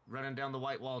now. Running down the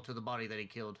white wall to the body that he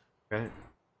killed. Okay.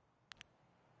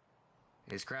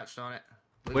 He's crouched on it.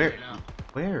 Look Where? Right now.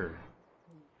 Where?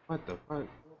 What the fuck?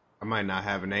 I might not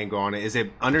have an angle on it. Is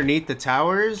it underneath the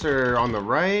towers or on the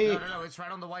right? No. It's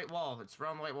right on the white wall. It's right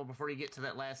on the white wall before you get to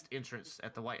that last entrance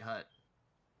at the white hut.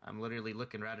 I'm literally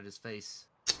looking right at his face.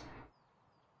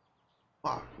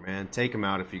 Fuck, man. Take him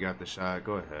out if you got the shot.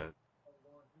 Go ahead.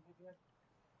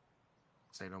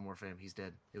 Say no more for him. He's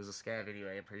dead. It was a scav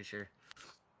anyway, I'm pretty sure.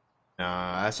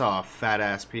 I saw a fat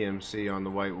ass PMC on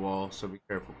the white wall, so be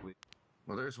careful, please.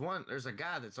 Well, there's a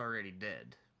guy that's already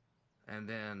dead. And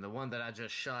then the one that I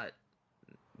just shot.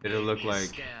 Did it look gave me a like-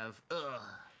 scav? Ugh.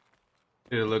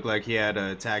 Did it look like he had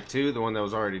a TAC 2, the one that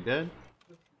was already dead?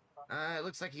 It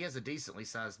looks like he has a decently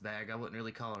sized bag. I wouldn't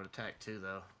really call it an attack 2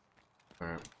 though.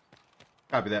 Alright.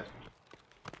 Copy that.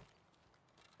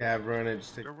 Cav running,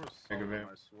 just take There was take something, advantage.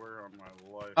 I swear on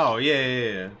my life. Oh,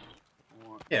 yeah.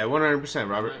 What? Yeah, 100%,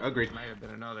 Robert. Might- Agreed. Might have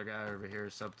been another guy over here or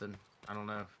something. I don't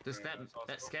know.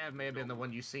 That scav may have been the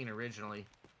one you seen originally.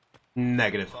 I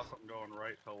Negative. saw something going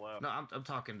right to left. No, I'm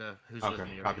talking to who's with me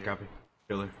Okay, over copy, here. copy.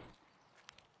 Killer.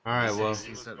 Alright, well.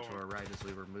 He's up to our right as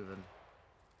we were moving.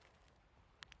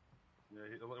 Yeah,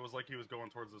 it was like he was going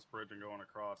towards this bridge and going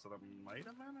across, so that might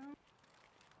have been him.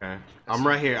 Okay. I'm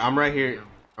right here. I'm right here.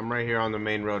 I'm right here on the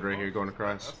main road right here going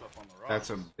across. That's up on the rocks. That's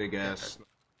a big ass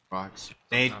box.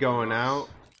 Nade going out.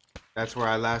 That's where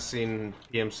I last seen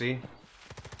PMC.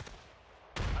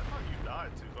 I thought you died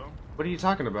too, though. What are you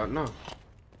talking about? No.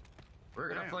 We're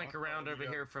gonna Damn, flank I thought around we over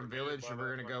got here from grenaded village, by and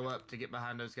we're that gonna go fucking- up to get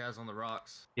behind those guys on the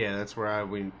rocks. Yeah, that's where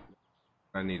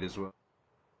I need as well.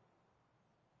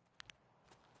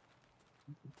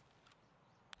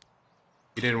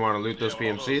 You didn't want to loot those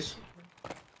Yeah, all PMCs?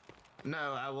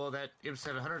 No, well that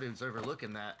M700 is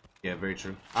overlooking that. Yeah, very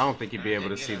true. I don't think you'd be able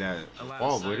to see that A line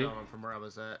wall, of would sight he? on him from where I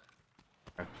was at.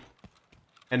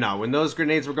 And no, when those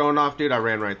grenades were going off, dude, I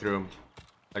ran right through them.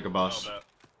 Like a boss. Oh,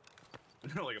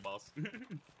 that. Like a boss.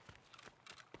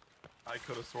 I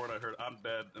could have sworn I heard I'm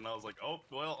dead, and I was like, oh,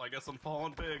 well, I guess I'm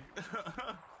falling big.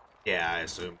 Yeah, I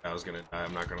assumed I was gonna die,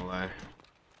 I'm not gonna lie.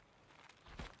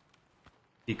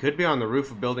 He could be on the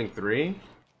roof of building 3.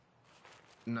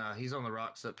 No, he's on the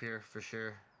rocks up here for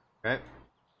sure. Okay.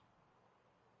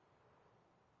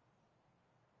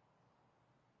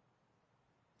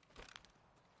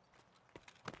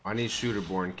 I need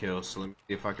shooter-born kills, so let me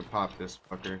see if I can pop this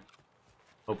fucker.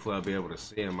 Hopefully I'll be able to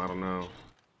see him, I don't know.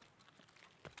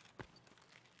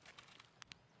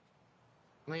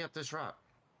 Let me up this rock.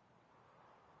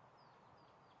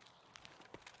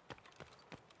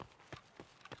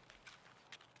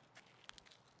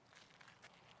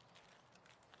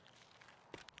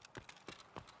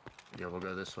 Yeah, we'll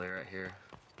go this way right here.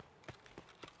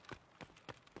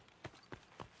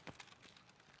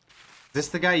 Is this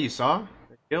the guy you saw?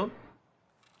 Killed?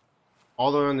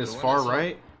 All the way on this The one far I saw-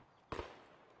 right?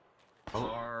 Oh,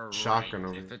 Far shotgun right.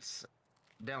 over If here. it's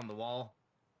down the wall,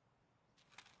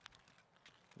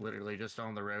 literally just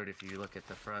on the road. If you look at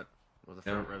the front, where the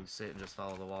front Yeah. road sit and just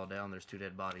follow the wall down, there's 2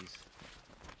 dead bodies.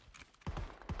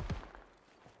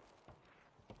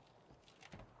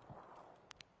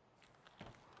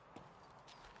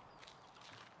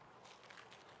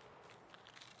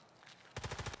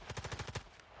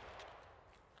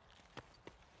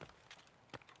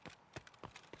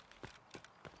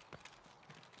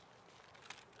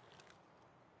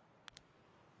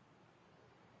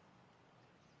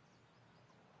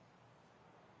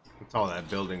 It's all that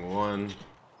building 1.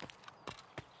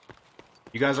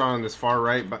 You guys are on this far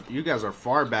right, but you guys are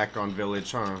far back on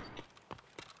village, huh?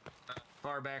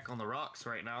 Far back on the rocks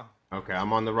right now. Okay,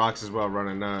 I'm on the rocks as well,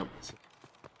 running up.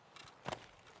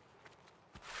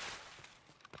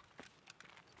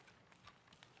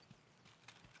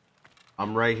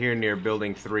 I'm right here near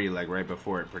building 3, like right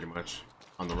before it, pretty much.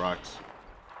 On the rocks.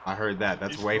 I heard that.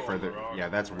 That's He's way still on the further. rocks. Yeah,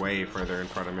 that's way further in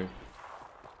front of me.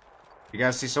 You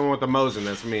guys see someone with a Mosin?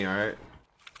 That's me, alright?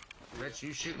 Rich,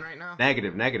 you shooting right now?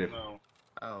 Negative, negative. No.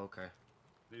 Oh, okay.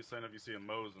 He's saying if you see a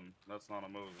Mosin, that's not a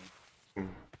Mosin. Hmm.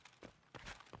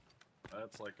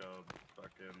 That's like a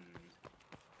fucking...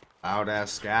 Loud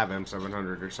ass Scav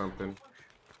M700 or something.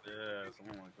 Yeah,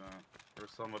 something like that. Or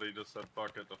somebody just said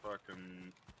fuck it to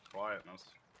fucking quietness.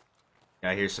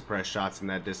 Yeah, I hear suppressed shots in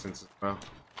that distance as well.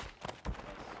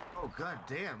 Oh, god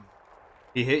damn.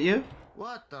 He hit you?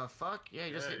 What the fuck? Yeah,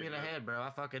 he just Yeah, hit me in the yeah. head, bro. I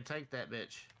fucking tanked that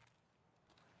bitch.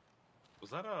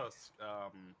 Was that a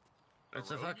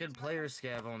It's a rogue fucking you said? player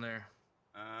scav on there.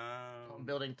 On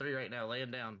building 3 right now,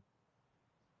 laying down.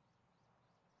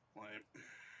 Lame.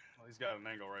 Well, he's got an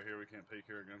angle right here. We can't peek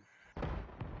here again.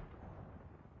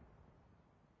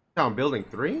 On building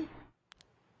 3?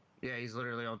 Yeah, he's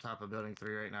literally on top of building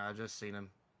 3 right now. I just seen him.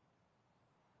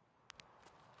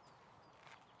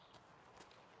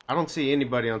 I don't see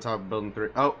anybody on top of building 3.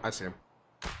 Oh, I see him.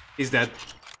 He's dead.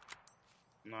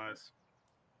 Nice.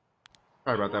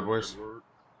 Sorry about that, Good boys. work.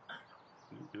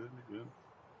 You good? You good?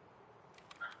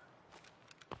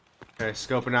 Okay,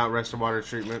 scoping out rest of water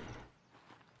treatment.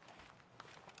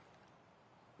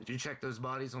 Did you check those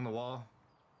bodies on the wall?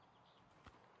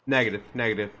 Negative,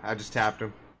 negative. I just tapped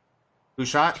him. Who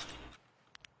shot?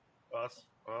 Us.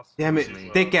 Damn it, This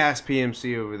is, thick ass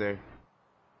PMC over there.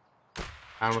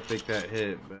 I don't think that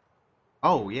hit, but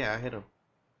oh yeah, I hit him.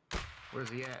 Where's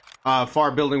he at?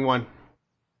 Far building 1.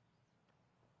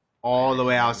 All the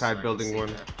way So I outside can building see 1.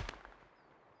 that.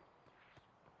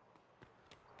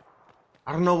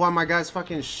 I don't know why my guy's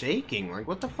fucking shaking. Like,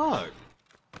 what the fuck?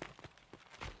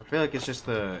 I feel like it's just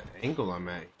the angle I'm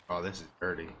at. Oh, this is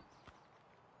dirty.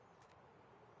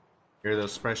 Hear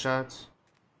those spread shots?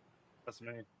 That's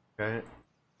me. Okay.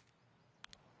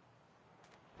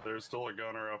 There's still a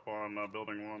gunner up on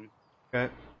building 1.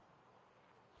 Okay.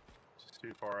 It's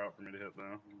too far out for me to hit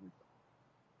though.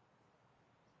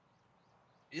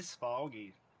 It's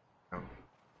foggy. Oh.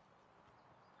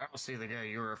 I don't see the guy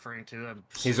you were referring to.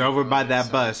 He's over by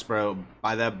that bus, bro.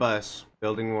 By that bus.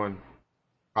 Building 1.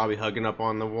 Probably hugging up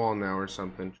on the wall now or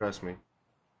something. Trust me.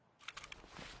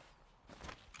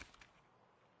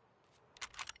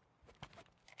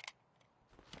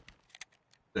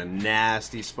 It's a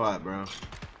nasty spot, bro.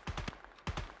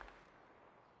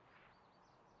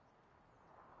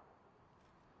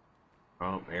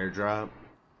 Oh, airdrop.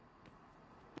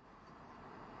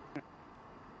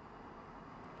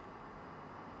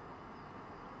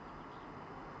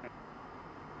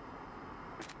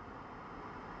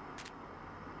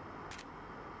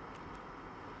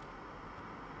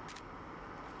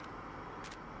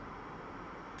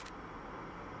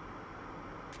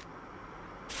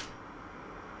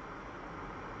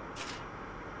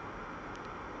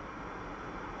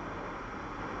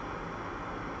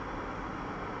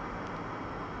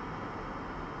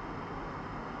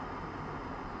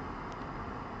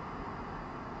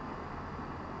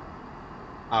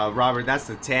 Robert, that's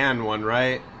the tan one,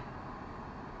 right?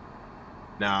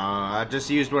 No, I just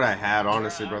used what I had,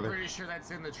 honestly, I'm brother. pretty sure that's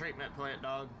in the treatment plant,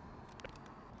 dog.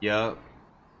 Yup.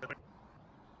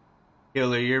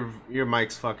 Killer, your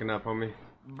mic's fucking up on me.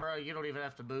 Bro, you don't even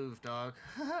have to move, dog.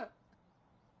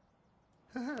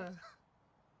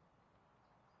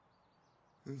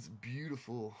 It's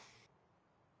beautiful.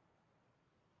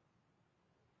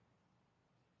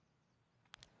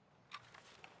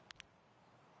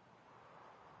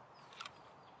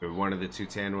 You're one of the 2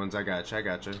 tan ones. I got you. I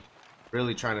got you.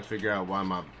 Really trying to figure out why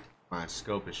my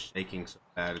scope is shaking so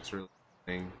bad. It's really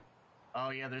thing. Oh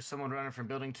yeah, there's someone running from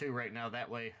building 2 right now that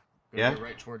way. Yeah?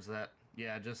 Right towards that.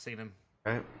 Yeah, I just seen him.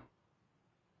 Okay.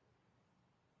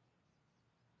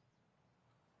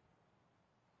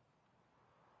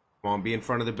 Come on, be in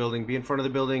front of the building. Be in front of the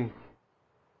building.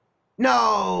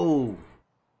 No!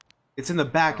 It's in the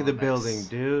back of the building,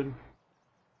 dude.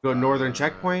 Go northern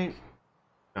checkpoint?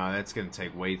 No, that's gonna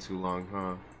take way too long,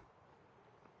 huh?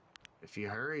 If you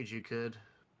hurried, you could.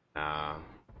 Nah.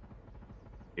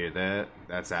 Hear that?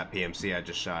 That's that PMC I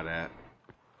just shot at.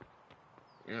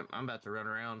 Yep, I'm about to run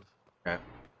around. Okay.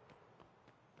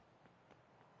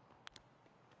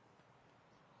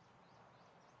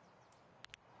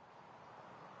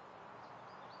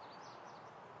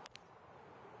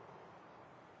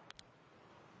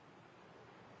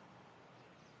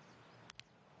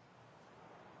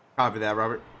 Copy that,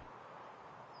 Robert.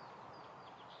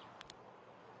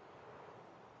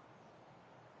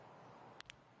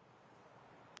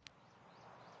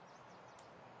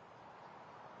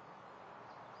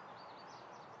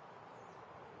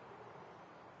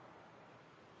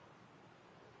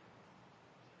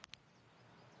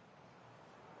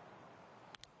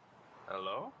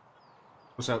 Hello?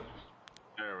 What's up?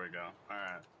 There we go.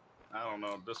 Alright. I don't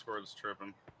know. Discord's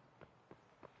tripping.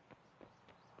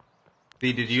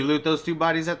 B, did you loot those 2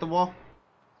 bodies at the wall?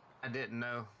 I didn't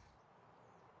know.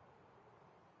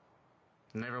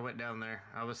 Never went down there.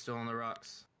 I was still on the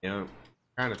rocks. Yeah,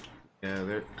 kind of. Yeah,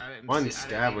 there. I didn't One see,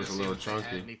 scab I was a didn't even little see if they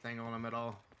chunky. had anything on them at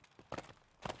all.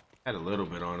 Had a little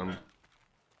bit on him.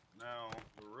 Now,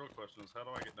 the real question is, how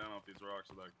do I get down off these rocks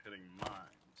without hitting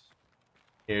mines?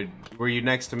 Here, were you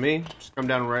next to me? Just come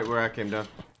down right where I came down.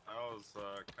 I was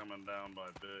coming down by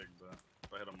Big, but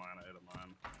if I hit a mine, I hit a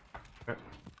mine. Okay.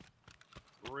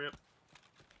 Rip.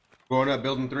 Going up,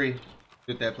 building 3.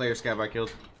 Get that player scab I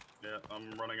killed. Yeah,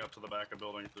 I'm running up to the back of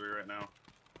building 3 right now.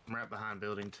 I'm right behind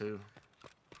building 2.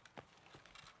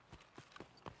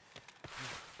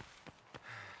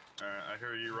 Alright, I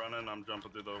hear you running. I'm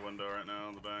jumping through the window right now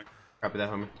in the back. Copy that,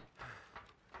 homie.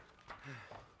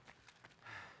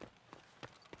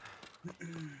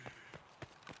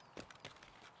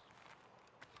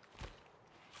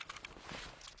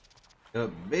 A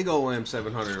big old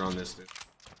M700 on this thing.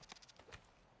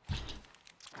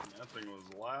 That thing was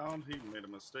loud. He made a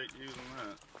mistake using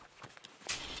that.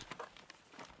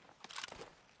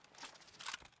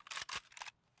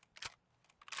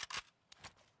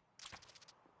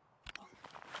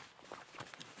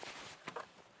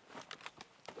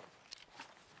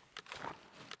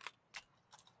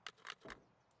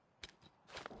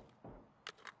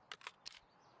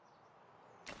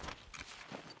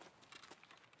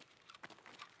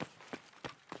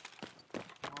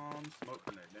 Smoke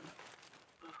grenade, damn it.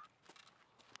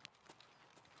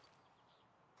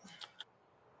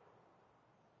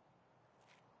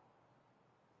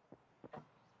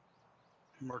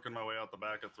 I'm working my way out the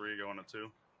back of 3, going to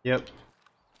 2. Yep.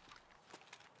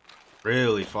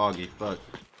 Really foggy, fuck.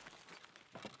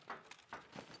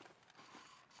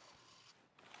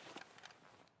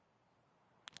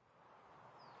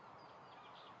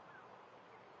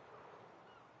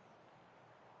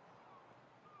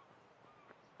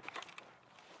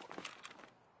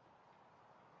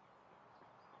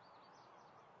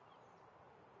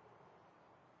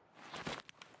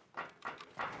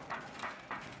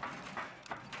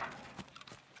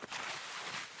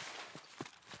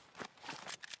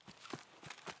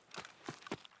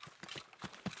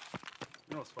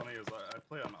 You know what's funny is I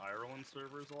play on Ireland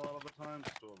servers a lot of the time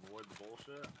just to avoid the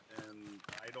bullshit, and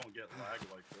I don't get lag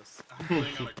like this. I'm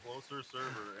playing on a closer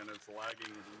server, and it's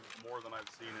lagging more than I've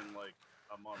seen in like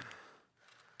a month.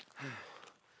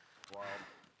 Wild.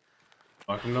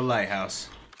 Welcome to Lighthouse.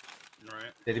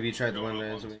 Right? Did you try the Going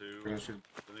one up that on is? 2. Does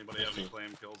anybody have any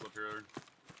claim kills up here?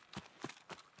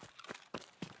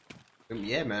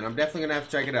 Yeah, man, I'm definitely gonna have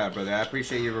to check it out, brother. I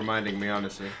appreciate you reminding me,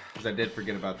 honestly, because I did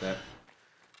forget about that.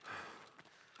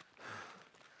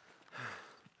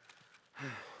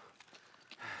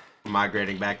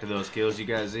 Migrating back to those kills you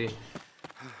guys see.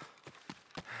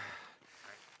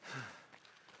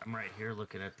 I'm right here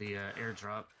looking at the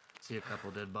airdrop. See a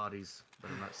couple dead bodies, but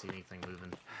I'm not seeing anything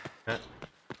moving. Huh?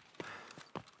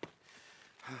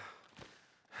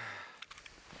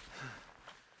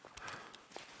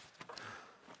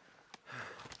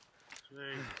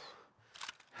 Jeez.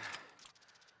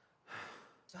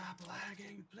 Stop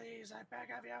lagging, please. I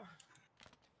beg of you.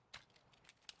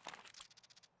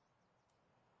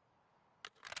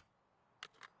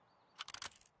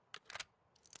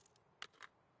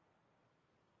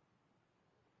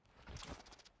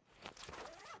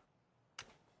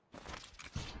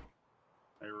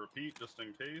 I repeat, just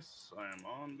in case, I am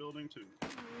on building 2.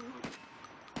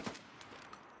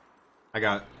 I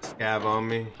got scab on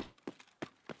me.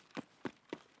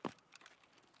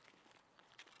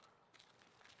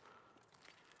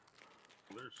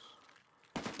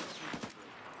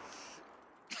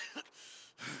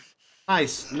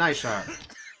 Nice, nice shot.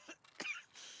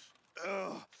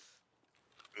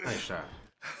 Nice shot.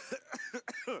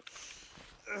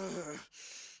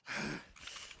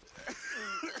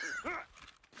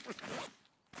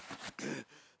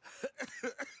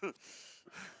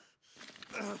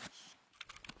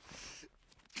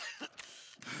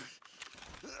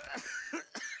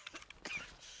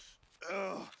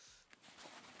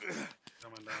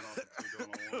 Coming down off the 2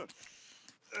 going on 1.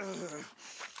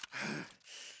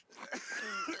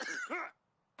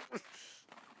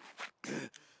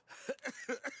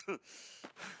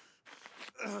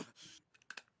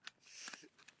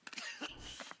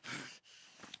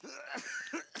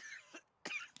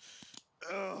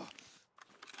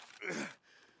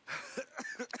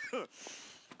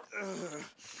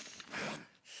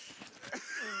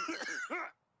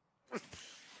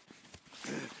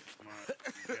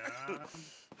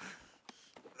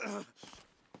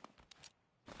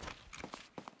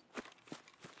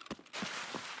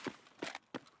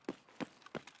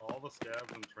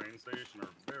 scavs and train station are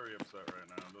very upset right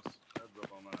now. Just heads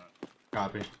up on that.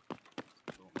 Copy.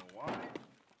 Don't know why.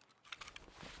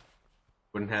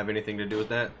 Wouldn't have anything to do with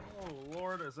that. Oh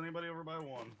Lord, is anybody over by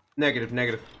 1? Negative,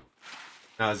 negative.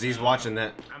 No, Z's watching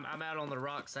that. I'm out on the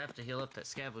rocks. I have to heal up. That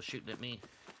scav was shooting at me.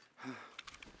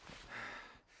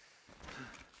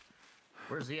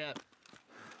 Where's he at?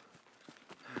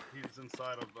 He's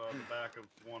inside of the back of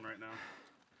 1 right now.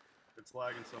 It's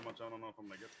lagging so much, I don't know if I'm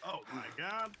gonna get. Oh my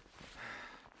god!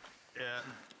 Yeah,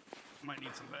 might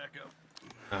need some backup.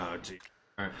 Oh, gee.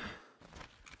 Alright.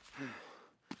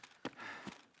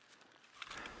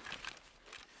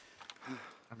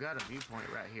 I've got a viewpoint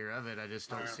right here of it. I just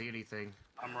don't Alright. see anything.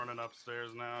 I'm running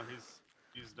upstairs now.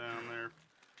 He's down there.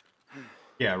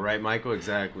 Yeah, right, Michael?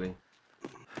 Exactly.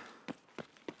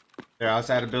 They're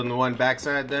outside of building the 1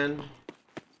 backside then?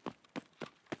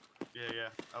 Yeah,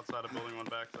 outside of building 1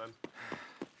 backside.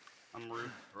 I'm roofed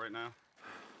right now.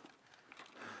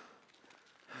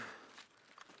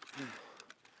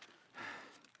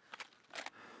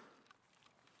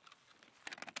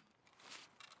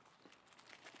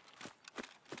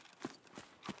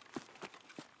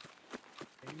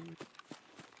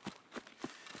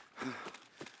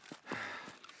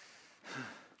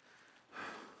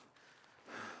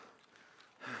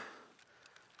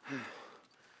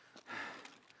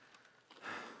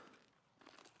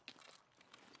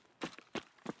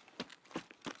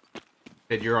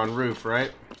 Said you're on roof, right?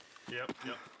 Yep.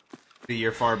 See,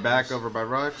 you're far back over by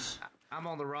rocks? I'm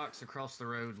on the rocks across the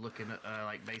road, looking at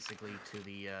like basically to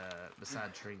the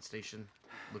side train station,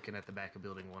 looking at the back of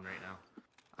building 1 right now.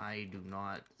 I do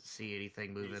not see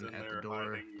anything moving He's in at there the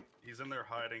door. hiding. He's in there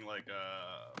hiding, like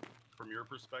from your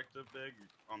perspective, Big,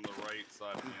 on the right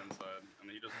side of the inside, and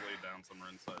he just laid down somewhere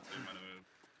inside, so he might have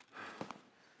moved.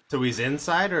 So he's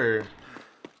inside, or?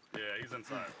 Yeah, he's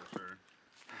inside for sure.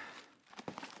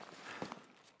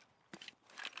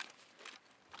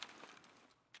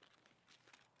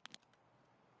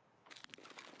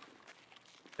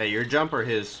 Hey, your jump or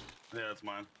his? Yeah, it's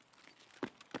mine.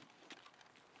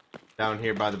 Down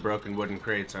here by the broken wooden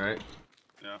crates, alright?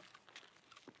 Yeah.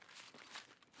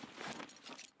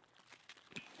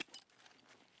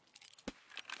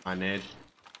 On edge.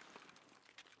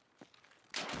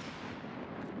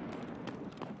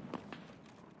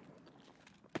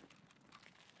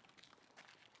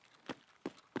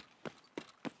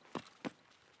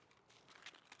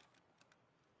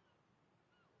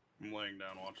 I'm laying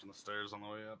down watching the stairs on the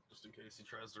way up, just in case he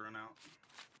tries to run out.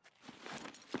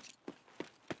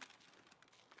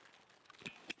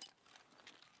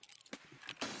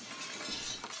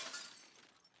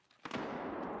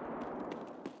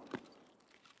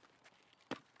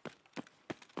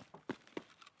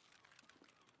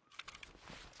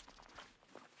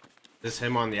 Is this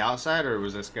him on the outside, or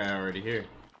was this guy already here?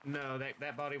 No,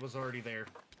 that body was already there.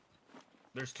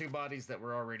 There's 2 bodies that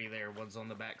were already there. One's on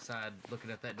the back side looking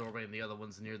at that doorway, and the other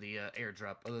one's near the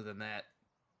airdrop. Other than that,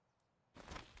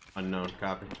 Unknown,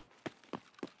 copy.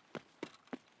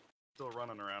 Still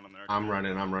running around in there. I'm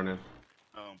running.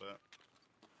 Oh, bet.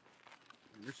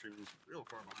 Your stream's real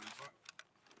far behind. Fuck.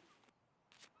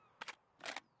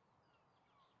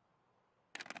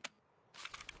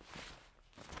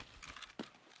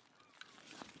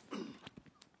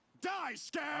 Die,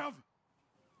 scav!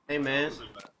 Hey, man.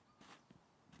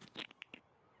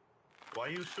 Why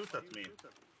you shoot at me?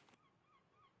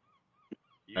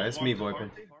 You It's want me, to boy. party?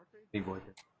 Me, boy.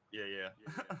 Yeah.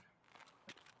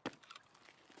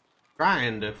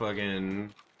 Trying to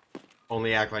fucking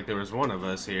only act like there was one of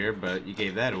us here, but you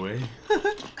gave that away.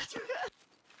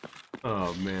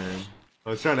 Oh, man. I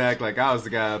was trying to act like I was the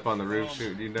guy up on the roof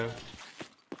shooting, you know?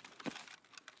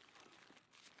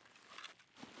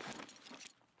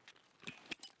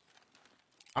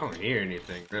 I don't hear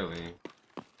anything, really.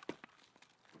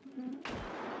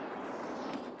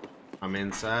 I'm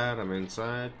inside.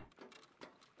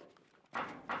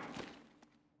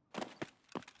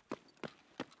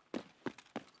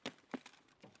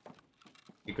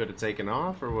 You could have taken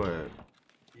off, or what?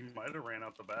 He might have ran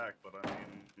out the back, but I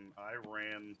mean, I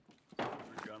ran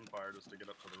through gunfire just to get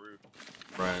up to the roof.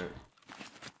 Right.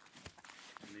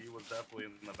 And he was definitely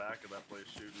in the back of that place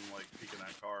shooting, like, peeking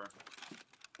that car.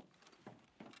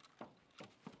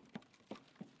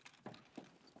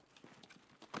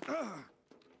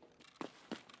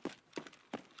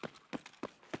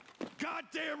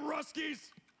 Goddamn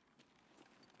Ruskies!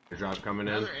 Airdrop coming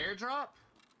in. another airdrop.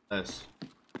 Yes.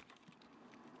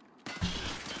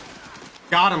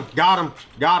 Got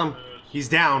him. He's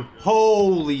down.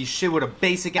 Holy shit, with a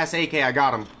basic ass AK, I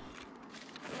got him. Nice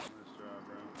job,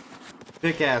 bro.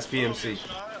 Thick ass I'm PMC. getting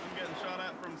shot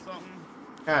at from something.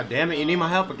 God damn it, you need my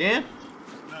help again?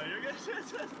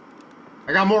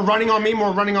 I got more running on me,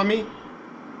 more running on me. Yeah.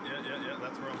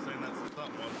 That's where I'm saying that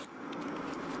stunt was.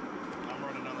 I'm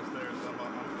running down the stairs. I'm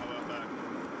out back.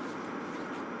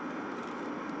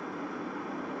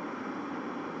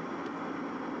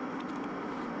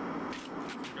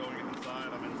 Going inside.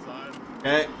 I'm inside.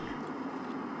 Okay.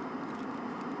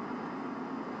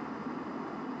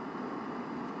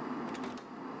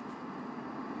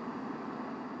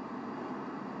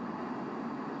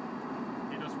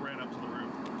 He just ran up to the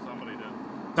roof. Or somebody did.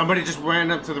 Somebody just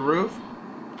ran up to the roof.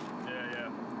 Yeah.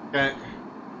 Okay.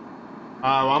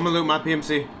 Well, I'm gonna loot my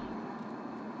PMC.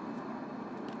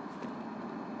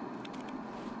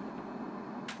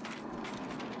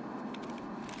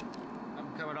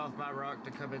 I'm coming off my rock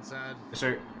to come inside. Yes,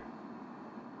 sir.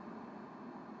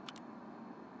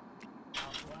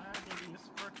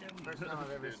 First time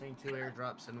I've ever seen 2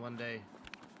 airdrops in one day.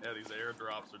 Yeah, these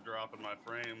airdrops are dropping my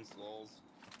frames, lols.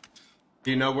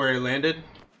 Do you know where he landed?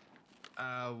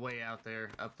 Way out there,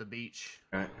 up the beach.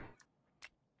 Okay.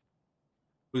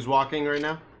 Who's walking right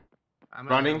now? I'm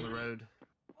Running? out on the road.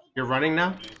 You're running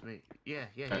now? It's me. Yeah.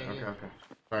 Okay.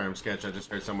 Sorry, I'm sketch. I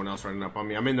just heard someone else running up on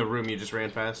me. I'm in the room. You just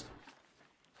ran past.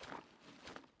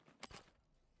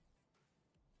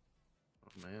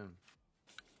 Oh, man.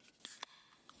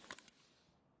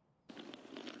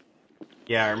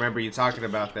 Yeah, I remember you talking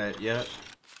about that. Yep.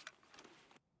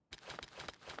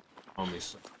 Homie,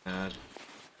 so bad.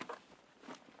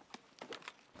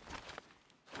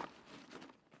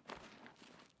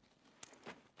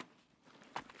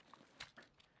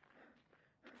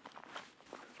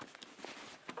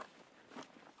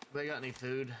 They got any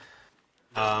food?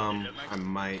 I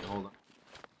might. Hold on.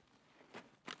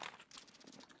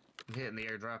 I'm hitting the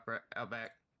airdrop right out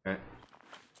back. Okay.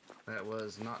 That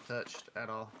was not touched at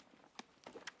all.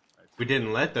 We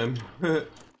didn't let them.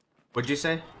 What'd you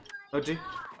say, OG?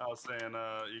 I was saying,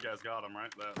 you guys got him,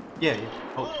 right? That. Yeah.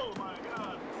 Oh. Oh my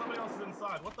god! Somebody else is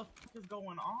inside. What the fuck is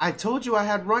going on? I told you I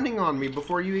had running on me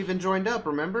before you even joined up,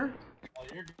 remember? Oh,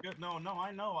 you're good. No,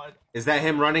 I know. Is that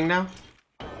him running now?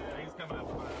 Yeah, he's coming up.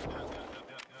 Yeah.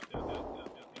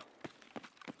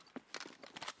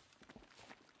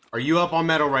 Are you up on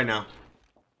metal right now?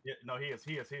 Yeah, no, he is.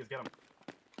 Get him.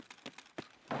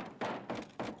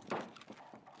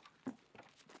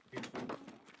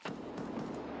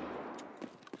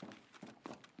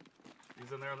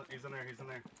 He's in there.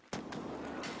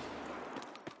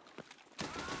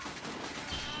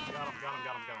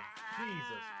 Got him.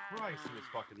 Jesus Christ, he was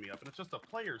fucking me up. And it's just a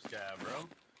player scab, bro.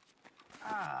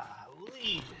 Ah,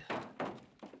 lead.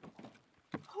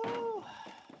 Whew.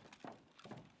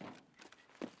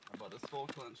 How about this full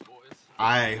clinch, boys?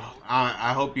 I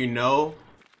hope you know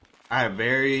I have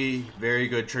very, very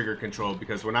good trigger control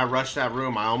because when I rushed that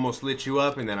room, I almost lit you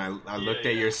up, and then I looked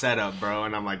at your setup, bro,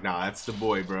 and I'm like, nah, that's the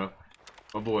boy, bro.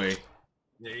 My boy.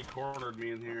 Yeah, he cornered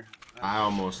me in here. I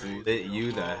almost lit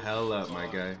you the hell up, my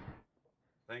guy.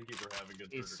 Thank you for having good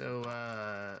Okay, trigger so,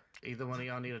 either one of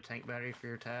y'all need a tank battery for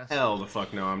your task? Hell the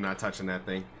fuck no, I'm not touching that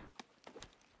thing.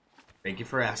 Thank you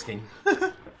for asking. What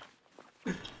a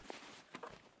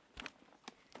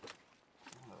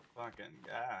fucking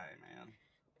guy, man.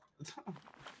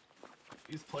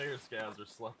 These player scabs are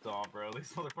slept on, bro.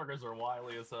 These motherfuckers are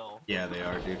wily as hell. Yeah, they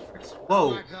are, dude. Oh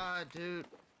Whoa! my god, dude.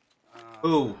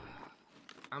 Ooh.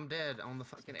 I'm dead on the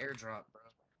fucking airdrop, bro.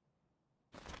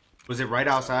 Was it right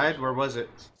outside? Where was it?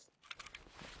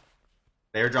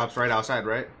 The airdrop's right outside,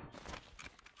 right?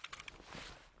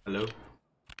 Hello?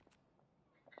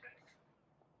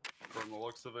 From the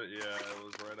looks of it, yeah, it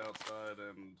was right outside,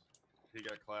 and he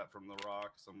got clapped from the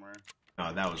rock somewhere.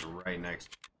 No, that was right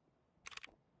next.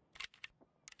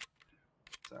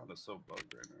 Sound is so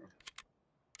bugged right now.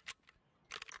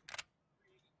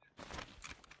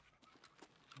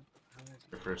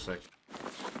 For a sec.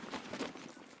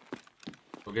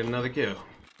 We'll get another kill.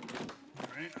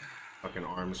 Alright. Fucking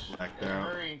arms blacked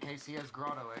out. Hurry in case he has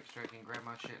grotto extra, I can grab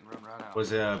my shit and run right out.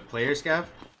 Was it a player scav?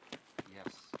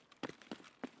 Yes.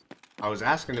 I was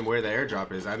asking him where the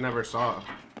airdrop is. I never saw.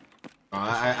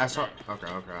 I saw. Okay.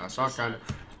 I saw kind of.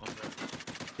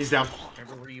 He's down.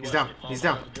 He's down. He's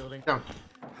down. Down.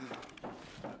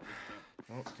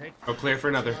 Well, take Go clear for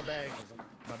another.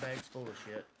 my bag's full of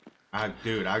shit.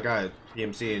 Dude, I got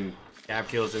PMC and cap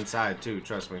kills inside too.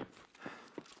 Trust me.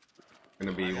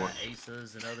 Gonna be I got one.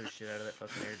 aces and other shit out of that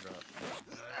fucking airdrop.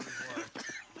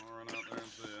 I'll run out there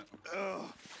and see it.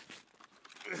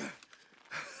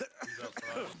 He's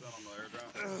outside. He's down on the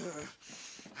airdrop.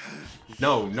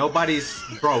 No, nobody's.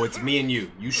 Bro, it's me and you.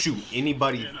 You shoot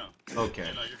anybody. Yeah, no. Okay.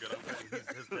 Yeah, no, you're good. I'm saying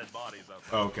his dead body's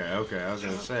outside. Okay. I was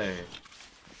gonna say.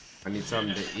 I need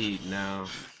something to eat now.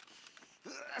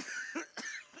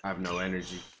 I have no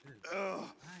energy. Oh,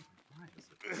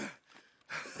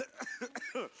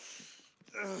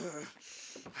 And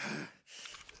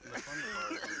the funny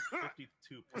part is I'm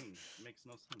 52 ping. It makes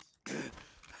no sense.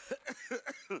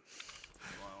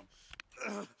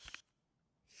 Wow.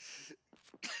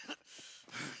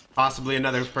 Possibly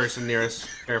another person near us.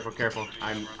 Careful, careful.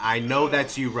 I know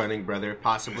that's you running, brother.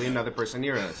 Possibly another person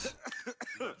near us.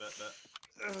 Bet, bet, bet.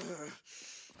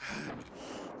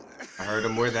 I heard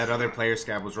him where that other player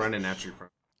scab was running at you from.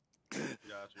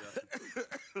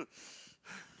 Gotcha.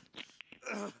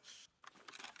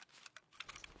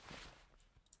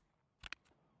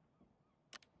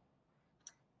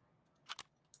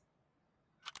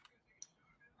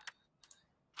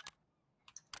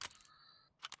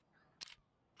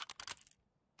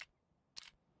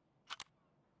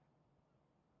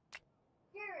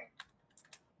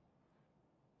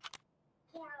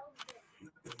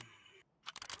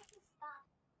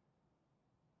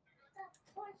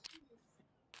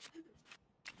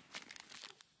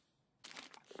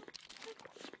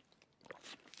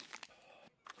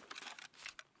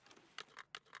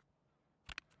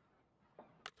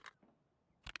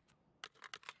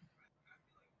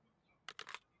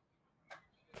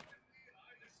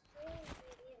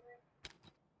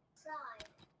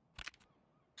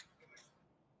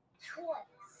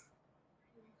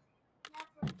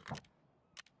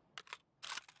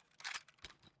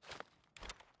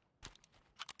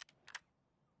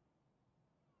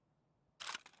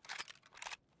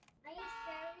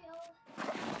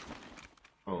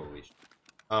 Holy shit.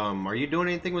 Are you doing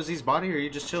anything with Z's body, or are you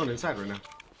just chilling inside right now?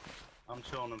 I'm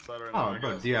chilling inside right Oh, now. I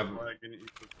bro, guess. do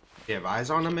you have eyes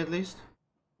on him at least?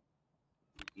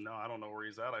 No, I don't know where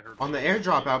he's at. I heard On the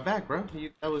airdrop out back, bro.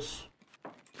 That was.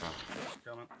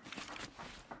 coming.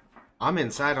 I'm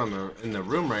inside in the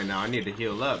room right now. I need to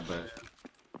heal up, but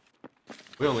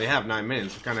we only have 9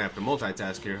 minutes. We kind of have to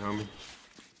multitask here, homie.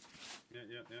 Yeah.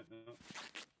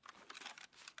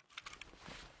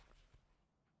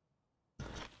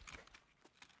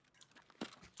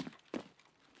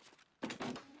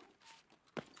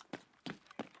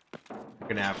 We're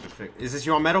gonna have to fix. Is this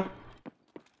you on metal?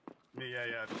 Me,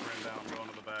 yeah. I just ran down, going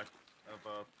to the back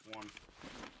of one.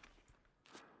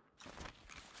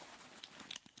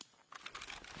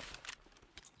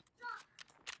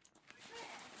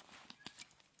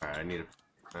 Alright, I need to.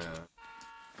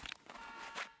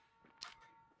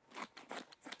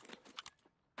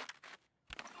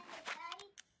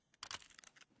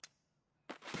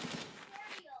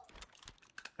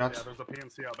 Yeah, there's a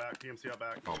PMC out back. PMC out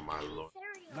back. Oh my lord.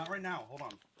 Not right now. Hold on.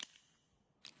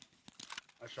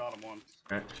 I shot him once.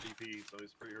 Okay. DP, so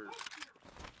he's pretty hurt.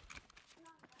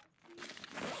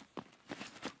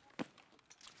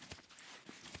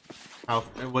 How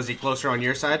was he closer on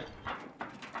your side?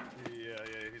 Yeah.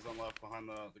 He's on left behind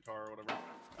the car or whatever.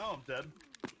 Oh, I'm dead.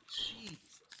 Jesus.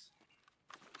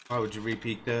 Why would you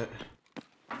repeat that?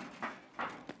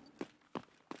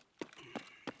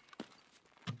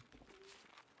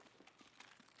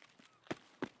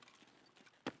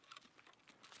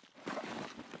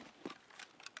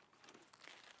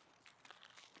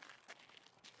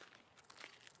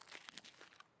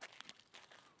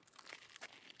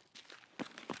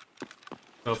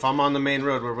 So if I'm on the main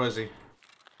road, where was he?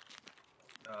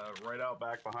 Right out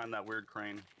back behind that weird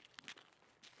crane.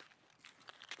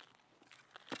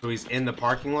 So he's in the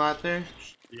parking lot there?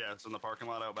 Yeah, it's in the parking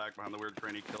lot out back behind the weird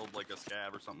crane. He killed like a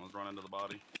scab or something was running to the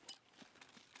body.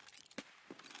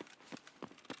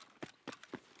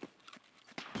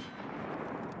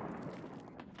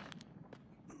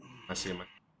 I see him.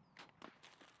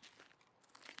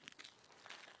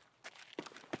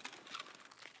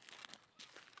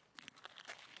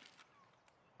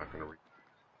 Not gonna read.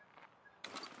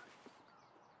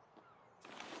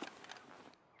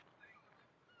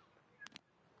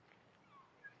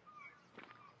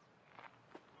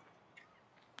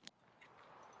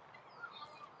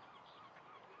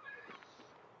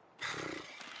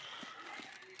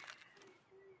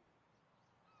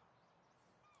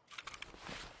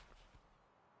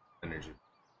 Energy.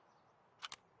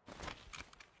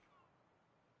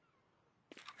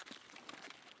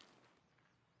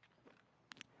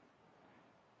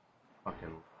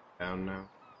 Fucking down now.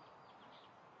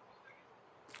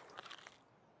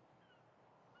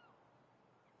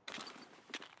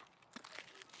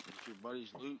 It's your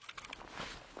buddy's loot.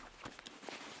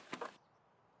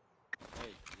 Hey,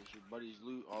 is your buddy's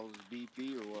loot all his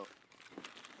BP or what?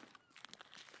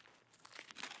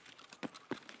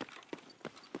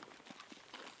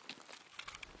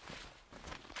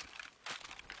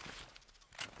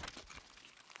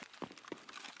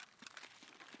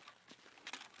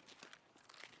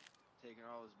 Taking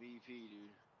all his BP, dude.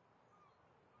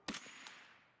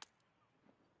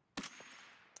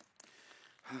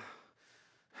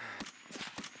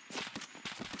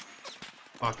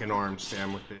 fucking arm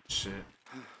stand with this shit.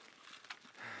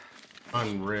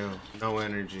 Unreal. No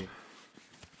energy.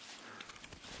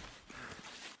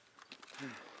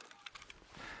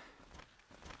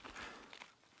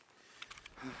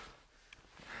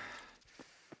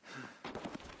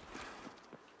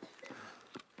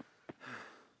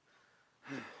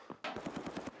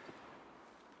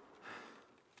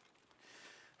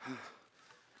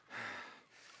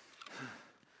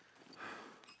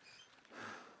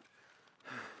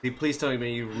 Please tell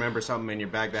me you remember something in your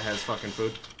bag that has fucking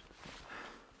food.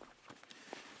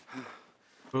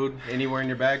 Food anywhere in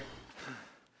your bag?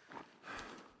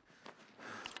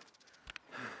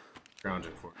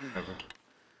 Grounding for it, whatever.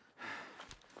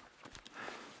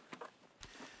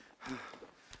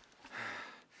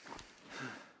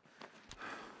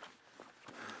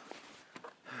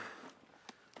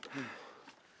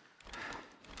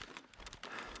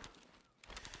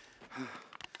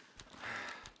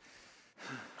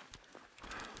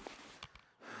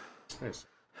 Nice.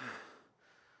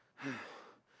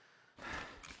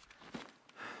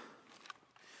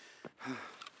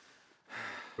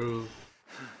 Roof.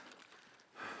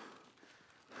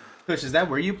 Kush, is that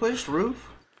where you pushed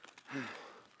roof?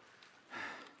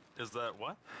 Is that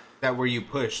what? That where you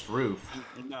pushed roof?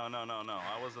 No.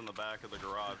 I was in the back of the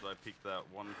garage. I peeked that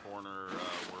one corner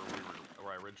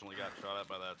where I originally got shot at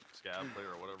by that scab player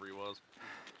or whatever he was.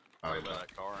 Right by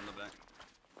that car in the back.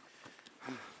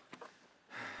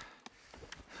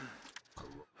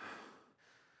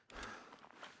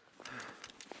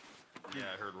 Yeah,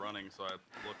 I heard running, so I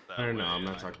looked that way. I don't know, I'm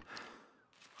not talking.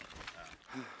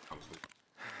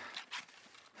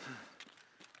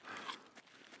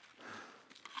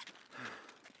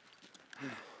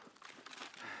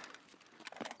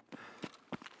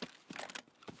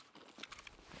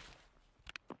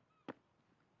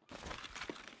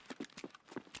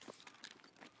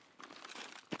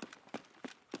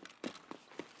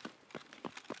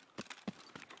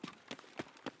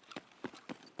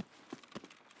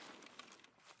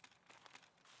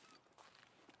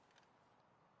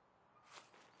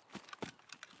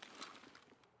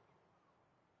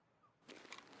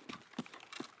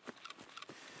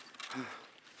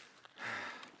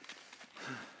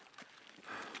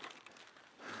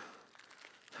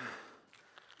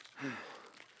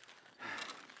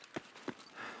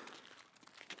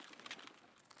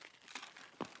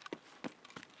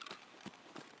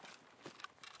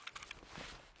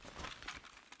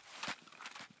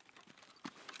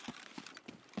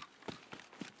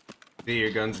 See,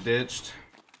 your gun's ditched.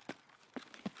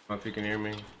 I don't know if you can hear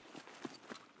me.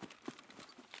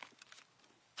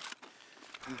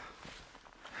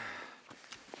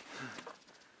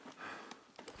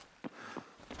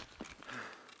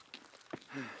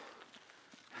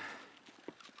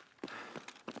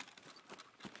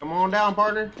 Come on down,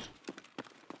 partner.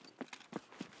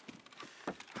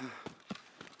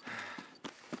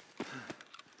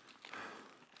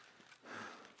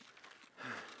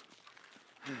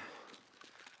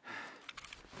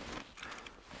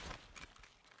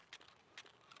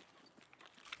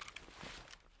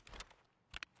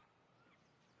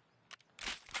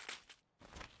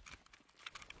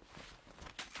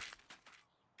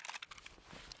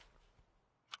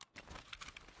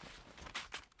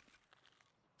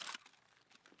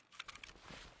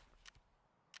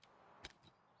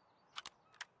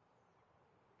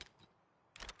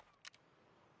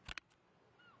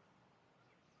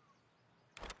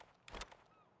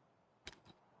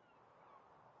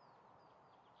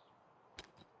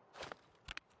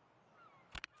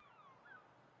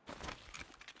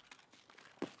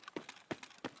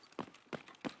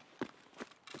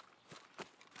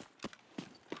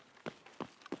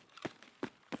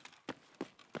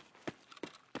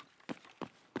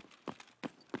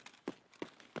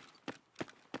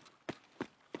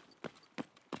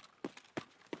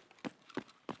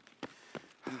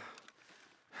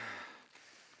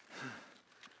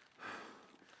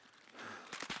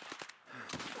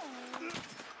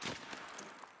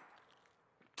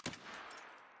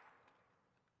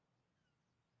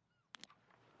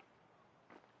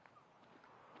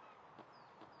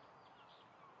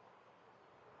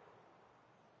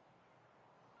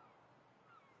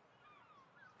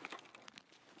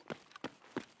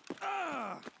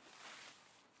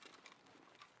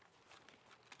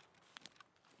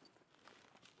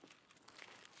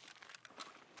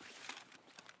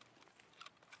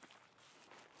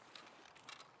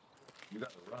 You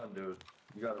gotta run, dude.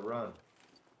 You gotta run.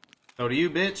 So do you,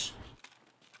 bitch?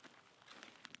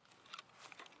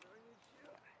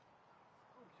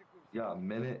 You got a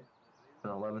minute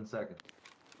and 11 seconds.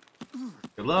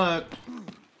 Good luck.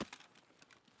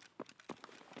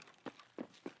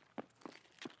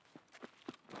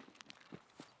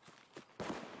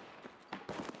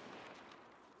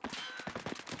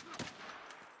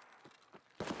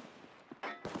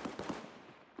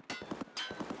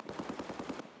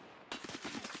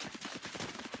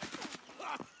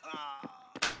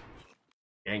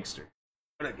 Gangster.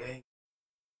 What a gang.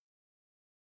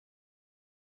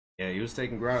 Yeah, he was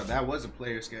taking ground. That was a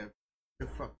player scab. Good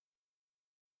fuck.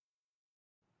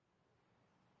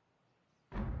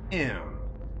 Damn.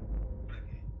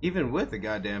 Even with the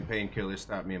goddamn painkiller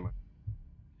stopped me in my.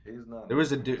 He's not. There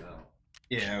was a dude.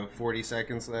 Yeah, 40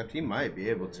 seconds left. He might be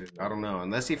able to. I don't know.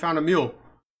 Unless he found a mule.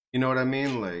 You know what I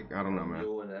mean? Like, I don't know, man.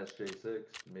 Mule and SJ6,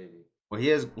 maybe. Well,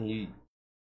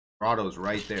 Prado's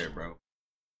right there, bro.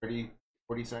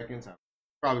 40 seconds. I'm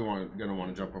probably gonna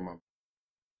want to jump on my.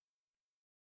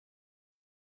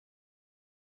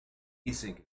 He's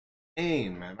sinking.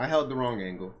 Dang, man. I held the wrong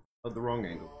angle. So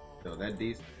that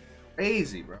D's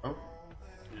crazy, bro.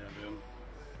 Yeah, dude.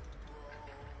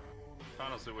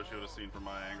 Honestly, wish you would have seen from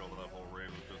my angle that whole raid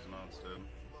was just nuts, dude.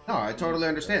 No, I totally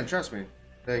understand. Trust me.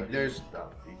 Like, there's.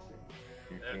 Stop decent.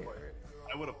 You can't.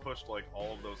 I would have pushed like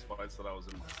all of those fights that I was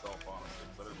in myself, honestly,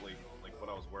 because I didn't really like what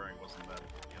I was wearing wasn't that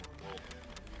in the world,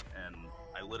 and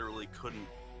I literally couldn't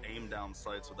aim down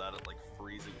sights without it like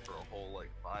freezing for a whole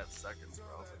like 5 seconds. Bro.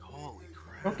 I was like, holy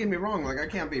crap. Don't get me wrong. Like, I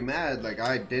can't be mad. Like,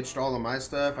 I ditched all of my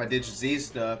stuff. I ditched Z's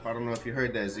stuff. I don't know if you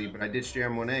heard that, Z, but I ditched your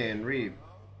M1A and Reeve.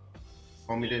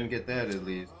 Homie didn't get that at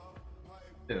least.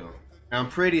 Still. Now, I'm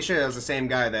pretty sure that was the same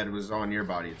guy that was on your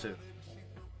body too.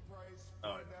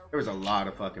 Oh, yeah. There was a lot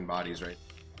of fucking bodies, right?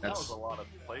 That was a lot of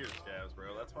player scabs,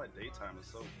 bro. That's why daytime is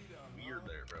so weird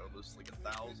there, bro. There's like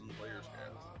 1,000 player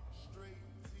scabs.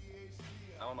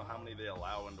 I don't know how many they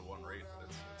allow into one raid, but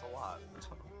it's a lot.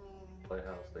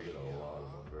 Playhouse, they get a lot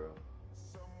of them, bro.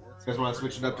 You guys want to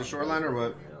switch it up to Shoreline or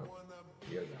what?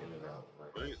 Yeah, in and out.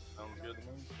 Sweet. Sounds good to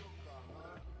me.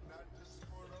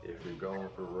 If you're going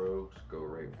for rogues, go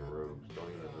right for rogues. Don't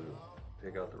even move.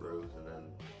 Take out the rogues and then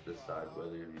decide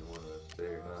whether you want to stay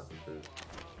or not, because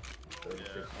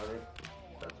 3600,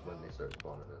 that's when they start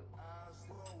spawning in.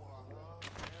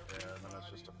 Yeah, and then it's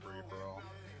just a free for all.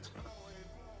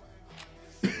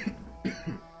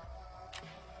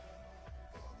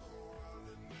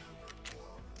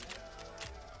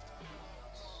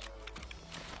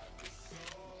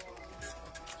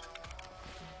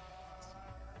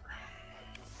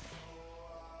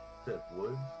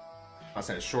 Woods? I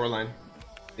said Shoreline.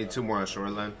 Need 2 more on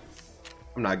Shoreline.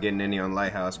 I'm not getting any on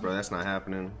Lighthouse, bro. That's not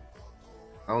happening.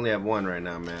 I only have 1 right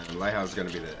now, man. Lighthouse is gonna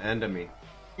be the end of me.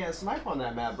 Yeah, snipe on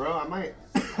that map, bro. I might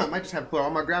just have to put all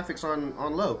my graphics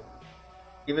on low.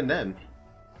 Even then.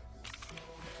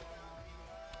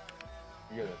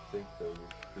 You gotta think though, you're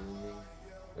streaming,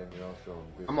 and you're also on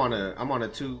video. I'm on a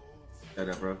 2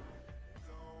 setup, bro.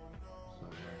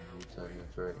 So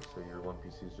that's right. So your one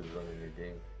PC is just running your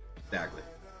game. Exactly.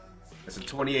 It's a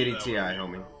 2080 Ti,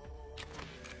 homie.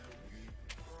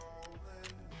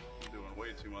 I'm doing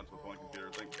way too much with one computer.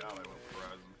 Thank God I went with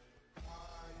Verizon.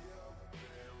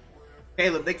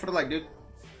 Caleb, thank you for the like, dude.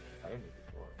 I need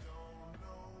this one.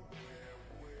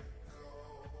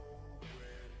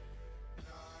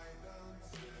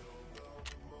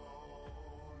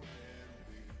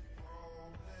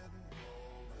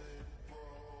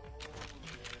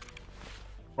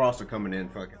 We're also coming in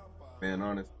fucking, man,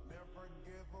 honest.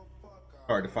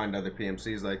 Hard to find other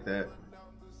PMCs like that.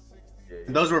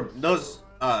 And those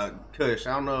Kush,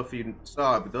 I don't know if you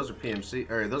saw it, but those are PMC,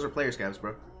 or those are player scabs,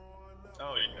 bro.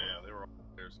 Oh yeah, they were all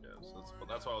player scabs.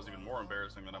 That's why I was even more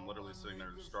embarrassing that I'm literally sitting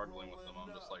there struggling with them.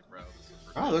 I'm just like, bro, this is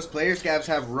ridiculous. Oh, those player scabs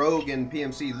have rogue and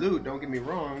PMC loot, don't get me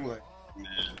wrong. Like,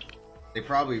 they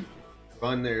probably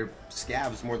run their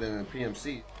scabs more than the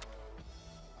PMC.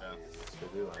 Yeah.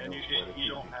 And you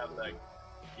don't have that.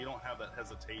 You don't have that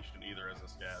hesitation either as a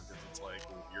scab, because it's like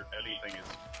anything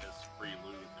is free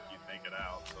loot if you take it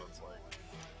out. So it's like,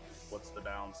 what's the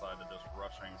downside to just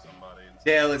rushing somebody?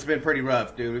 Dale, it's been pretty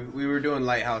rough, dude. We were doing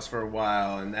Lighthouse for a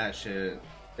while, and that shit,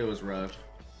 it was rough.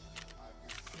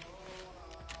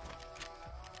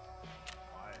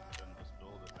 Why couldn't just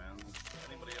build it, man?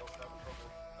 Anybody else having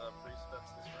trouble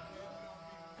presets this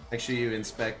round? Make sure you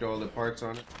inspect all the parts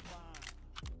on it.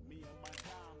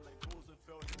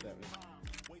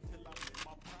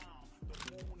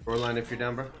 Shoreline if you're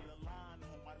down, bro.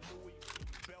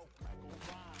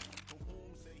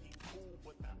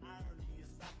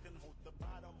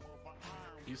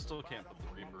 You still can't put the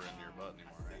Reaper in your butt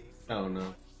anymore, right? Oh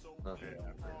no. Nothing.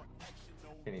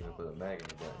 Can't even put a mag in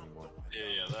the butt anymore.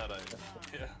 Yeah, that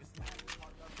yeah.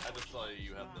 I just saw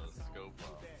you had the scope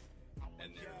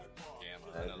and your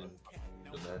gamma.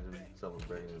 Imagine someone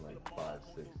bringing in like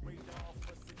 560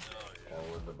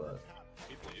 all in the butt.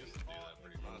 People used to do that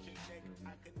pretty much.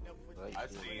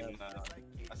 I've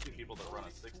seen people that run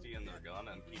a 60 in their gun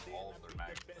and keep all of their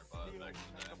mags in their butt back in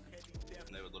the day,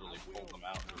 and they would literally pull them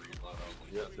out to reload. I was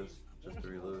like, Just to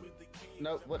reload.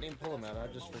 Nope, wouldn't even pull him out. I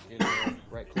just freaking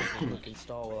right click and click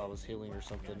install while I was healing or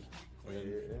something. And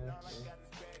then, Yeah.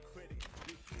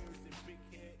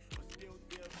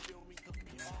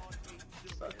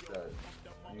 Sucks that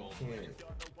you can't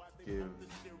give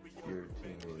your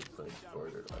teammates like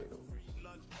starter items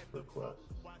requests.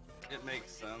 It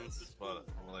makes sense, but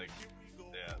like,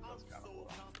 yeah, that's kind of low.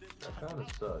 That kind of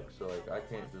sucks. So like, I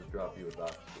can't just drop you a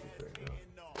dock space right now.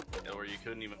 Yeah, or you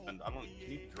couldn't even. I don't.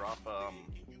 Can you drop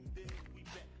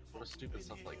what stupid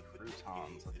stuff like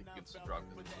croutons? I think you can still drop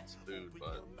because it's food, but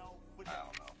I don't know.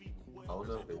 I don't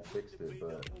know if they fixed it,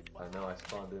 but I know I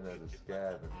spawned in as a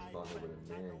scav and spawned in with a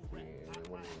man key, and they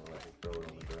wouldn't even let me throw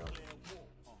it on the ground.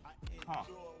 Huh?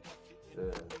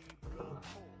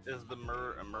 Yeah. Is the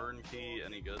Mern key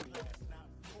any good?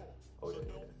 Oh yeah.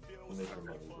 You make your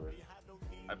money, bro.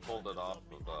 I pulled it off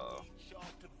of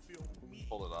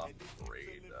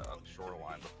raid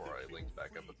Shoreline before I linked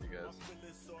back up with you guys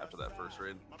after that first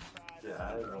raid. Yeah,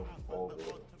 I had no all the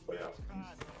playoffs.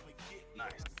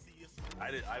 Nice.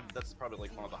 That's probably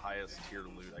like one of the highest tier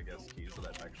loot, I guess, keys that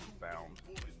I've actually found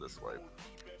this wipe.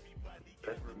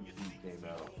 That PC came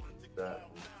out. That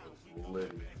was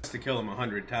lit. To kill him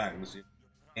 100 times in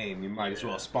the game, you might as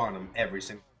well spawn him every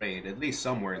single raid, at least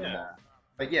somewhere in the mall.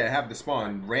 Like, yeah, have the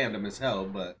spawn random as hell,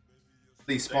 but at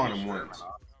least spawn him once.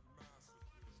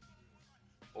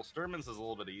 Well, Sturman's is a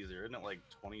little bit easier, isn't it? Like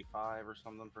 25 or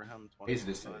something for him. Easy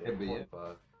to say, but yeah.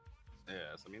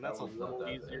 Yes, I mean that's a little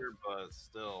easier, but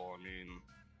still, I mean,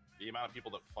 the amount of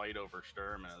people that fight over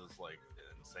Sturm is like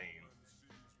insane.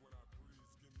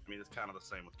 I mean, it's kind of the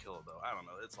same with Kill, though. I don't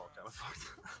know, it's all kind of fucked.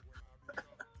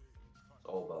 It's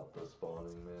all about the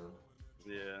spawning, man.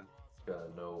 Yeah. You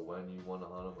gotta know when you want to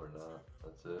hunt them or not.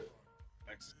 That's it.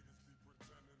 Thanks.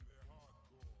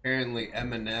 Apparently,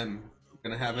 Eminem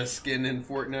gonna have a skin in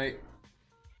Fortnite.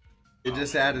 It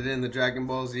just added in the Dragon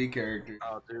Ball Z character.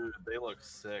 Oh, dude, they look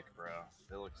sick, bro.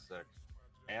 They look sick.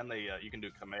 And they, you can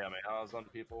do Kamehamehas on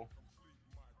people.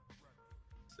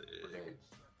 Sick. Grenades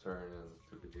turn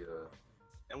into the,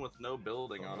 And with no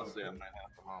building, honestly, I might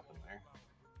have to hop in there.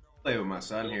 Play with my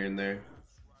son here and there.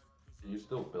 Do you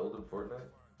still build in Fortnite?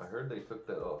 I heard they took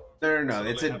that off. No. So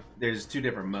It's there's two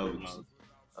different modes.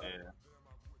 Yeah.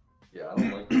 Yeah, I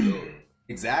don't like the build.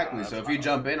 Exactly. So if you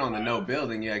jump in on the no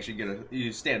building, you actually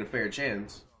you stand a fair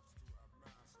chance.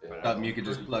 Yeah, Something you could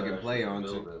just plug and play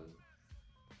onto.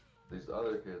 These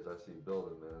other kids I see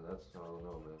building, man. That's I don't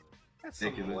know, man. That's a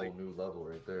ridiculous. whole new level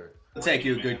right there. It'll take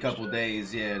you a good couple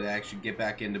days, yeah, to actually get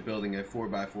back into building a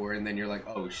 4x4, and then you're like,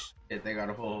 oh shit, they got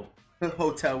a whole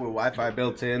hotel with Wi-Fi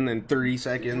built in 30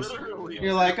 seconds.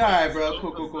 You're like, all right, bro,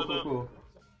 cool.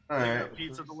 All right.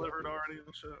 Pizza delivered already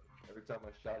and shit. Every time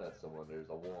I shot at someone, there's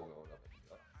a wall going up.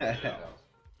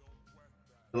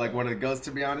 Like one of the ghosts,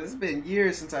 to be honest, it's been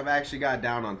years since I've actually got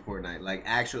down on Fortnite.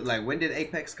 Like when did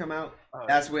Apex come out?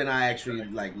 That's when I actually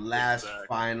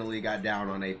finally got down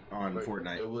on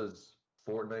Fortnite. It was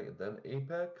Fortnite and then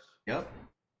Apex? Yep.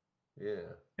 Yeah.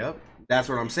 Yep. That's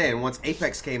what I'm saying. Once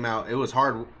Apex came out, it was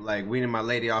hard, like, weaning my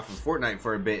lady off of Fortnite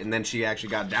for a bit, and then she actually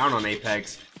got down on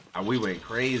Apex. We went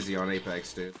crazy on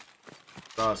Apex, dude.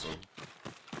 It's awesome.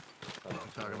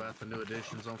 Talk about the new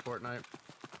additions on Fortnite.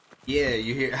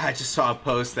 Yeah, I just saw a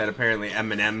post that apparently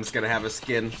Eminem's gonna have a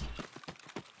skin.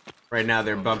 Right now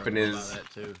they're bumping his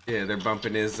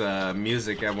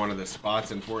music at one of the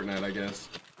spots in Fortnite, I guess.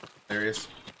 Hilarious.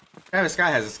 Travis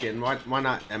Scott has a skin. Why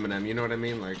not Eminem? You know what I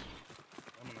mean? Like,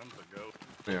 Eminem's a goat.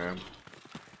 Yeah.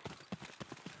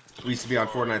 We used to be on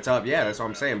Fortnite top. Yeah, that's what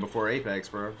I'm saying. Before Apex,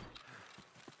 bro.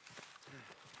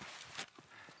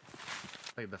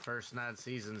 Like the first 9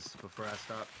 seasons before I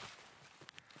stopped.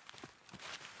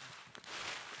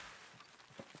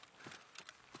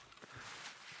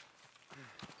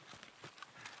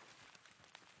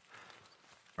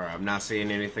 Alright, I'm not seeing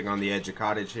anything on the edge of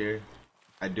cottage here.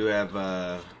 I do have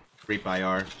Reap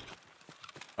IR.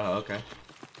 Oh, okay.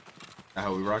 That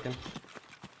how we rocking?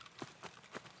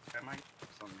 Am I?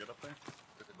 Something good up there?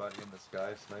 Everybody in the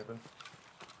sky sniping?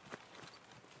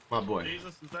 My boy.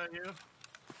 Jesus, is that you?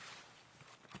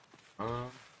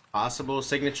 Possible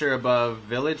signature above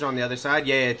village on the other side.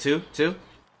 Yeah, two.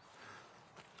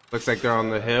 Looks like they're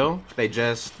on the hill. They're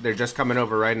just coming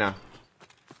over right now.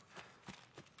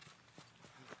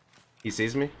 He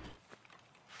sees me.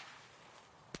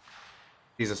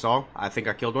 Sees us all. I think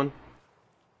I killed one.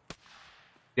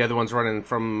 The other one's running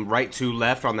from right to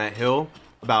left on that hill.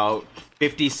 About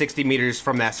 50, 60 meters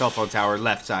from that cell phone tower.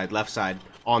 Left side,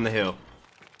 on the hill.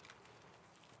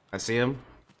 I see him.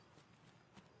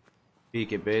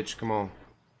 Peek it, bitch. Come on.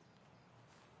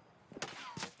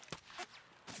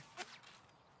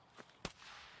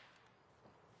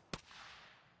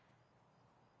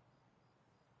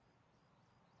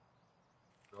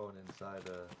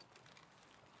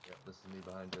 This is me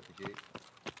behind you at the gate.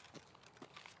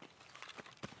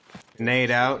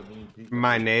 Nade out.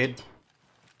 My nade.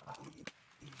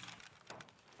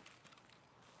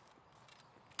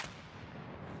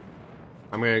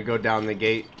 I'm gonna go down the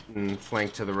gate and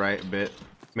flank to the right a bit.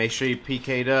 Make sure you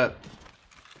PK'd up.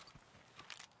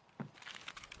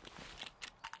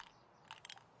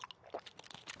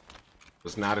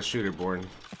 Was not a shooter born,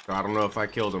 so I don't know if I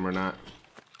killed him or not.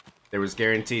 There was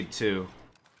guaranteed 2.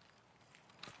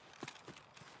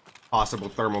 Possible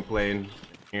thermal plane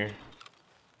here.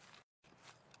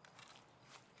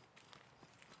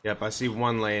 Yep, I see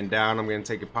 1 laying down. I'm gonna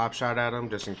take a pop shot at him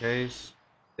just in case.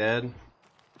 Dead.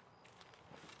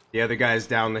 The other guy's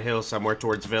down the hill somewhere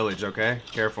towards village, okay?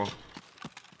 Careful.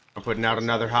 I'm putting out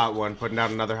another hot one. Putting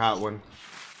out another hot one.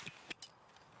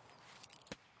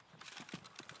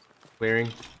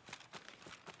 Clearing.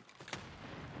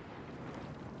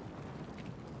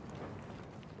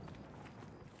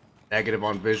 Negative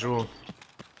on visual.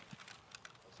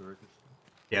 That's a ricochet.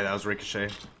 Yeah, that was Ricochet.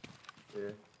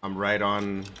 Yeah. I'm right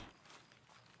on.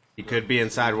 He could be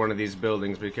inside one of these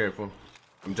buildings. Be careful.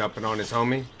 I'm jumping on his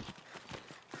homie.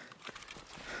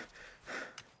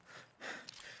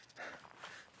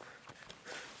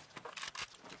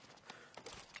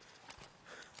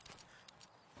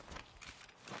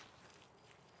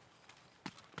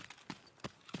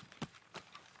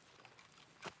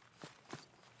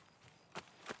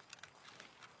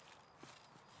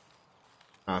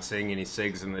 Not seeing any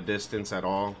SIGs in the distance at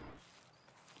all.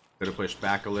 Could have pushed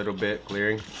back a little bit,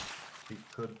 clearing. He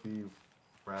could be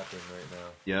rapping right now.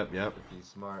 Yep, yep. If he's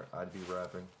smart, I'd be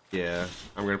rapping. Yeah,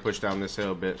 I'm gonna push down this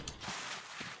hill a bit.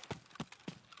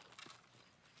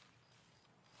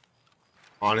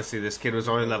 Honestly, this kid was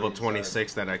only level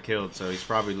 26 that I killed, so he's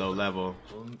probably low level.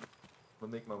 I'll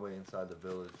make my way inside the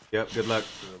village. Yep, good luck.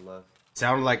 To the left.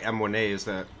 Sounded like M1A is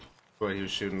that what he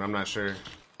was shooting. I'm not sure.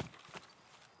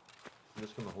 I'm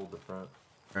just gonna hold the front.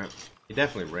 Right. He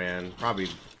definitely ran. Probably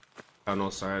tunnel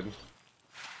side.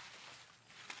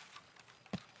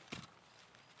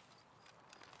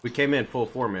 We came in full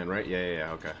 4-man, right?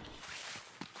 Yeah, okay.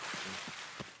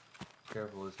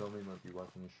 Careful, his homie might be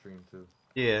watching the stream too.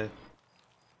 Yeah.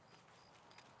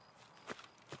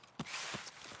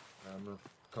 I'm gonna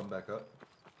come back up.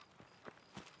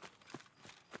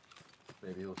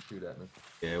 Maybe he'll shoot at me.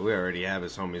 Yeah, we already have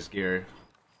his homie's gear.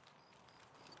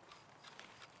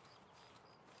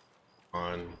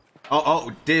 On.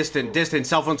 Oh, distant,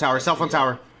 cell phone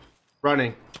tower,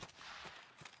 running.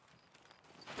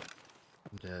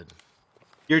 I'm dead.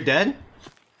 You're dead?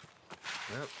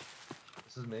 Yep.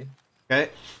 This is me. Okay,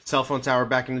 cell phone tower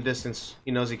back in the distance.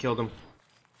 He knows he killed him.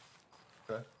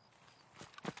 Okay.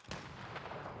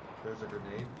 There's a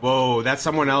grenade. Whoa, that's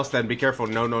someone else then, be careful.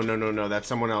 No, that's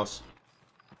someone else.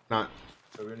 Not.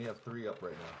 So we only have 3 up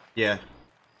right now. Yeah.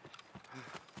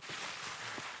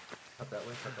 Cut that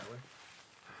way, cut that way.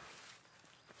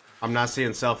 I'm not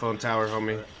seeing cell phone tower,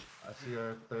 homie. I see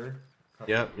our 3rd.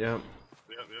 Yep.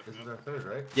 This is our 3rd,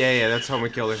 right? Yeah, that's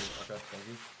homie killer. Okay, thank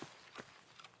you.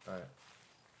 Alright.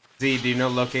 Z, do you know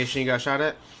the location you got shot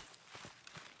at?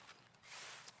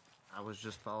 I was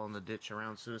just following the ditch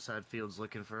around Suicide Fields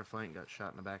looking for a flank, got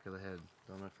shot in the back of the head.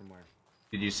 Don't know from where.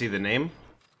 Did you see the name?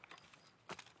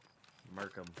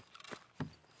 Markham. I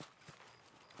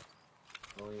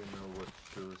don't even know what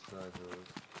suicide was.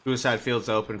 Suicide Field's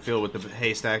open field with the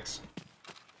haystacks.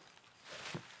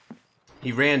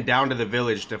 He ran down to the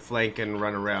village to flank and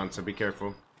run around, so be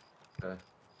careful. Okay.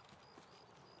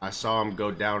 I saw him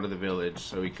go down to the village,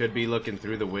 so he could be looking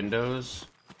through the windows.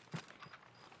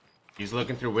 If he's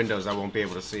looking through windows, I won't be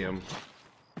able to see him.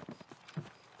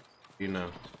 You know.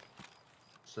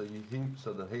 So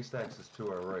so the haystacks is to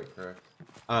our right, correct?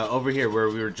 Over here where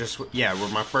we were just, yeah, where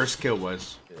my first kill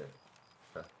was. Yeah.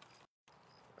 Okay.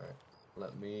 Alright.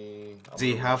 Let me...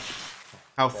 Z, how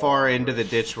far into the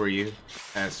ditch were you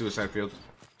at Suicide Field?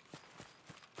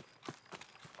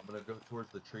 I'm gonna go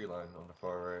towards the tree line on the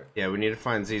far right. Yeah, we need to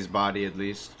find Z's body at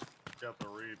least. Got the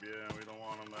reap, yeah, we don't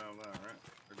want him to have that, right?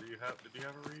 Or did you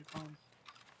have a reap on?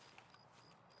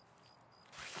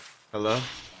 Hello?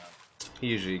 He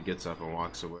usually gets up and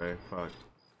walks away. Fuck.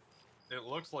 It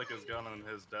looks like his gun on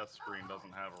his death screen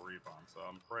doesn't have a reap on, so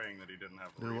I'm praying that he didn't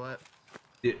have a reap. Do what?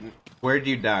 Where'd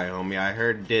you die, homie? I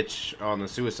heard ditch on the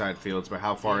Suicide Fields, but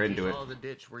how far into it? Follow the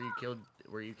ditch where you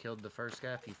killed the first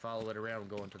guy. If you follow it around,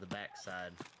 going to the back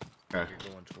side. Okay. If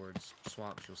you're going towards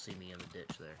swamps, you'll see me in the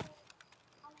ditch there.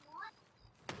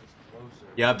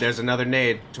 Yep, there's another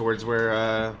nade towards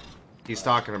where he's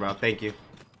talking about. Thank you.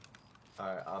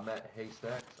 Alright, I'm at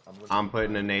haystacks. I'm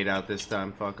putting a nade out this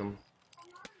time. Fuck him.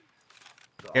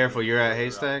 Careful, you're at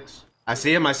haystacks. I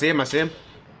see him.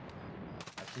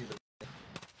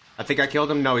 I think I killed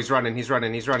him. No, he's running. He's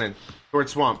running. He's running.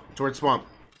 Towards swamp. Towards swamp.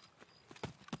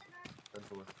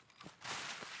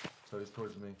 So he's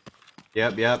towards me.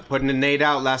 Yep, yep. Putting a nade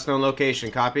out. Last known location.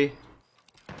 Copy.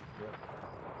 Yep.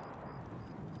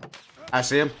 I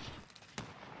see him.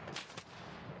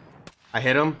 I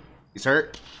hit him. He's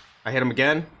hurt. I hit him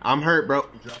again. I'm hurt, bro.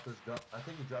 He dropped his gun. I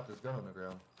think he dropped his gun on the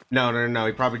ground. No.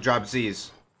 He probably dropped Z's.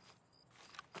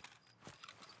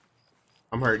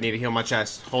 I'm hurt. Need to heal my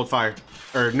chest. Hold fire.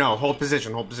 Or no, hold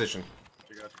position. Hold position.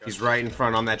 He's right in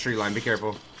front on that tree line. Be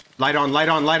careful. Light on. Light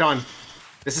on. Light on.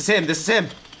 This is him. This is him.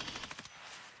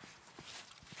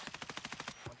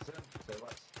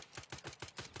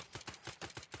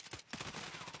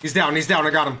 He's down. He's down. I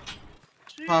got him.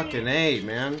 Jeez. Fucking A,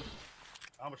 man.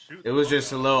 It was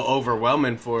just a little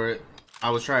overwhelming for it.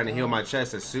 I was trying to heal my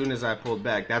chest as soon as I pulled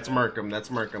back. That's Merkham.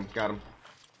 That's Merkham. Got him.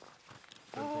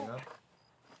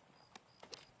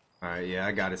 Alright, yeah,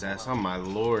 I got his ass. Oh my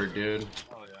lord, dude.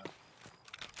 Oh yeah.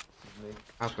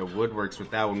 Out the woodworks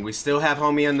with that one. We still have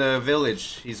homie in the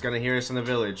village. He's gonna hear us in the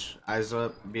village. Eyes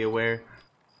up, be aware.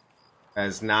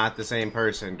 That's not the same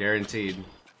person, guaranteed.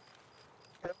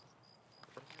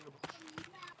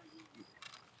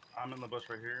 I'm in the bush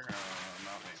right here. Not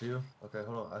me. See you? Okay,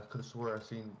 hold on. I could have swore I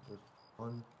seen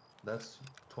one. That's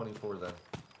 24 then.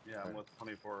 Yeah, I'm with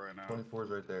 24 right now. 24 is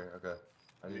right there. Okay.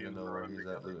 I need to know where he's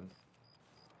at looting.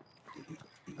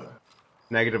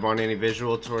 Negative on any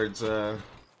visual towards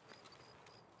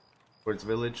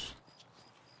village.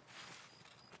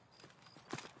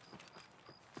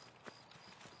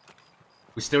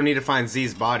 We still need to find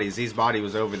Z's body. Z's body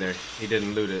was over there. He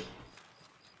didn't loot it.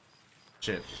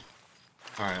 Shit.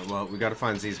 Alright, well, we gotta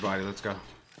find Z's body. Let's go.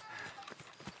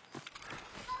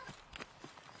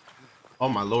 Oh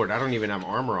my lord, I don't even have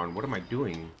armor on. What am I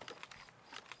doing?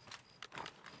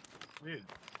 Dude.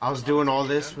 I was doing all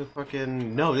this with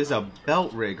fucking... No, this is a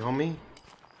belt rig, homie.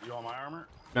 You want my armor?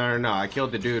 No. I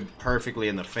killed the dude perfectly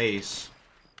in the face.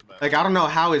 Like, I don't know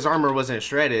how his armor wasn't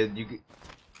shredded.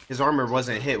 His armor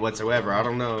wasn't hit whatsoever. I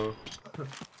don't know.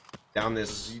 Down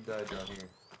this... He died down here.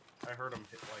 I heard him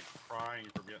like crying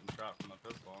for getting shot from the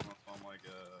pistol, and so I'm like,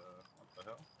 what the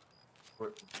hell?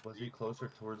 Was he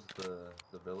closer towards the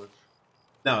village?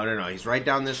 No. He's right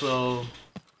down this little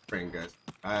spring, guys.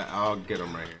 I'll get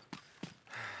him right here.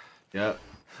 Yep.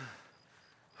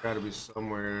 Gotta be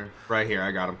somewhere right here.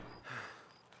 I got him.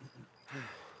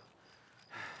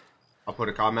 I'll put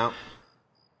a comm out.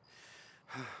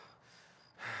 What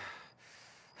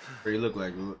do you look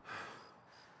like?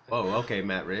 Whoa, okay,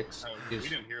 Matt Ricks. We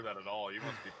didn't hear that at all. You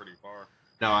must be pretty far.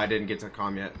 No, I didn't get to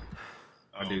comm yet.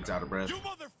 My dude's out of breath. You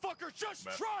motherfucker, just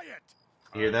try it!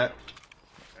 You hear that?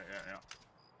 Yeah.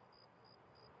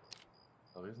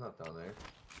 Oh, he's not down there.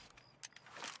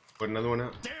 Put another one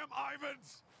out. Damn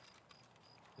Ivans!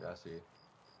 Yeah, I see.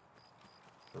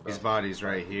 His body's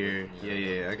right here.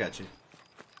 Yeah, I got you.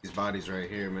 His body's right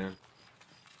here, man.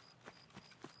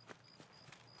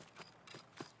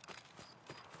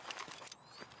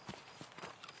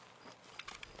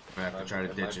 I have to try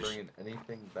to ditch Am I it. bringing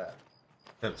anything back?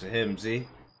 Up to him, Z.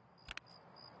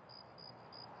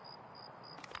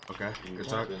 Okay, good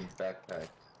talk. Backpack.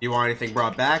 You want anything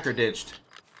brought back or ditched?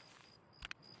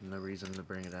 No reason to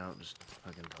bring it out, just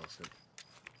fucking toss it.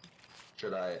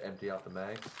 Should I empty out the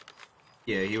mags?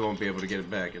 Yeah, he won't be able to get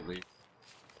it back at least.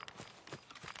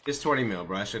 It's 20 mil,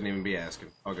 bro. I shouldn't even be asking.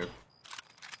 All good.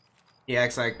 He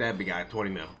acts like that, big guy. 20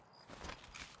 mil.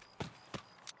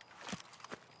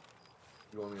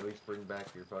 You want me to at least bring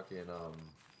back your fucking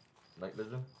night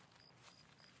vision?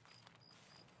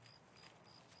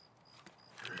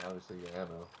 And obviously your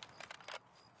ammo.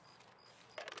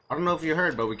 I don't know if you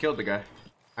heard, but we killed the guy.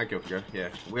 I killed the guy. Yeah,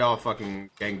 we all fucking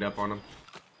ganged up on him.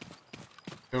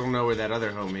 I don't know where that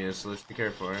other homie is, so let's be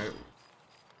careful, alright?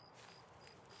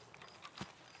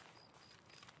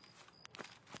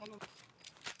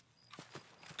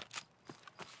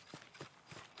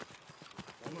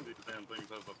 One of these damn things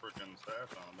has a freaking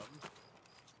stash on them.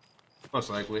 Most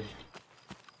likely.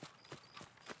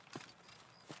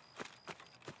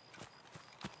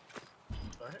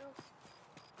 What the hell?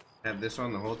 Have this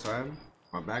on the whole time?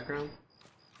 My background?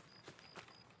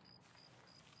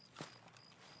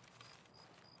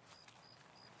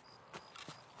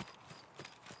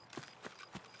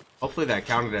 Hopefully that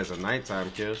counted as a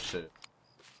nighttime kill. Shit.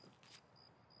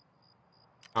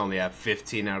 I only have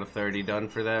 15 out of 30 done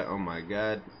for that. Oh my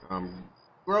god.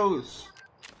 Gross.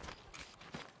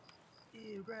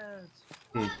 Ew, grass.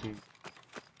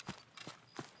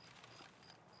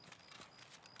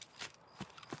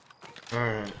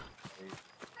 Alright.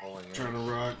 Trying to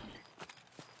rock.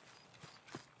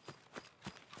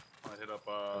 I hit up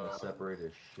I'm gonna separate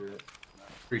his shit.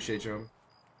 Appreciate you.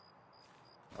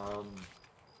 Am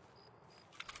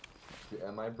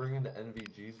I bringing the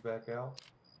NVGs back out?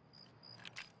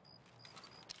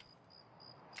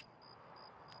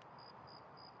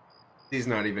 He's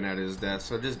not even at his desk,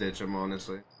 so just ditch him,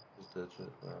 honestly. Just ditch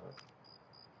it. Alright.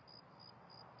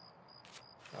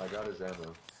 I got his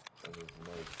ammo. And his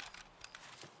knife.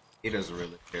 He doesn't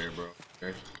really care, bro.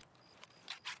 Okay.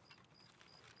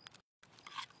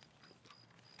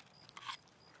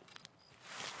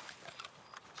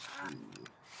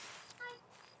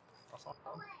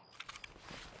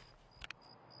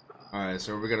 Alright,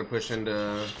 so we're gonna push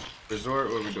into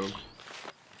resort. What are we doing?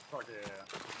 Fuck yeah,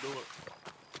 let's do it.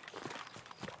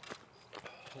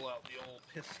 Pull out the old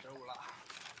pistola.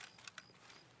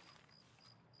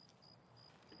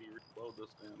 Maybe reload this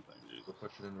damn thing, dude. We'll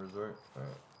push it in resort.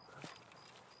 Alright.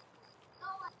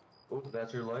 Oh,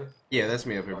 that's your light? Yeah, that's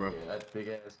me up here, bro. Okay, that big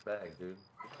ass bag, dude.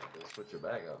 Just switch your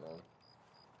bag out, man.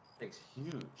 Thing's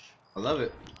huge. I love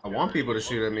it. I want people to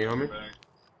shoot at me, homie.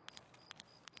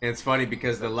 And it's funny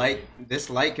because the light, this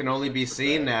light can only be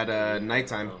seen at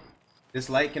nighttime. This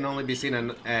light can only be seen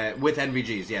with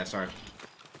NVGs. Yeah, sorry.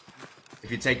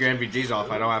 If you take your NVGs off,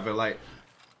 I don't have a light.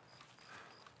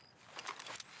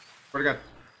 Where'd it go?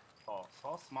 Oh,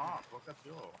 so smart. Look at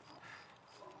you.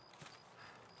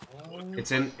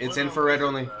 It's infrared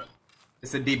only.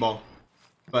 It's a D-ball.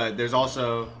 But there's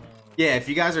also, yeah, if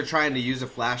you guys are trying to use a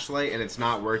flashlight and it's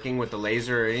not working with the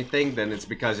laser or anything, then it's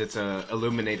because it's a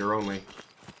illuminator only.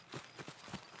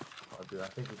 Oh, dude, I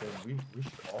think we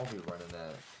should all be running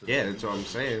that. Yeah, that's what I'm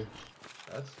saying.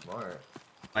 That's smart.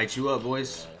 Light you up,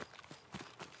 boys.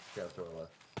 Yeah, throw it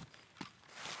left.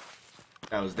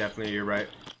 That was definitely your right.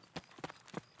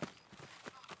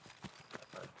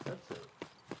 That's it.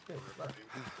 Okay, left.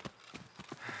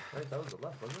 Right, that was the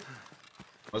left, wasn't it?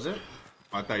 Was it?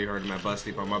 Oh, I thought you heard my bus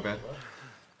deep on my bad.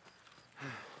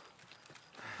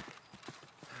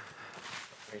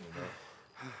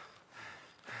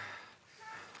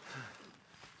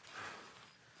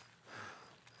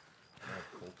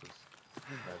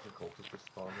 Magic cultist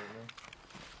responding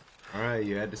there. Alright,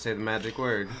 you had to say the magic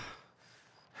word.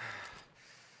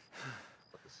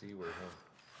 What the C word, huh?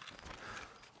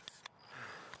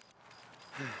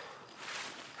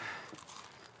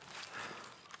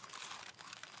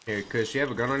 Here, Kush, you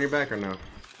have a gun on your back or no?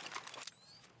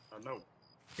 No.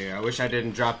 Yeah, I wish I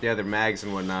didn't drop the other mags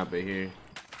and whatnot, but here. You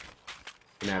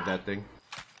can have that thing.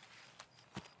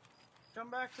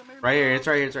 Come back to me. Right here, it's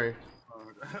right here, it's right here.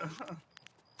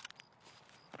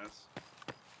 Nice.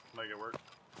 Make it work.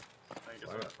 Thank you,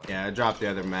 sir. Yeah, I dropped the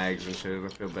other mags and shit. I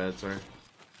feel bad, sorry.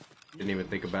 Didn't even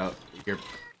think about your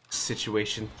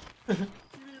situation. You didn't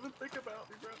even think about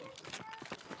me, bro.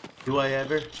 Do I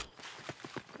ever?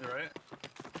 You right?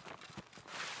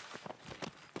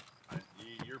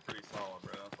 You're pretty solid,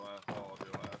 bro. That's why I followed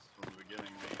you last from the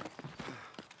beginning, man.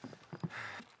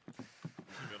 The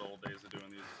good old days of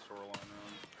doing these shoreline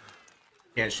runs.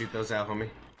 Can't shoot those out, homie.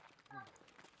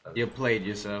 You played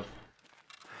yourself.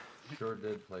 Sure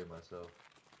did play myself.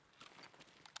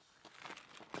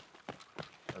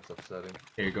 That's upsetting.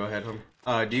 Here, go ahead,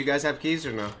 homie. Do you guys have keys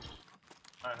or no?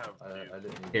 I have. I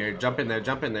didn't. Here, jump in there,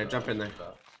 jump in there, jump in there.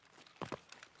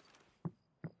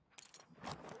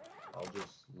 I'll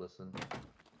just listen.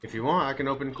 If you want, I can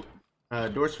open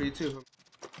doors for you too.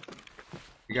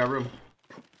 You got room.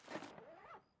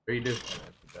 Where you do? I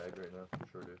have the bag right now.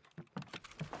 Sure do.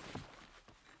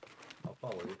 I'll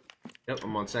follow you. Yep,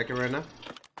 I'm on second right now.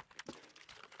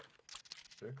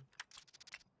 Sure.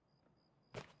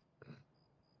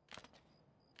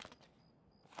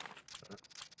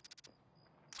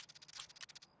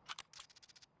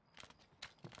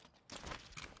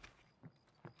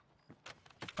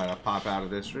 I'll pop out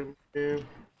of this room here.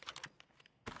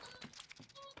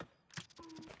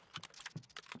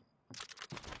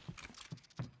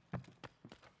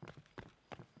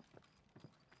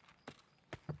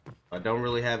 I don't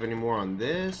really have any more on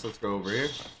this. Let's go over here.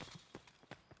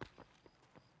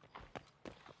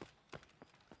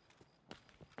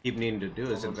 Keep needing to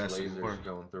do is invest in more.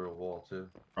 Going through a wall too.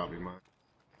 Probably mine.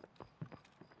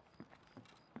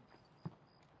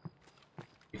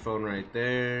 Your phone right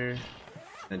there.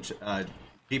 Then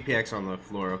GPX on the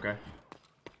floor, okay?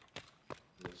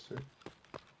 Yes, sir.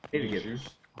 Need to get.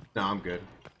 No, I'm good.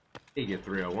 Need to get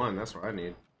 301. That's what I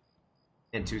need.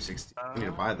 And 260. I need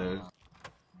to buy those.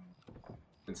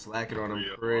 Been slacking on them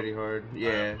pretty hard.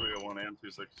 Yeah. 301 and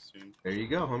 216. There you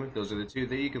go, homie. Those are the two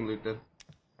that you can loot then.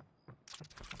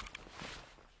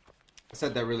 I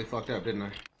said that really fucked up, didn't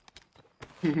I?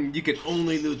 You can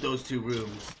only loot those two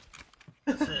rooms.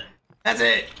 That's it. That's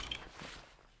it!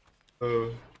 I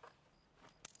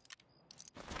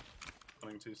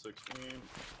Incoming 216.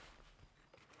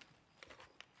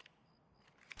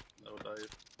 No dice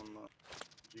on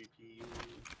the GPU.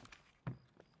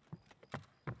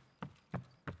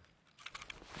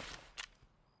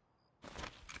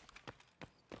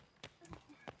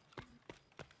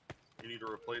 You need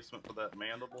a replacement for that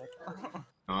mandible? Oh,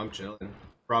 I'm chilling.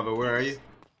 Bravo, where are you?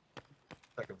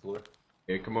 Second floor.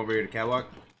 Yeah, come over here to catwalk.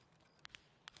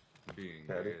 Being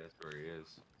Patty. here, that's where he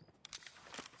is.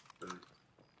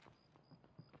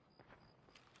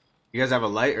 You guys have a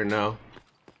light or no?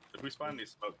 If we find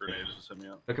these smoke grenades, just hit me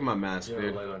up. Look at my mask, You have a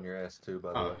dude. light on your ass too,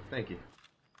 by the Oh, way. thank you.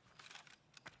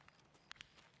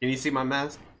 Can you see my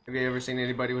mask? Have you ever seen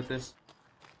anybody with this?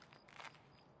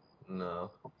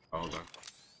 No. Oh, hold on.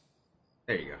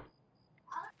 There you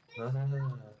go.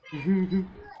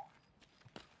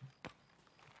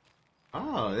 Ah.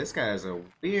 Oh, this guy has a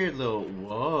weird little...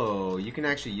 Whoa, you can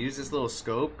actually use this little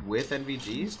scope with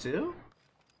NVGs too?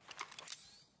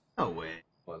 No way.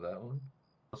 What, that one?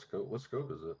 What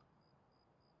scope is it?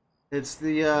 It's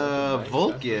the night-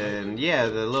 Vulcan. Yeah,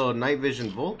 the little night vision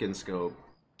Vulcan scope.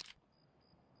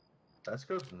 That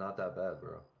scope's not that bad,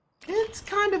 bro. It's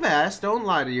kind of ass, don't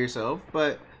lie to yourself,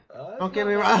 but don't get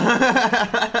me not wrong.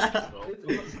 bad.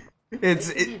 It's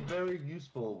It can be very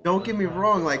useful. don't get me when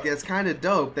wrong, trying like to- it's kind of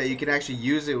dope that you can actually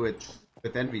use it with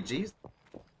NVGs.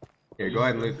 Here, go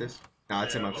ahead and loot this. No,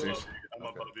 it's him I'm upstairs.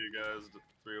 above you guys,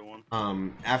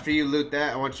 301. After you loot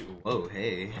that, I want you. Whoa,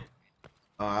 hey.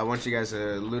 I want you guys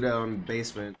to loot out in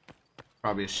basement.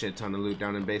 Probably a shit ton of loot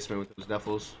down in basement with those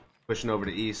duffels. Pushing over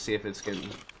to east, see if it's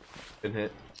been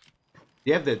hit.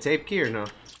 You have the tape key or no?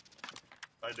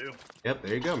 I do. Yep,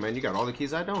 there you go, man. You got all the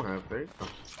keys I don't have. There you go.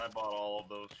 I bought all of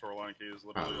those shoreline keys,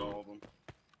 literally Oh. all of them.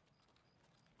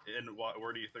 And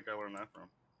where do you think I learned that from?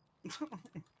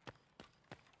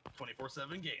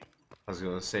 24/7 game. I was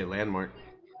gonna say landmark.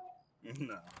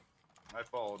 No, I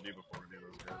followed you before we do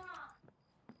those guys.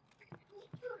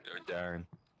 Yo, Darren,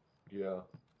 Yeah.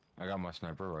 I got my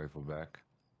sniper rifle back.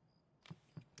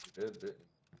 You did.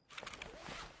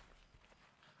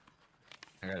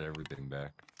 I got everything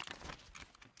back.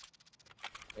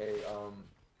 Hey,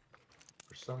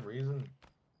 for some reason,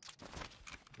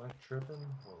 am I tripping?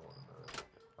 Hold on a minute.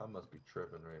 I must be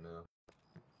tripping right now.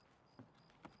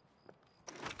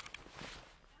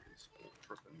 These full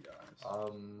tripping guys.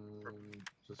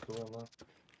 Just go on left.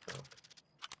 Oh.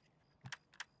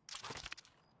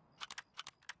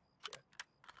 Yeah,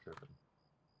 tripping.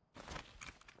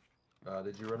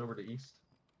 Did you run over to east?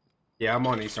 Yeah, I'm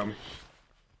on east, homie.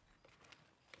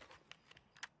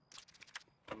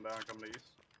 Come down, come to east.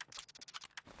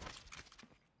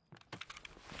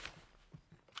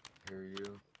 Hear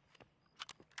you.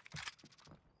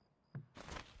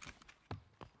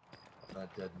 I'm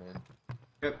not dead, man.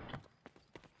 Yep.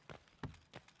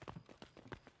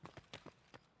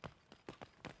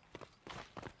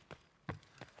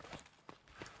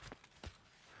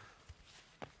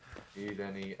 Need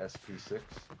any SP6?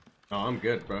 No, I'm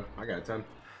good, bro. I got 10.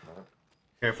 Alright.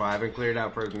 Careful, I haven't cleared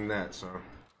out further than that, so.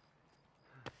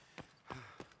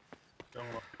 Going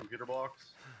up computer blocks.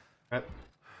 Yep.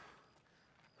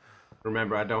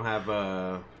 Remember, I don't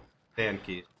have stand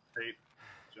keys. Tape.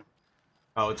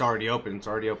 Oh, it's already open. It's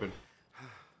already open.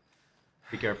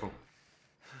 Be careful.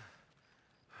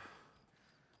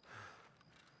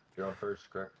 You're on first,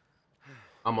 correct?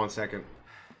 I'm on second.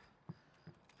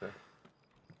 Okay.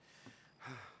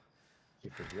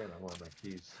 Keep forgetting I want my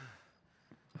keys.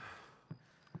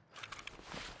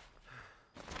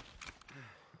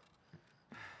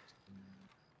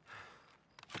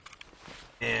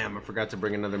 Damn, I forgot to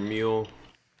bring another mule.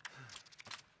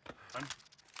 I'm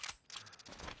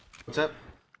What's up?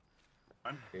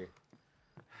 Okay.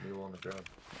 Mule on the ground.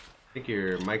 I think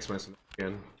your mic's messing up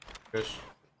again. Kush.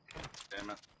 damn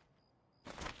it.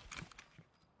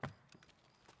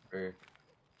 Here.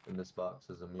 In this box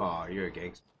is a mule. Oh, you're a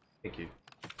gangster. Thank you.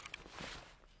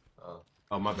 Oh.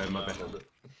 Oh, my bad, my bad. Hold it.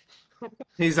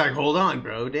 He's like, hold on,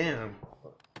 bro. Damn.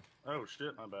 Oh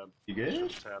shit, my bad. You good?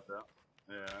 Just tapped out.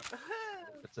 Yeah.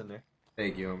 It's in there.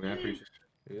 Thank you, homie. I appreciate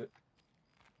it.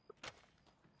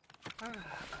 Yep.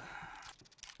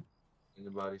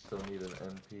 Anybody still need an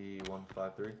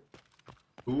MP153?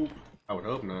 Oop. I would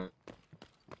hope not.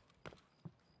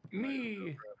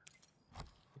 Me.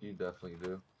 You definitely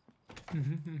do.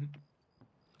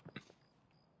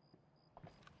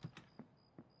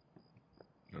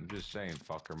 I'm just saying,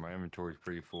 fucker. My inventory's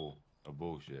pretty full of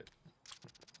bullshit.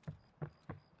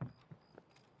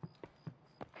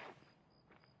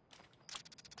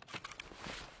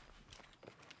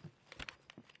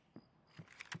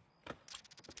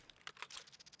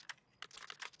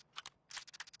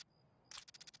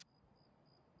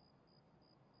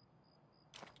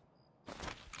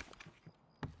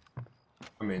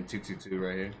 I'm in 222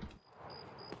 right here.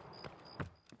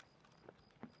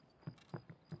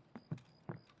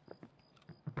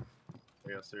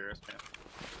 Yeah, serious, man.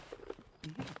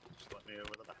 Just let me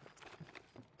over the back.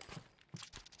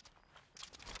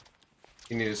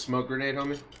 You need a smoke grenade,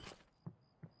 homie?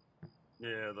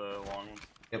 Yeah, the long one.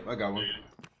 Yep, I got one.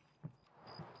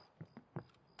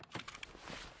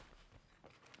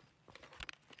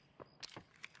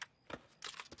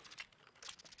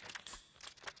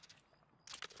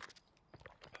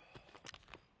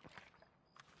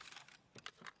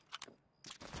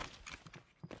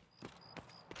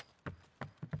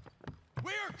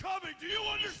 We are coming! Do you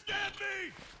understand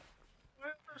me?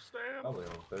 I understand. Probably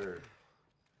on third.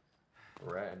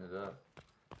 Ratting it up.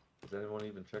 Does anyone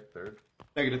even check third?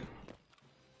 Negative.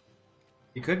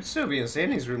 He could still be in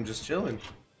Sandy's room just chilling.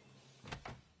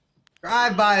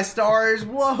 Drive-by stars.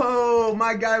 Whoa,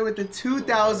 my guy with the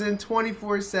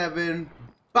 2024-7.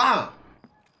 Bam!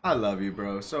 I love you,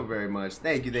 bro, so very much.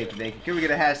 Thank you, thank you, thank you. Can we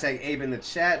get a hashtag Abe in the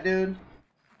chat, dude?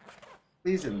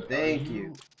 Please and thank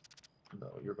you. No,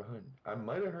 you're behind. I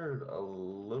might have heard a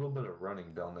little bit of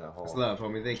running down that hall. It's love,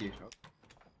 homie. Thank you.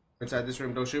 Inside this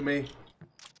room, don't shoot me.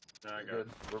 Yeah, I got Good.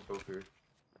 it. We're both here.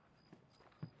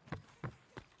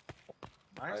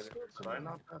 Nice. But I'm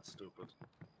not that stupid.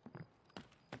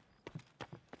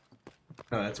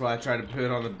 No, that's why I try to put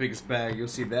it on the biggest bag. You'll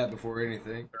see that before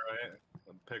anything. Alright.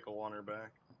 A pickle on her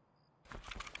back.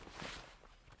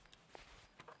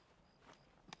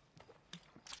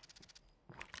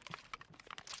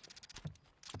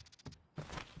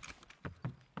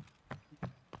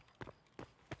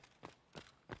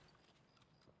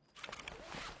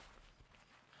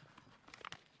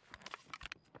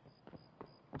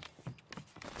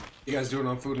 You guys doing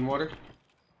on food and water?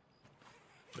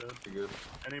 Good. You good?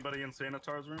 Anybody in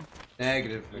Sanitar's room?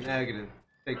 Negative. Negative.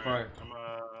 Take fire. I'm you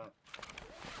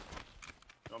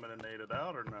want me to nade it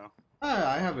out or no?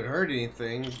 I haven't heard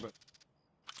anything, but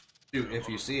shoot, if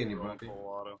you see Going anybody. full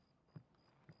auto.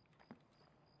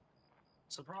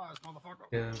 Surprise, motherfucker.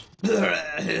 Yeah.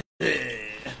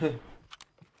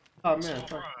 Oh man. All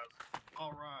fuck. rise.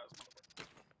 All rise.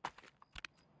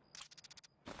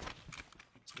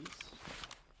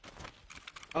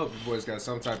 Oh, the boy's got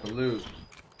some type of loot.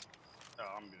 Oh,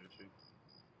 I'm Gucci.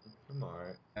 I'm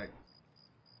alright. Heck.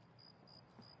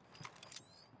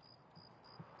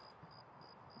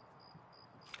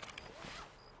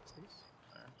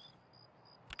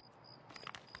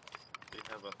 We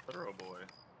have a thorough boy.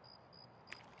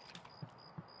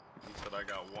 He said I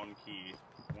got one key,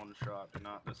 one shot, do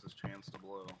not miss his chance to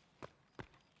blow.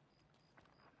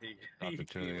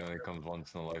 Opportunity only comes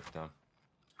once in a lifetime.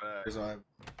 Here's all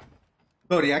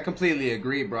Bodie, I completely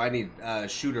agree, bro. I need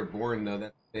shooter born though.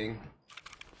 That thing.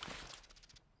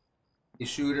 He's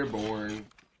shooter born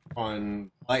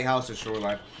on Lighthouse or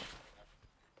Shoreline.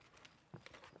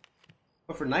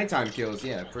 But for nighttime kills,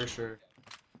 yeah, for sure.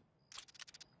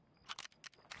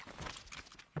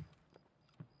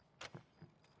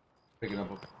 Picking up.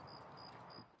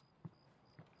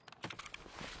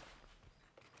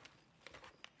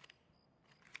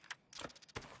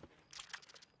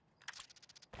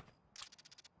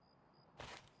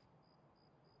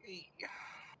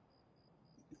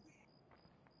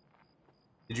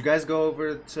 Did you guys go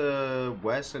over to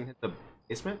West and hit the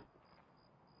basement?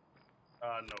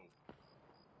 No.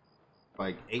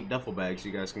 Like 8 duffel bags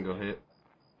you guys can go hit.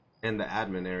 And the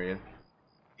admin area.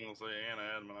 I'm gonna say Anna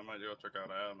admin. I might go check out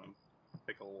admin.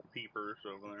 Pickle peepers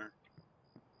over there.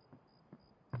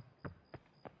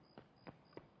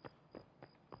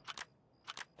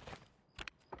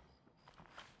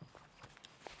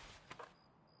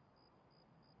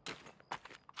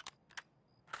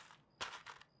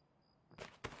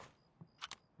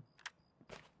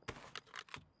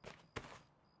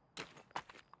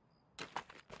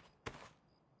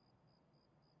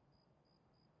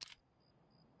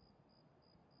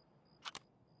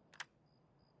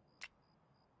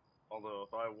 Although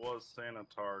if I was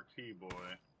Sanitar Key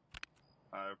Boy,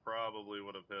 I probably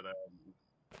would have hit admin.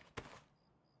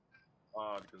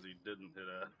 Odd, because he didn't hit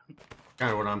admin.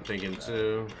 Kind of what I'm thinking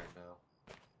too. Right now.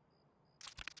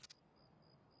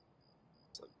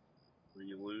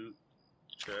 Reloot.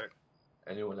 Check.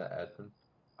 Anyone at admin?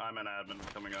 I'm an admin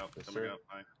coming up. Yes, coming sir. up.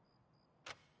 Hi.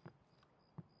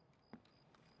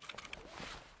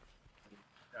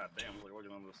 God damn, I'm like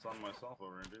looking under the sun myself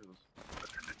over here and do this.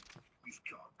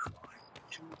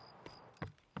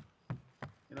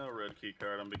 You know, Red Key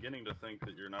Card, I'm beginning to think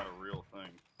that you're not a real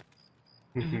thing.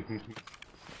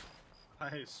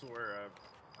 I swear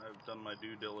I've done my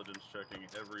due diligence checking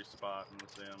every spot in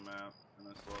this damn map, and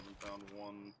I still haven't found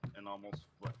one in almost,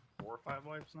 what, 4 or 5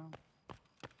 lives now?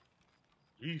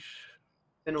 Yeesh.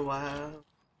 Been a while.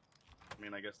 I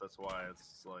mean, I guess that's why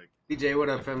it's like. DJ, what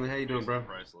up, family? How you doing, bro?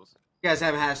 Priceless. You guys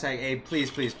have a hashtag A,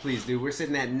 please, please, please, dude. We're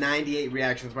sitting at 98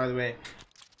 reactions, by the way.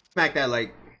 Smack that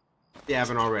like if you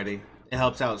haven't already. It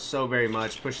helps out so very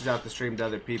much. Pushes out the stream to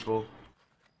other people.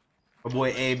 My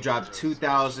boy Abe dropped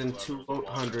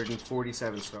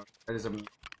 2,247 stars. That is a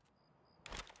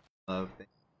love thing.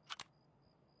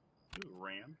 Ooh,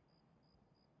 ram.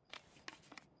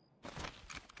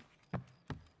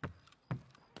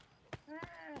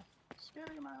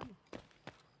 Scary man.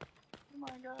 Oh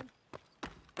my god.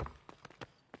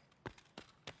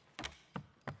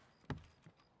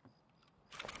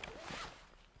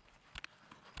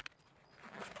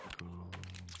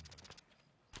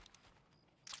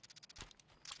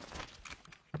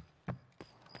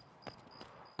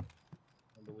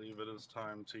 I believe it is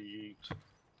time to eat.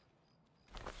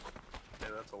 Hey,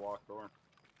 that's a locked door.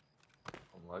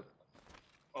 What?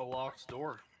 A locked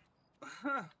door.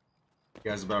 You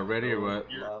guys about ready or what?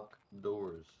 Lock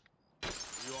doors.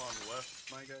 You on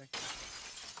west, my guy?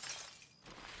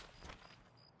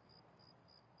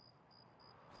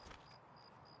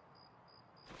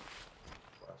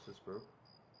 Glasses, bro.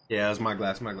 Yeah, that's my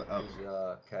glass. My glass. Oh.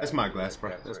 He's, cat. That's my glass, bro.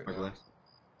 Cats That's right my now. glass.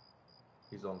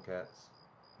 He's on cats.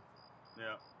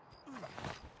 Yeah.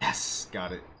 Yes,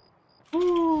 got it.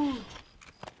 Woo!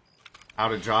 How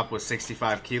to drop with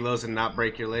 65 kilos and not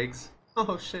break your legs?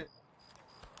 Oh shit.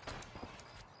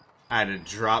 I had to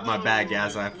drop my bag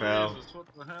as I fell. Jesus, what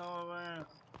the hell, man?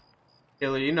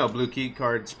 Killer, you know blue key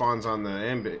card spawns on the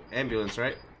ambulance,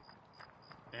 right?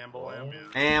 Ambulance.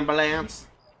 Ambulance.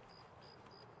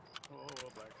 Oh,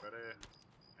 Black Friday.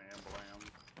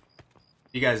 Ambulance.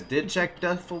 You guys did check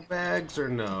duffel bags or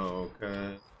no?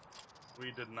 Cause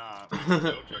We did not. Go check out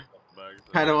the bags.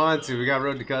 I don't want to. We got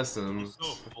road to customs. I'm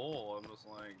so full. I'm just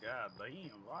like, god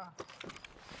damn, why?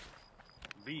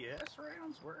 VS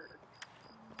rounds? Where?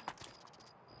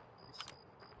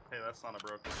 Hey, that's not a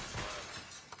broken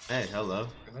glass. Hey, hello.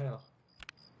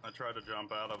 I tried to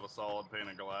jump out of a solid pane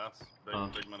of glass. Big, Oh.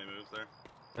 big money moves there.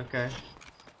 Okay.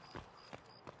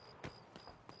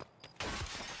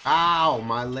 Ow,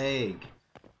 my leg.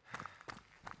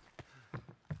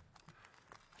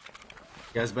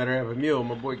 You guys better have a mule.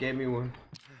 My boy gave me one.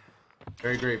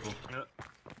 Very grateful. Yep.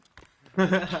 I'm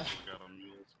Got a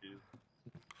mule ski.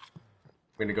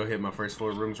 gonna go hit my first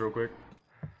floor rooms real quick.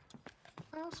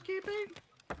 Housekeeping.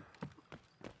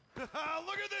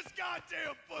 Look at this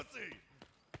goddamn pussy!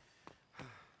 You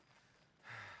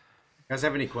guys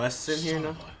have any quests in here?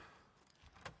 No?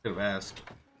 Could have asked.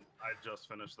 I just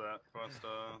finished that quest.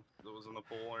 That was in the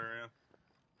pool area.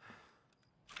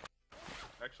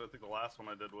 Actually, I think the last one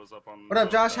I did was up on. What up,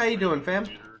 Josh? How you doing, fam?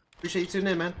 Computer. Appreciate you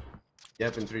tuning in, man.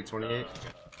 Yep, in 328.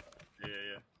 Yeah.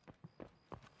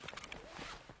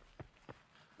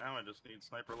 Now I just need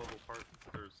sniper level part,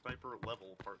 or sniper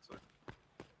level parts.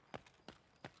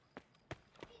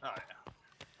 Oh yeah,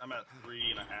 I'm at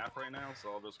 3.5 right now,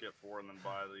 so I'll just get 4 and then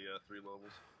buy the 3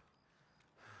 levels.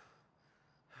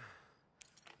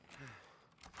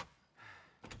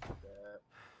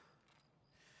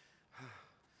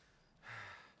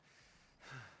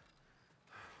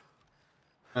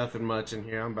 Nothing much in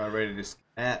here. I'm about ready to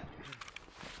scat.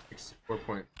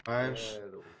 64.5.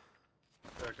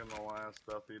 Checking the last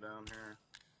Duffy down here.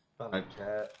 Found a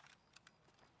cat.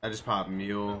 I just popped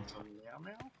mule. Some meow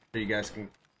meow. So you guys can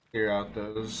clear out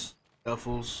those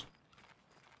duffels.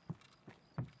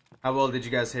 How well did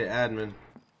you guys hit admin?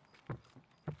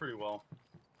 Pretty well.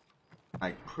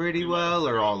 Like pretty well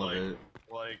or all of it?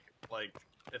 Like,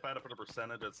 if I had to put a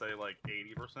percentage, I'd say like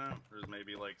 80%. There's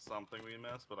maybe like something we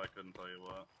missed, but I couldn't tell you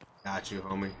what. Got you,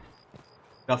 homie.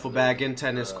 Duffel bag in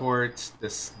tennis courts.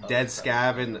 This dead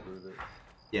scav in the...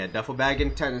 Yeah, duffel bag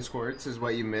in tennis courts is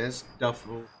what you missed.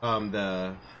 Duffel,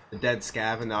 the dead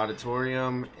scav in the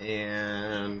auditorium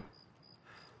and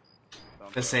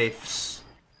the safes.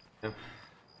 Yeah.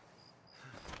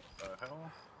 The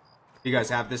hell? You guys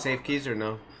have the safe keys or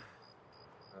no?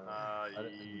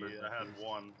 Yeah, I had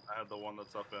one. I had the one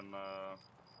that's up in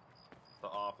the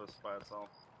office by itself.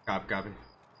 Copy.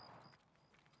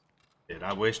 Dude,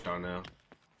 I wished on now.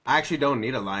 I actually don't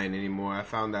need a lion anymore. I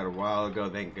found that a while ago.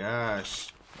 Thank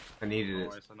gosh. I needed it.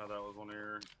 Nice. I know that was one of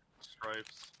your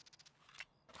stripes.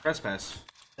 Trespass.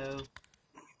 Oh.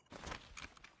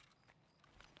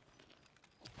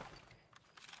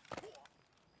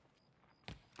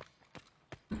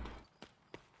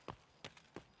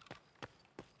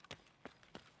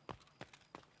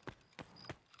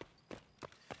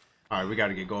 Alright, we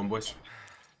gotta get going, boys.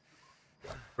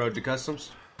 Road to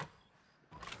customs.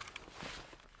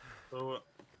 So,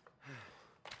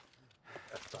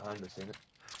 That's behind us, ain't it?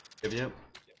 Yep.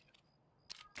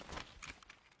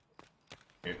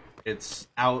 It's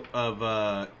out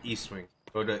of East Wing.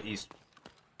 Go to East.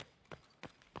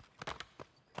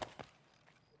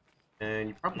 And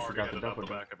you probably I'm already forgot the headed out double the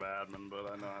jump. back of admin,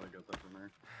 but I know how to get there from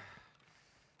there.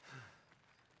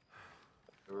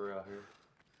 We're out here.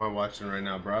 I'm watching right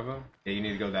now, Bravo. Yeah, you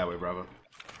need to go that way, Bravo.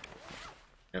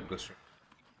 Yep, go straight.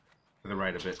 To the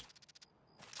right a bit.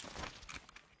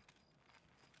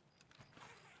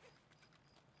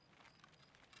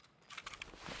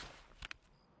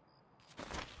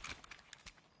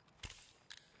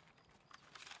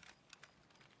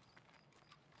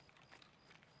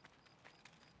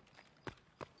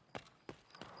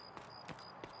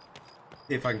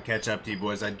 See if I can catch up to you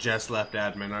boys. I just left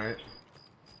admin, alright?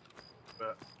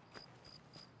 But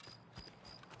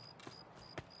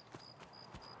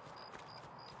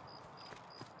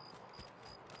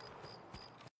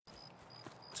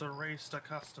it's a race to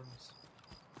customs.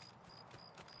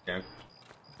 Okay.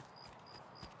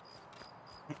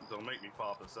 Don't make me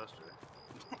pop this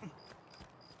SJ.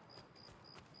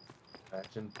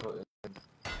 Action put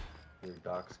in your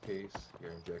docks case,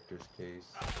 your injector's case.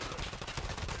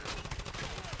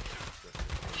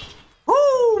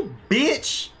 Woo,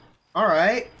 bitch!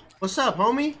 Alright. What's up,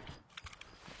 homie?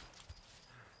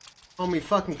 Homie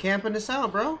fucking camping us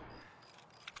out, bro.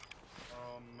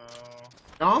 Oh no.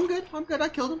 No, I'm good. I'm good. I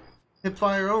killed him. Hip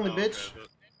fire only, Oh, bitch.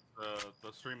 okay,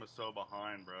 the stream is so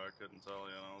behind, bro. I couldn't tell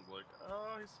you, and I was like,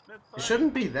 oh, he's mid It fight.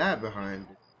 shouldn't be that behind.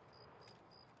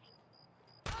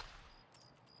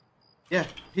 Yeah,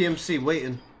 PMC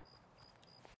waiting.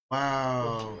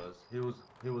 Wow.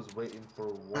 He was waiting for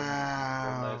one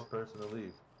Wow. nice person to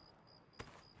leave.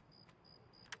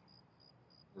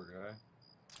 Poor guy.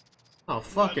 Oh,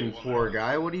 fucking poor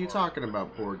guy. What are you talking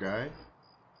about, poor guy?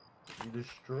 You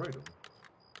destroyed him.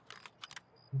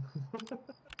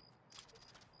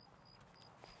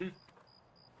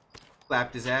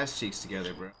 Slapped his ass cheeks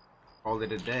together, bro. Called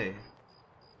it a day.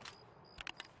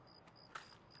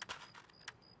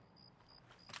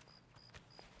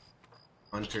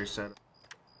 Hunter said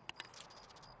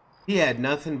he had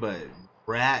nothing but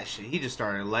rat shit. He just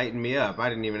started lighting me up. I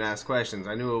didn't even ask questions.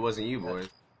 I knew it wasn't you boys.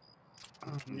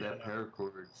 That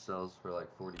paracord sells for like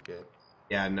 40K.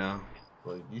 Yeah, I know.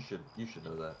 Well, you should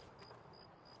know that.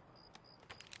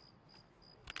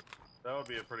 That would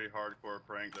be a pretty hardcore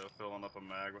prank, though, filling up a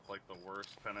mag with, like, the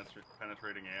worst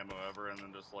penetrating ammo ever, and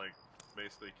then just, like,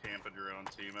 basically camping your own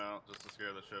team out just to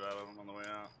scare the shit out of them on the way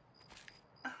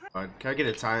out. Can I get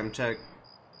a time check?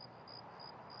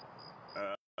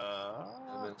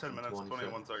 10 minutes,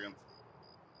 21 seconds.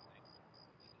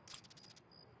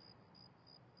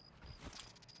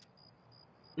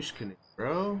 Douche canoe,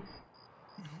 bro.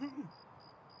 You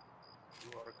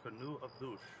are a canoe of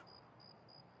douche.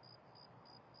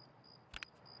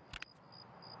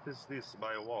 What is this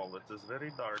by a wall? It is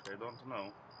very dark, I don't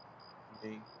know.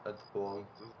 Me at the ball.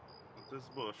 It is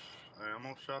bush. I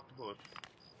almost shot the bush.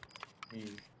 Me.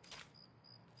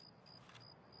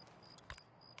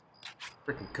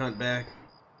 Freaking cunt bag.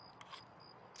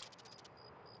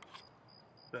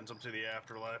 Sent him to the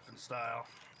afterlife in style.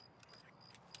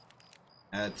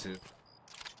 Had to.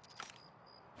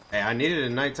 Hey, I needed a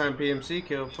nighttime PMC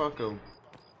kill. Fuck him.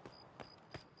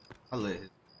 I lit his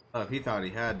up. He thought he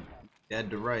had dead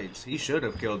to rights. He should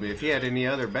have killed me. If he had any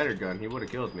other better gun, he would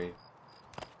have killed me.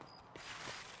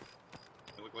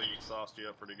 It looked like he sauced you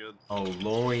up pretty good. Oh,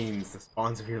 loins. The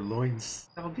spawns of your loins.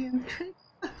 That'll be great.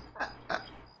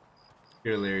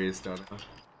 You're hilarious, Donna.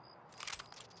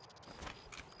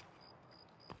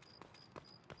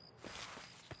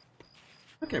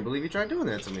 I can't believe you tried doing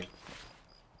that to me.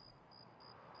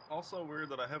 Also weird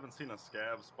that I haven't seen a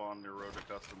scab spawn near Road to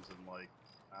Customs in like,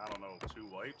 I don't know, 2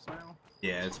 wipes now?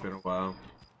 Yeah, it's been a while.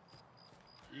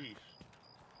 Yeesh.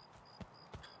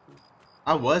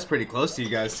 I was pretty close to you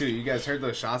guys too. You guys heard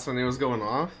those shots when they was going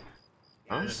off?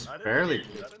 I was I didn't fairly hear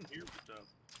you. close. I didn't hear you, John.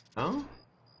 Oh?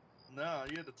 No,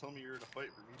 you had to tell me you were in a fight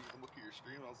for me to even look at your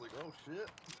stream. I was like, oh shit.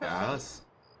 Yeah, I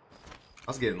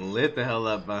was getting lit the hell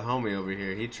up by homie over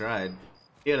here. He tried.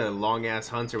 He had a long ass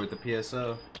hunter with the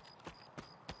PSO.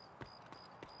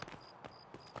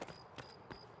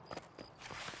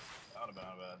 That would have been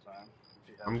a bad time. If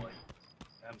you had I'm- like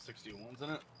M61s in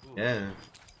it. Ooh. Yeah.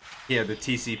 He had the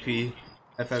TCP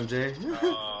FMJ.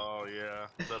 Oh yeah,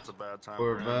 that's a bad time.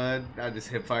 Poor for him. bud. I just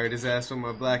hip fired his ass with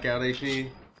my blackout AP.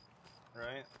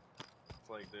 Right? It's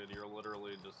like, dude, you're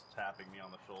literally just tapping me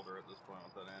on the shoulder at this point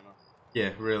with that ammo.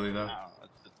 Yeah, really though. No, it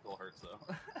still hurts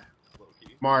though.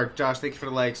 Low-key. Mark, Josh, thank you for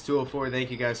the likes. 204,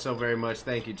 thank you guys so very much.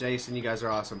 Thank you, Jason. You guys are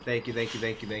awesome. Thank you, thank you,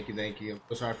 thank you, thank you, thank you. I'm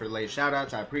so sorry for the late shout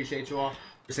outs. I appreciate you all.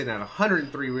 We're sitting at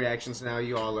 103 reactions now.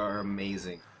 You all are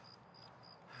amazing.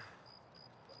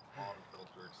 Auto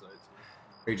filter excites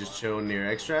Are you just chilling near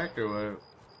extract or what?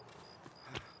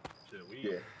 Shit,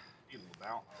 we Yeah.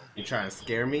 about. You trying to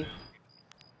scare me?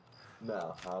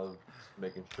 No, I was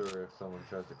making sure if someone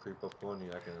tries to creep up on you,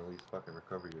 I can at least fucking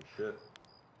recover your shit.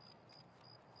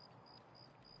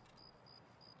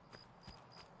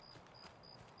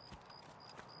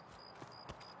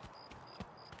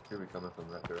 Should be coming from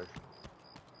that direction.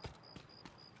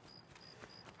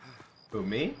 Who,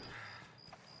 me?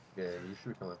 Yeah, you should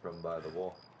be coming from by the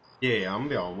wall. Yeah, I'm gonna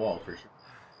be on wall for sure.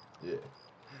 Yeah.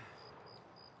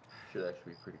 Should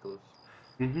actually be pretty close.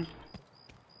 Mm-hmm. You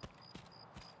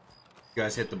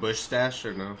guys hit the bush stash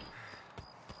or no?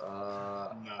 No.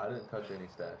 I didn't touch any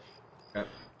stash. Yep.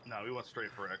 No, we went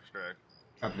straight for extract.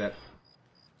 Copy that.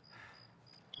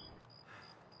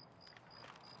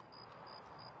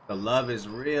 The love is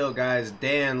real, guys.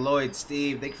 Dan, Lloyd,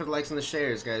 Steve, thank you for the likes and the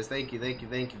shares, guys. Thank you, thank you,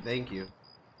 thank you, thank you.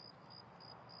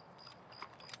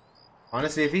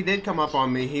 Honestly, if he did come up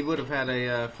on me, he would have had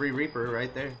a free Reaper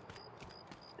right there.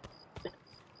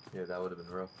 Yeah, that would have been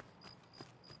rough.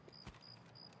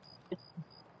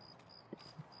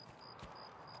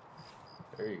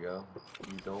 There you go.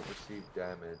 You don't receive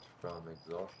damage from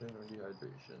exhaustion or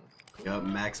dehydration. Yup,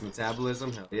 max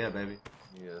metabolism. Hell yeah, baby.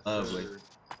 Yes, Lovely. sir.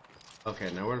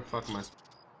 Okay, now where the fuck am I?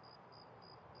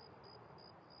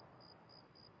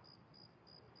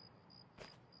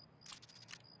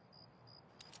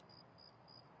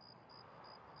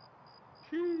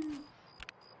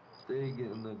 Stay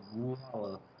getting the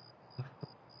guala.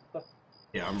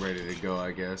 Yeah, I'm ready to go,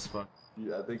 I guess. Fuck.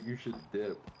 Yeah, I think you should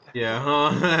dip. Yeah,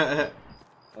 huh?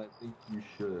 I think you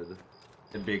should.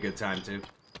 It'd be a good time too.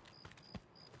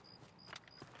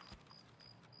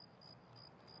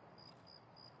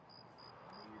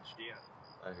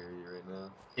 I hear you right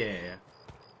now. Yeah.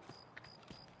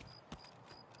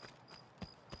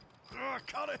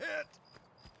 Caught a hit.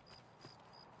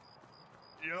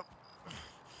 Yep.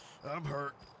 I'm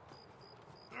hurt.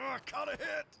 Caught a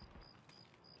hit.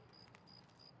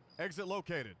 Exit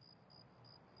located.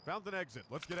 Found an exit.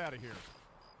 Let's get out of here.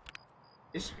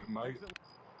 Is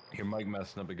Your mic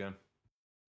messing up again.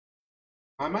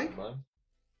 my mic? Mine?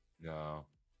 No.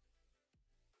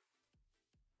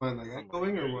 Mine like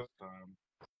echoing or what?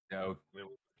 No. We were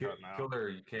Kill- cutting out. Killer,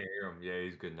 you can't hear him. Yeah,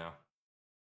 he's good now.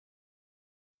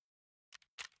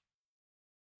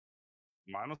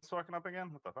 Mine was fucking up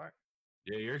again? What the fuck?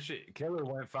 Yeah, your shit. Killer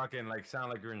went fucking like sound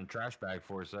like you're in a trash bag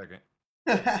for a second.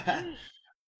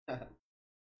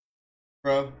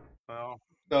 Bro. Well,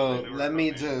 So they were let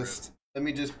me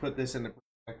fucking just put this into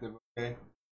perspective, okay?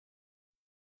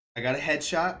 I got a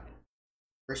headshot,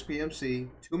 first PMC,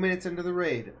 2 minutes into the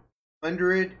raid,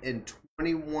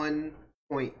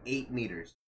 121.8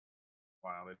 meters.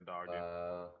 wow, they dogged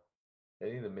you.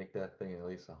 They need to make that thing at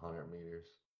least 100 meters.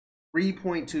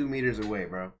 3.2 meters away,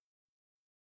 bro.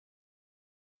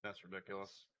 That's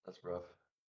ridiculous. That's rough.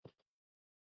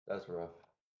 That's rough.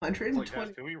 It's like, 120.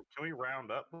 guys, can we round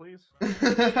up, please?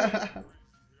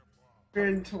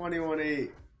 121.8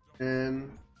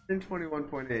 and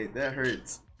 121.8. That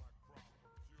hurts.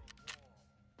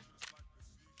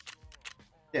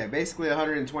 Yeah, basically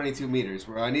 122 meters,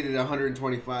 bro. I needed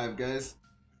 125, guys.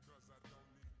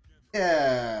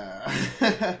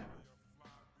 Yeah.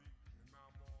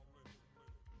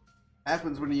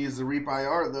 Happens when you use the Reap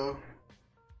IR, though.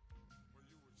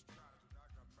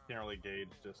 Can't really gauge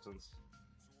distance.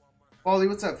 Wally,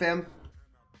 what's up, fam?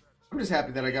 I'm just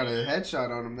happy that I got a headshot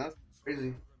on him. That's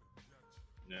crazy.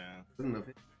 Yeah. Good enough.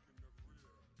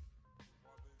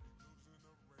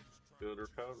 Good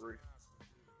recovery.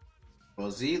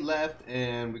 Well, Z left,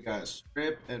 and we got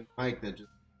Strip and Mike that just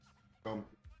you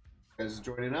guys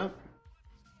joining up.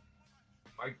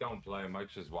 Mike don't play.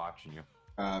 Mike's just watching you.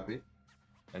 Copy.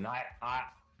 And I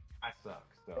suck.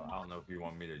 So I don't know if you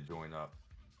want me to join up.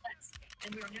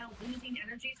 And we are now losing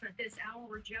energies for this hour.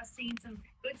 We're just seeing some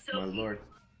good My soaking. lord.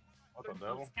 What the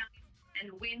devil?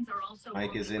 And winds are also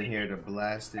Mike is in here to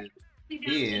blast it.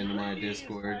 He in my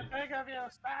Discord.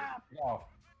 Stop. Oh.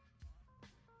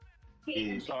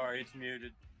 He- Sorry, it's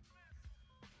muted.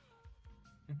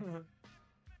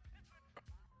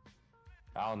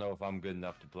 I don't know if I'm good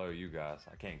enough to play with you guys.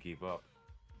 I can't keep up.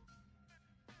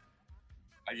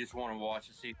 I just want to watch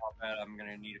and see how bad I'm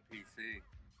gonna need a PC.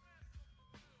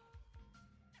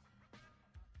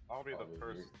 I'll be the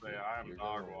first to say I'm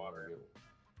dog water.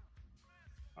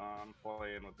 I'm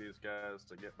playing with these guys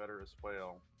to get better as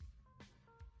well.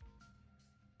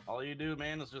 All you do,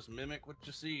 man, is just mimic what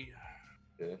you see.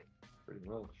 Yeah, pretty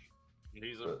much.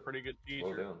 He's a But pretty good slow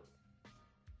teacher. down.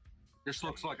 This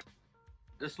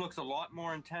looks a lot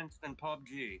more intense than Oh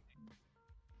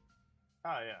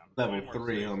yeah. Level Way more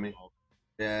 3, safe homie. involved.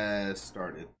 Yeah,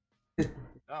 started.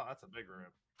 Oh, that's a big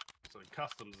grip. So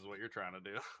customs is what you're trying to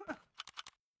do.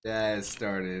 Yeah, it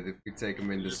started. If we take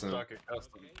them into Just some. stuck at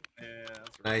custom. Yeah,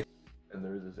 that's Nice. And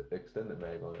there is this extended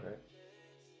mag on it, right?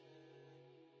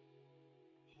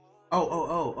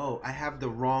 Oh, I have the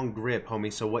wrong grip,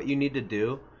 homie. So what you need to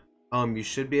do, you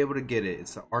should be able to get it.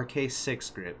 It's the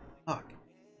RK6 grip. Fuck.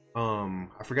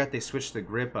 I forgot they switched the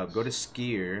grip up. Go to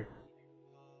skier.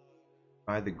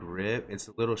 Buy the grip. It's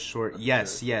a little short.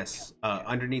 Yes.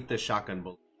 Underneath the shotgun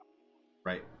bullet.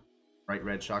 Right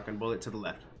red shotgun bullet to the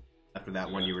left. After that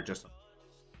one you were just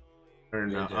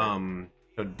turn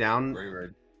so down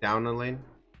the lane.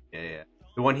 Yeah.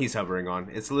 The one he's hovering on.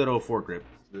 It's a little foregrip.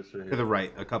 This right To here. the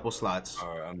right, a couple slots.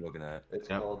 Alright, I'm looking at it. It's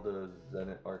called the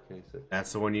Zenit RK6.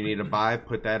 That's the one you need to buy.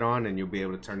 Put that on and you'll be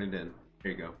able to turn it in.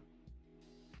 Here you go.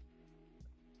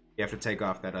 You have to take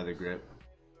off that other grip.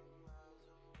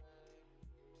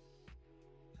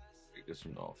 Take this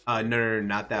one off. No,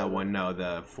 not that one. No,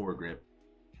 the foregrip.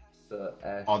 The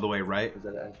Ash. All the way right. Is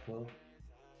that Ash 12?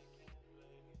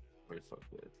 Where the fuck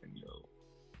did that thing go?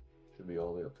 Should be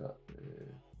all the way up top. Yeah.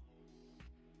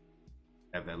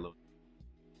 Have that little.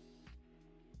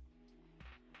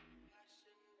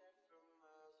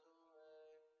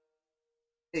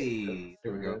 Hey,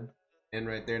 there we go. And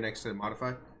right there next to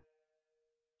modify.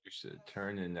 You should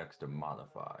turn in next to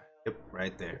modify. Yep,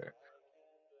 right there.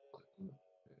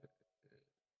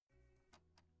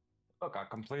 Look, I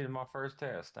completed my first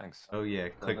task. Thanks. Oh yeah,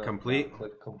 click complete.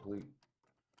 Click complete.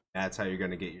 That's how you're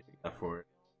gonna get your stuff for it.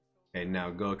 Okay, now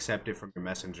go accept it from your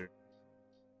messenger.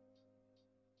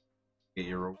 Get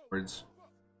your rewards.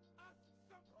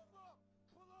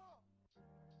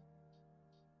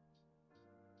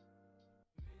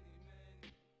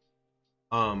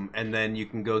 And then you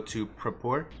can go to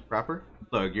proper.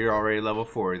 Look, you're already level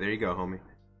 4. There you go, homie.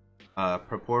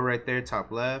 Proper right there, top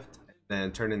left.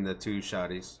 Then turn in the 2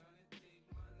 shotties.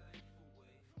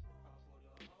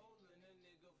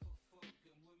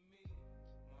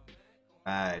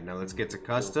 Alright, now let's get to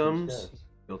customs.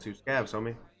 Kill 2 scabs,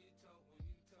 homie.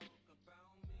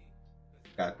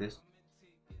 Got this.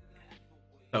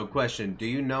 So, question: do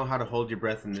you know how to hold your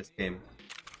breath in this game?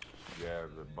 Yeah,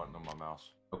 the button on my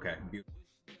mouse. Okay. Beautiful.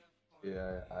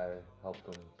 Yeah, I helped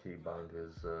him keybind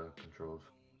his controls.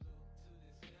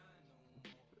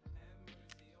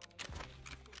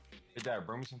 Hey, Dad,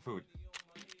 bring me some food.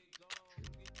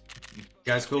 You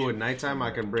guys cool with nighttime?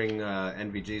 I can bring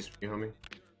NVGs for you, homie.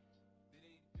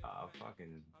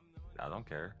 I don't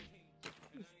care.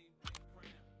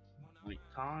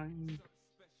 Time.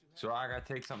 So I gotta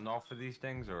take something off for these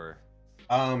things, or?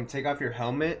 Take off your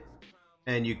helmet,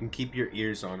 and you can keep your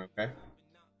ears on, okay?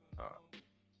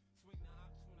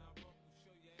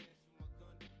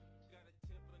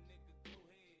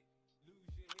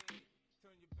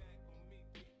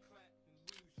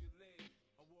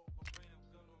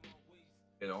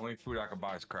 Yeah, the only food I can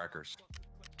buy is crackers.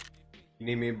 You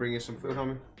need me to bring you some food,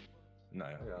 homie? No,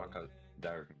 Yeah. my cousin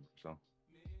Derek. So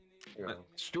Yeah.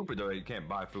 stupid though, you can't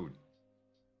buy food.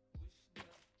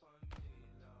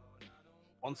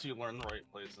 Once you learn the right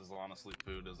places, honestly,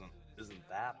 food isn't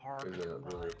that hard. Isn't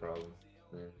really a problem.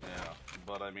 Yeah,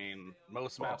 but I mean,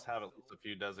 most maps have at least a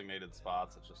few designated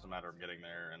spots. It's just a matter of getting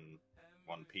there in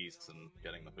one piece and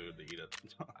getting the food to eat it.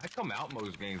 I come out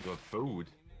most games with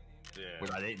food, Yeah.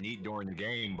 which I didn't eat during the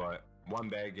game, but one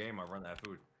bad game, I run that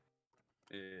food.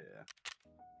 Yeah.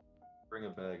 Bring a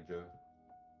bag, Joe.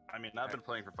 I mean, I've been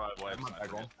playing for 5 I have wipes. my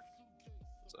bag on.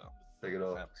 So. Take it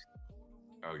off.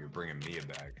 Oh, you're bringing me a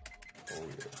bag. Oh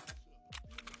yeah.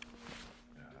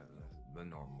 The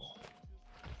normal.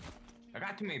 I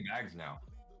got too many bags now.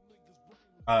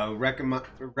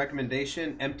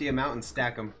 Recommendation: empty them out and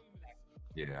stack them.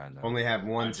 Yeah, I know. Only have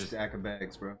one I just- stack of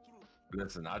bags, bro.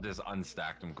 Listen, I just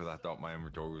unstacked them because I thought my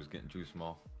inventory was getting too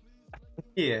small.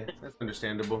 Yeah, that's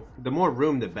understandable. The more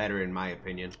room, the better, in my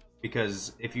opinion.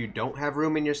 Because if you don't have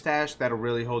room in your stash, that'll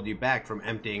really hold you back from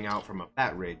emptying out from a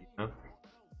fat raid, you know?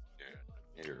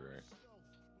 Yeah, you're right.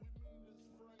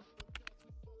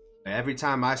 Every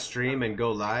time I stream and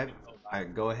go live, I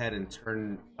go ahead and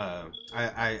turn,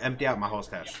 I empty out my whole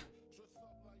stash.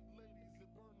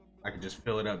 I can just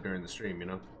fill it up during the stream, you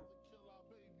know?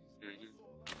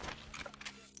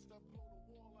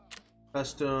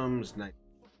 Customs, night.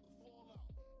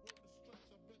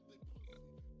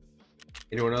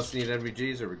 Anyone else need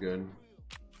NVGs or we're good?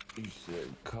 You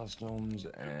said customs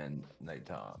and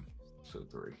nighttime, so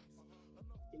 3.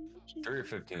 3 or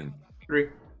 15? 3.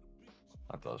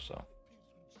 I thought so.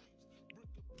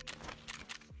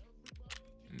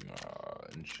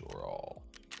 Ensure all.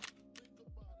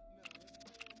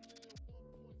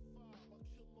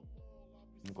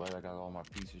 I'm glad I got all my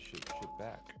pieces shipped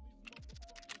back.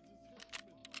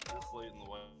 late in the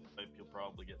wipe, you'll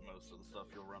probably get most of the stuff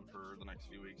you'll run for the next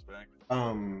few weeks back.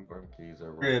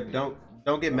 Crib,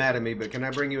 don't get mad at me, but can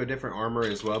I bring you a different armor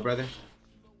as well, brother?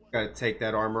 Gotta take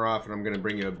that armor off, and I'm gonna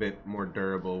bring you a bit more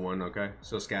durable one, okay?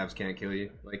 So scabs can't kill you,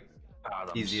 like God,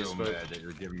 I'm easy so as foot. mad that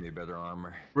you're giving me better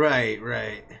armor. Right,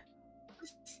 right.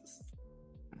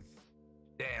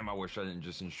 Damn, I wish I didn't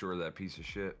just insure that piece of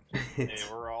shit. Hey,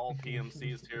 we're all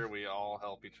PMCs here. We all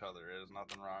help each other. There's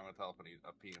nothing wrong with helping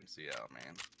a PMC out,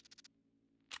 man.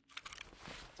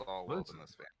 It's all love in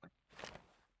this family.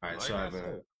 All right, Like so I have I a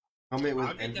said, helmet with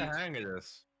I'll get the MVGs. hang of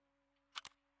this.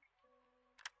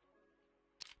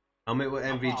 Helmet with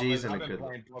MVGs and a I've been good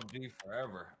playing PUBG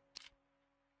forever.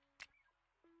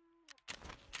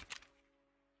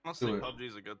 Honestly, Do it. PUBG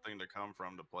is a good thing to come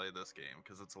from to play this game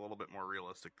because it's a little bit more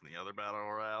realistic than the other battle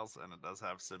royales, and it does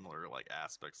have similar like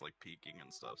aspects like peeking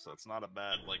and stuff. So it's not a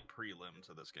bad like prelim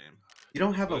to this game. You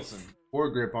don't have Listen, a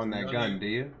foregrip on that none gun, of- do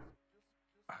you?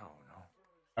 I don't know.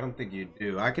 I don't think you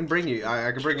do. I can bring you.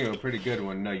 I can bring you a pretty good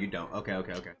one. No, you don't. Okay,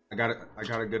 okay, okay. I got it. I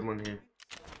got a good one here.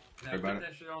 Can I Sorry about put it.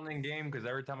 that shit on in game? Because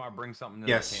every time I bring something in,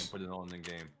 Yes. I can't put it on in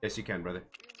game. Yes, you can, brother.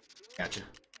 Gotcha.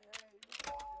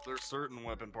 There's certain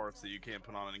weapon parts that you can't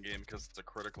put on in game because it's a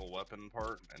critical weapon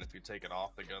part, and if you take it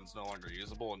off, the gun's no longer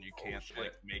usable, and you can't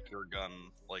like make your gun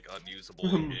like unusable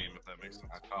in game. If that makes sense.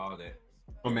 I called it.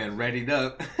 Oh man, readied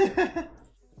up.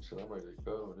 So I'm ready to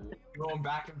go, dude. Going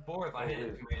back and forth. I hit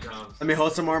it too many times. Let me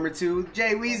hold some armor too.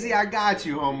 Jay Weezy, I got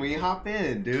you, homie. Hop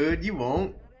in, dude. You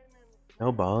won't.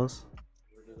 No balls.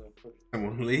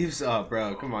 Someone leaves? Oh,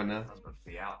 bro, come on now. I was supposed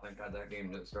to be out. Thank God that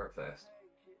game didn't start fast.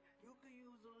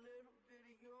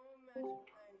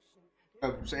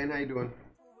 What's up, Hussein? How you doing?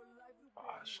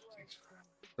 Gosh, thanks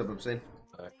for What's up, Hussein?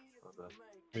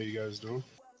 How you guys doing?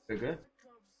 Good, good.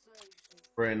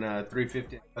 We're in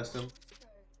 350 custom.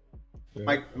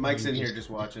 Yeah, Mike's in here just- just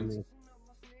watching.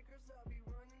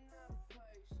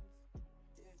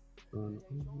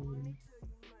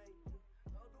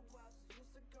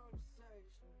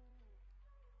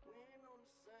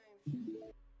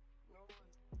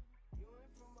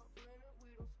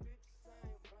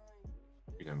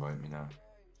 You can invite me now.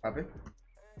 Copy.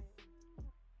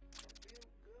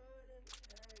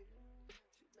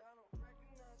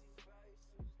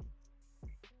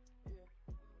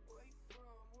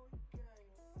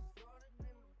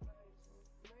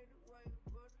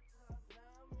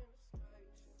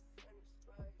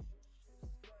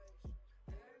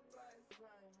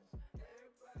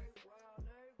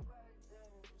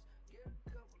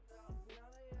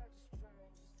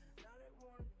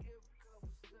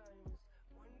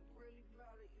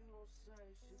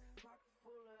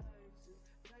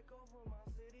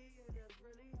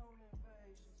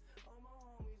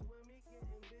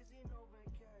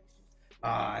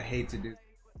 I hate to do.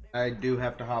 I do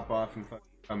have to hop off and fucking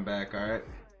come back. All right,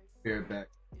 be right back.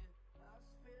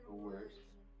 No worries.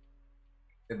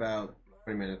 About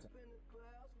 20 minutes.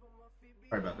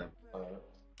 Sorry about that. No,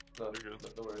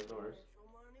 no worries, no worries.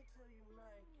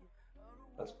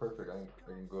 That's perfect.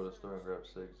 I can go to the store and grab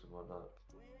cigs and whatnot.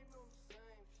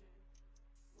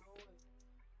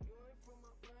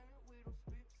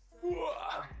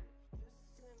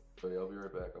 So yeah, I'll be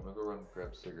right back. I'm gonna go run and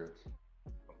grab cigarettes.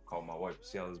 Call my wife.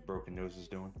 See how this broken nose is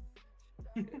doing.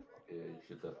 Yeah, you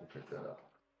should definitely check that out.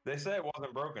 They say it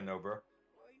wasn't broken though, bro.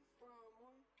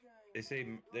 They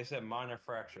said minor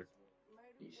fracture.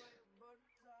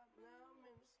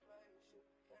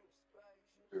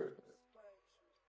 Be right